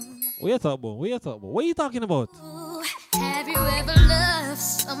 What you talking about? What are you talking about? Have you ever loved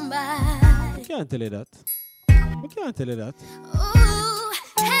somebody? We can't tell you that. Ooh,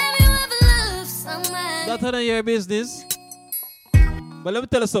 have you ever loved somebody? That's none of your business. But let me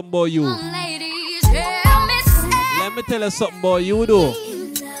tell you something about you. Ladies, help me say Let me tell you something about you though.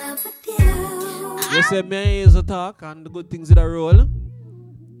 You say me is a talk and the good things in the roll. I'm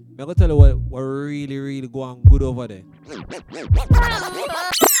gonna tell you what really going good over there.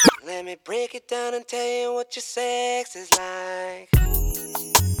 Let me break it down and tell you what your sex is like.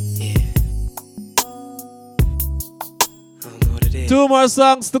 Two more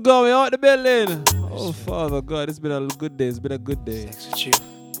songs to go. We out the building. Oh, Father God, it's been a good day. It's been a good day.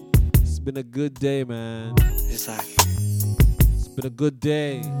 It's been a good day, man. It's been a good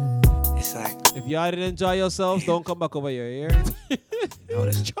day. It's like if y'all didn't enjoy yourselves, don't come back over here. Oh,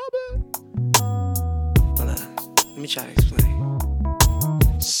 this trouble. Hold on. Let me try to explain.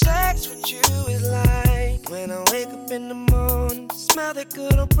 Sex with you is like when I wake up in the morning, smell smell that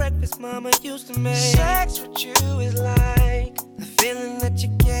good old breakfast mama used to make. Sex with you is like the feeling that you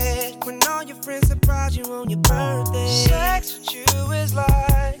get when all your friends surprise you on your birthday. Sex with you is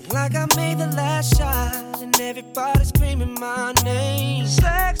like I made the last shot and everybody screaming my name.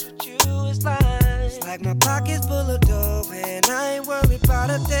 Sex with you is like my pockets full of dough and I ain't worried about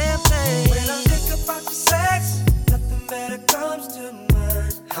a damn thing. When I think about your sex, nothing better comes to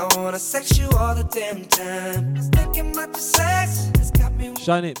mind. I wanna sex you all the damn time. Just thinking about your sex, it's got me.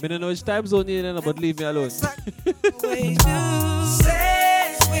 Shani, I don't know which time zone you're in, but leave me alone. Sex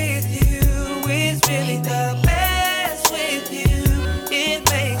with you is really the best with you. It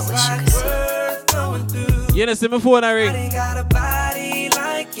makes life worth going through. You understand my phone I ring? I ain't got a body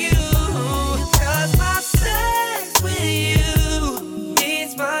like you. Cause my sex with you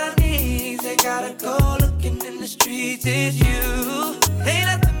meets my needs. Ain't gotta go looking in the streets. It's you. Ain't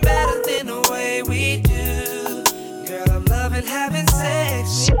nothing better than the way we do. Girl, I'm loving having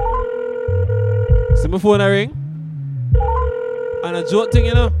sex. See my phone I ring? And a joke thing,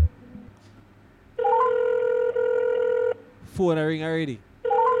 you know? Phone I ring already.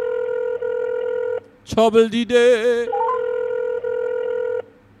 Trouble the day.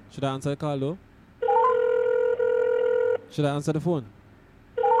 Should I answer the call though? Should I answer the phone?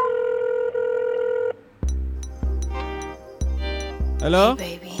 Hello?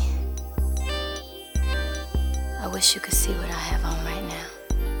 Hey, baby. I wish you could see what I have on right now.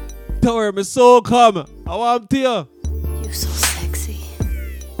 Don't worry, my soul come. I want to you. You're so sexy.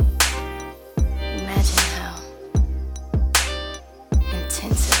 Imagine how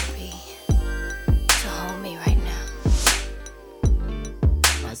intense it would be to hold me right now.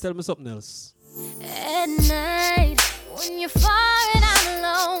 Now tell me something else. At night, when you're far and I'm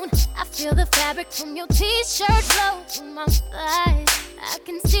alone, I feel the fabric from your t-shirt flow through my thighs. I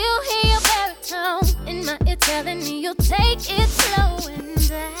can still hear your baritone in my ear telling me you'll take it slow.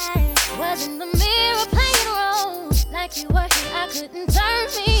 And I was in the mirror playing roles like you were here. I couldn't turn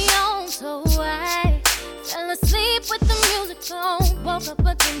me on, so I fell asleep with the music on. Woke up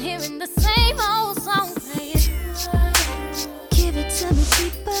again hearing the same old song playing. Give it to me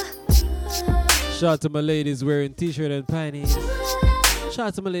deeper. Shout out to my ladies wearing t-shirt and panties. Shout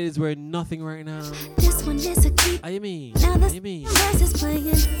out to my ladies wearing nothing right now. This one is a keep. I mean, Now I the mean. verse is playing.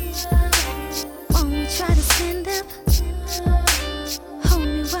 Won't we try to stand up? Hold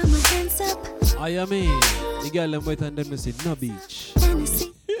me while my hands up. I mean. The girl them wait and them say no beach.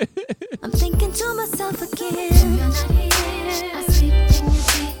 Fantasy. I'm thinking to myself again. You're not here. I sleep in your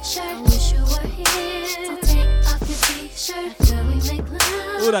t-shirt. I wish you were here. So take off your t-shirt. Girl, we make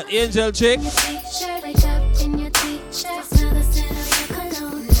love. Oh, that angel chick. In your t-shirt. Wake up in your t-shirt. Smell the scent of your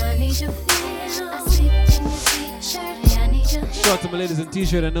cologne. I need your feel. I sleep in your t-shirt. I need your Shout out to my ladies in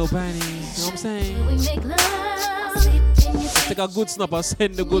t-shirt and no panties. You know what I'm saying? we make love. I sleep in your Take a good snap and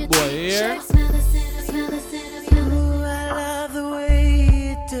send the good boy here. smell the scent of your Ooh, I love the way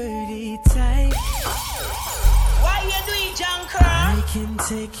you're dirty tight. Why you doing, Junker? I can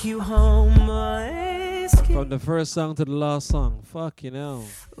take you home, my skin. From the first song to the last song. Fuck you know.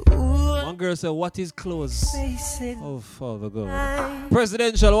 One girl said, what is clothes? Oh, Father God.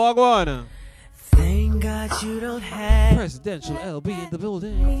 Presidential, walk on. Thank God you don't have Presidential LB in the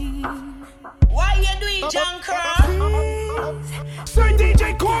building. Why you doing, Junker? Sir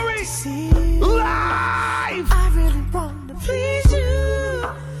DJ Corey, live! I really want to please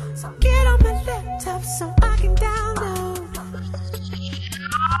you. So get on my laptop so I can download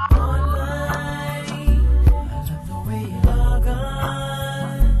online. I love the way you log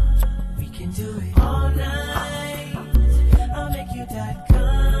on. We can do it all night. I'll make you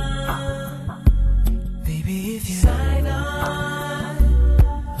 .com. Baby, if you sign on,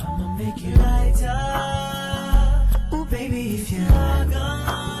 I'ma make you light up. Ooh, baby, if you log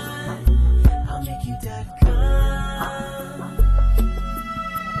on, I'll make you .com.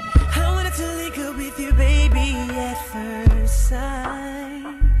 I wanted to link up with you, baby, at first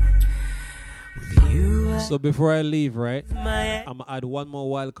sight. With you, So before I leave, right, I'm gonna add one more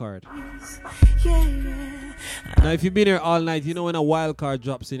wild card. yeah, yeah. Now, if you've been here all night, you know when a wild card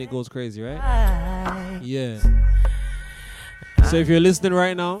drops in, it goes crazy, right? Yeah. So if you're listening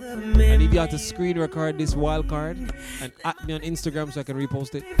right now, I need you to screen record this wild card and at me on Instagram so I can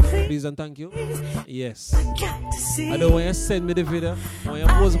repost it. Please and thank you. Yes. I don't want you to send me the video. I want you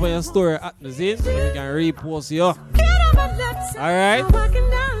to post it on your story at me, see? So we can repost you. Alright?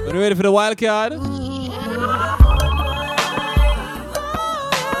 Are you ready for the wild card?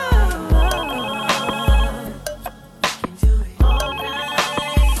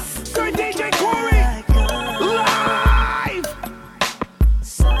 Sir DJ Corey, live!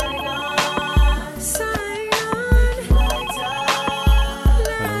 Sign on,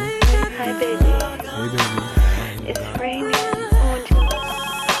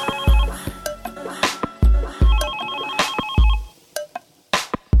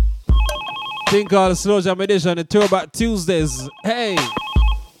 thing called Slow Jam Edition, the Throwback Tuesdays. Hey!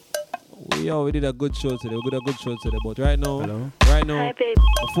 We did a good show today. We did a good show today. But right now, Hi, babe.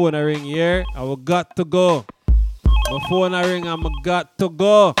 my phone a ring here. I will got to go. My phone a ring. I'm got to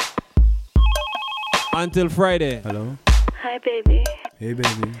go. Until Friday. Hello? Hi, baby. Hey,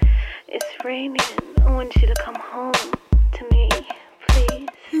 baby. It's raining. I want you to come home to me, please.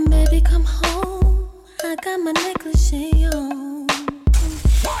 Baby, come home. I got my necklace on.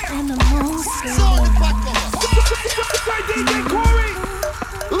 And I'm all DJ Corey!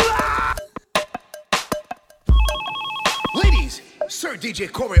 Ladies, Sir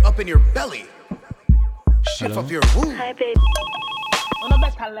DJ Corey up in your belly. Shift up your womb. Hi, baby. On a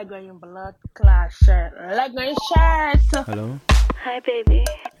better leg on your blood class shirt. Leg on your shirt. Hello? Hi, baby.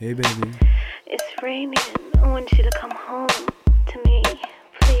 Hey, baby. It's raining. I want you to come home to me,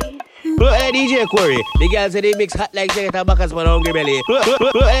 please. Look at DJ Corey. The girls say they mix hot like chicken and backers for hungry belly.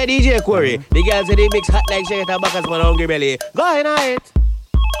 Look at DJ Corey. The girls say they mix hot like chicken and backers for hungry belly. Go ahead, it.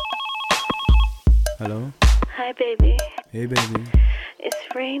 Hello? Hi, baby. Hey, baby. It's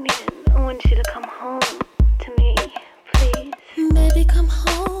raining. I want you to come home to me, please. Baby, come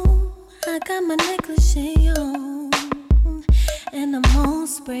home. I got my necklace on. And I'm all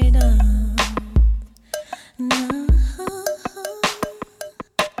sprayed up. No.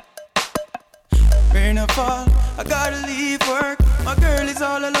 Rain or fall, I gotta leave work. My girl is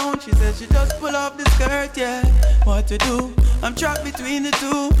all alone. She said she just pull off the skirt, yeah. What to do? I'm trapped between the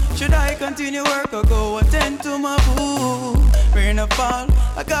two. Should I continue work or go attend to my boo? Rain or fall,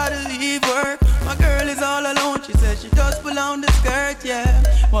 I gotta leave work. My girl is all alone. She said she just pull on the skirt, yeah.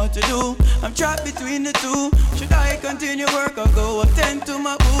 What to do? I'm trapped between the two. Should I continue work or go attend to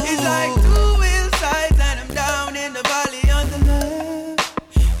my boo? It's like two hillsides and I'm down in the valley on the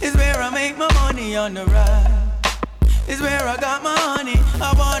left. Is where I make my money on the right. Is where I got my honey.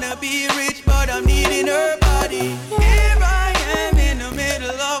 I wanna be rich, but I'm needing her body. Here I am in the middle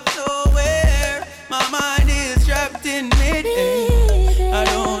of nowhere. My mind is trapped in mid-air. I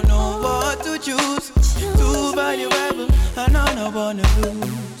don't know what to choose. Too valuable, and I don't wanna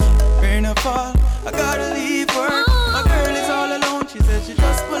lose. Rain or fall, I gotta leave work. My girl is all alone. She said she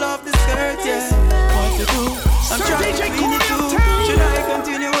just pull off the skirt, yeah. What to do? I'm trapped between the two. Should I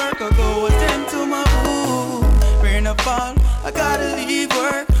continue work or go attend to my boo? Rain or fall, I gotta leave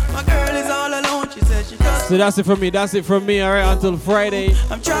work. My girl is all alone. She said she just. So that's it from me. That's it from me. All right, until Friday.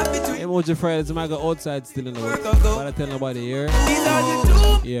 I'm trapped between. Emoji Fridays. We might go outside still in the work. But I tell nobody here. These are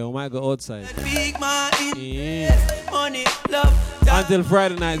the two. Yeah, we might go outside. Big my Yeah. money, love. Until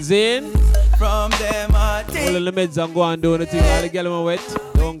Friday night, Zane. From them I take. All the limits and go and do the thing. All the girls are wet.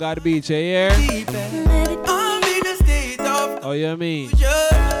 Don't got the beach here. I'm in the state of. Oh, you mean?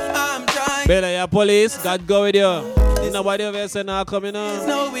 I'm trying. Better your police. God go with you. Nobody over here say now coming on.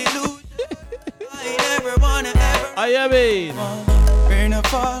 No, we lose. I never wanna ever. Oh, you mean? Rain or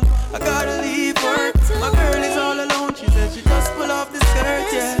fall, I gotta leave work. My girl is all alone. She said she just pull off the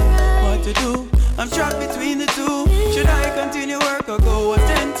skirt, yeah. What to do? I'm trapped between the two. Should I continue work or go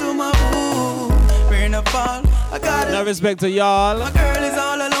attend to my boo? Rain or fall, I gotta. No respect to y'all. My girl is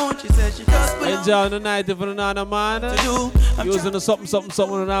all alone. She said she just pull off. Enjoy the night if you're not a man. Using the something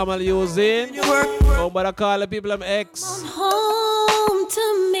you normally using. Oh, but I call the people I'm ex. Home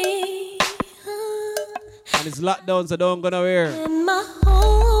to me. And it's locked down, so don't go nowhere. In my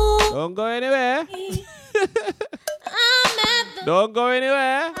home. Don't go anywhere. Don't go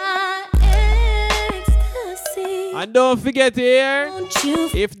anywhere. And don't forget here,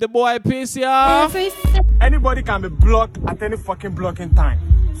 if the boy piss you off, anybody can be blocked at any fucking blocking time.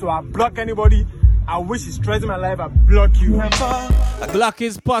 So I block anybody. I wish it's stressing my life. I block you. Block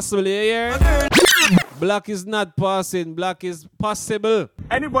is possible, you hear? Block is not passing. Block is possible.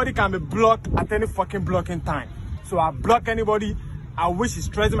 Anybody can be blocked at any fucking blocking time. So I block anybody. I wish it's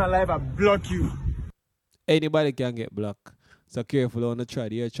stressing my life. I block you. Anybody can get blocked. So careful on the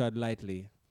tread. You tread lightly.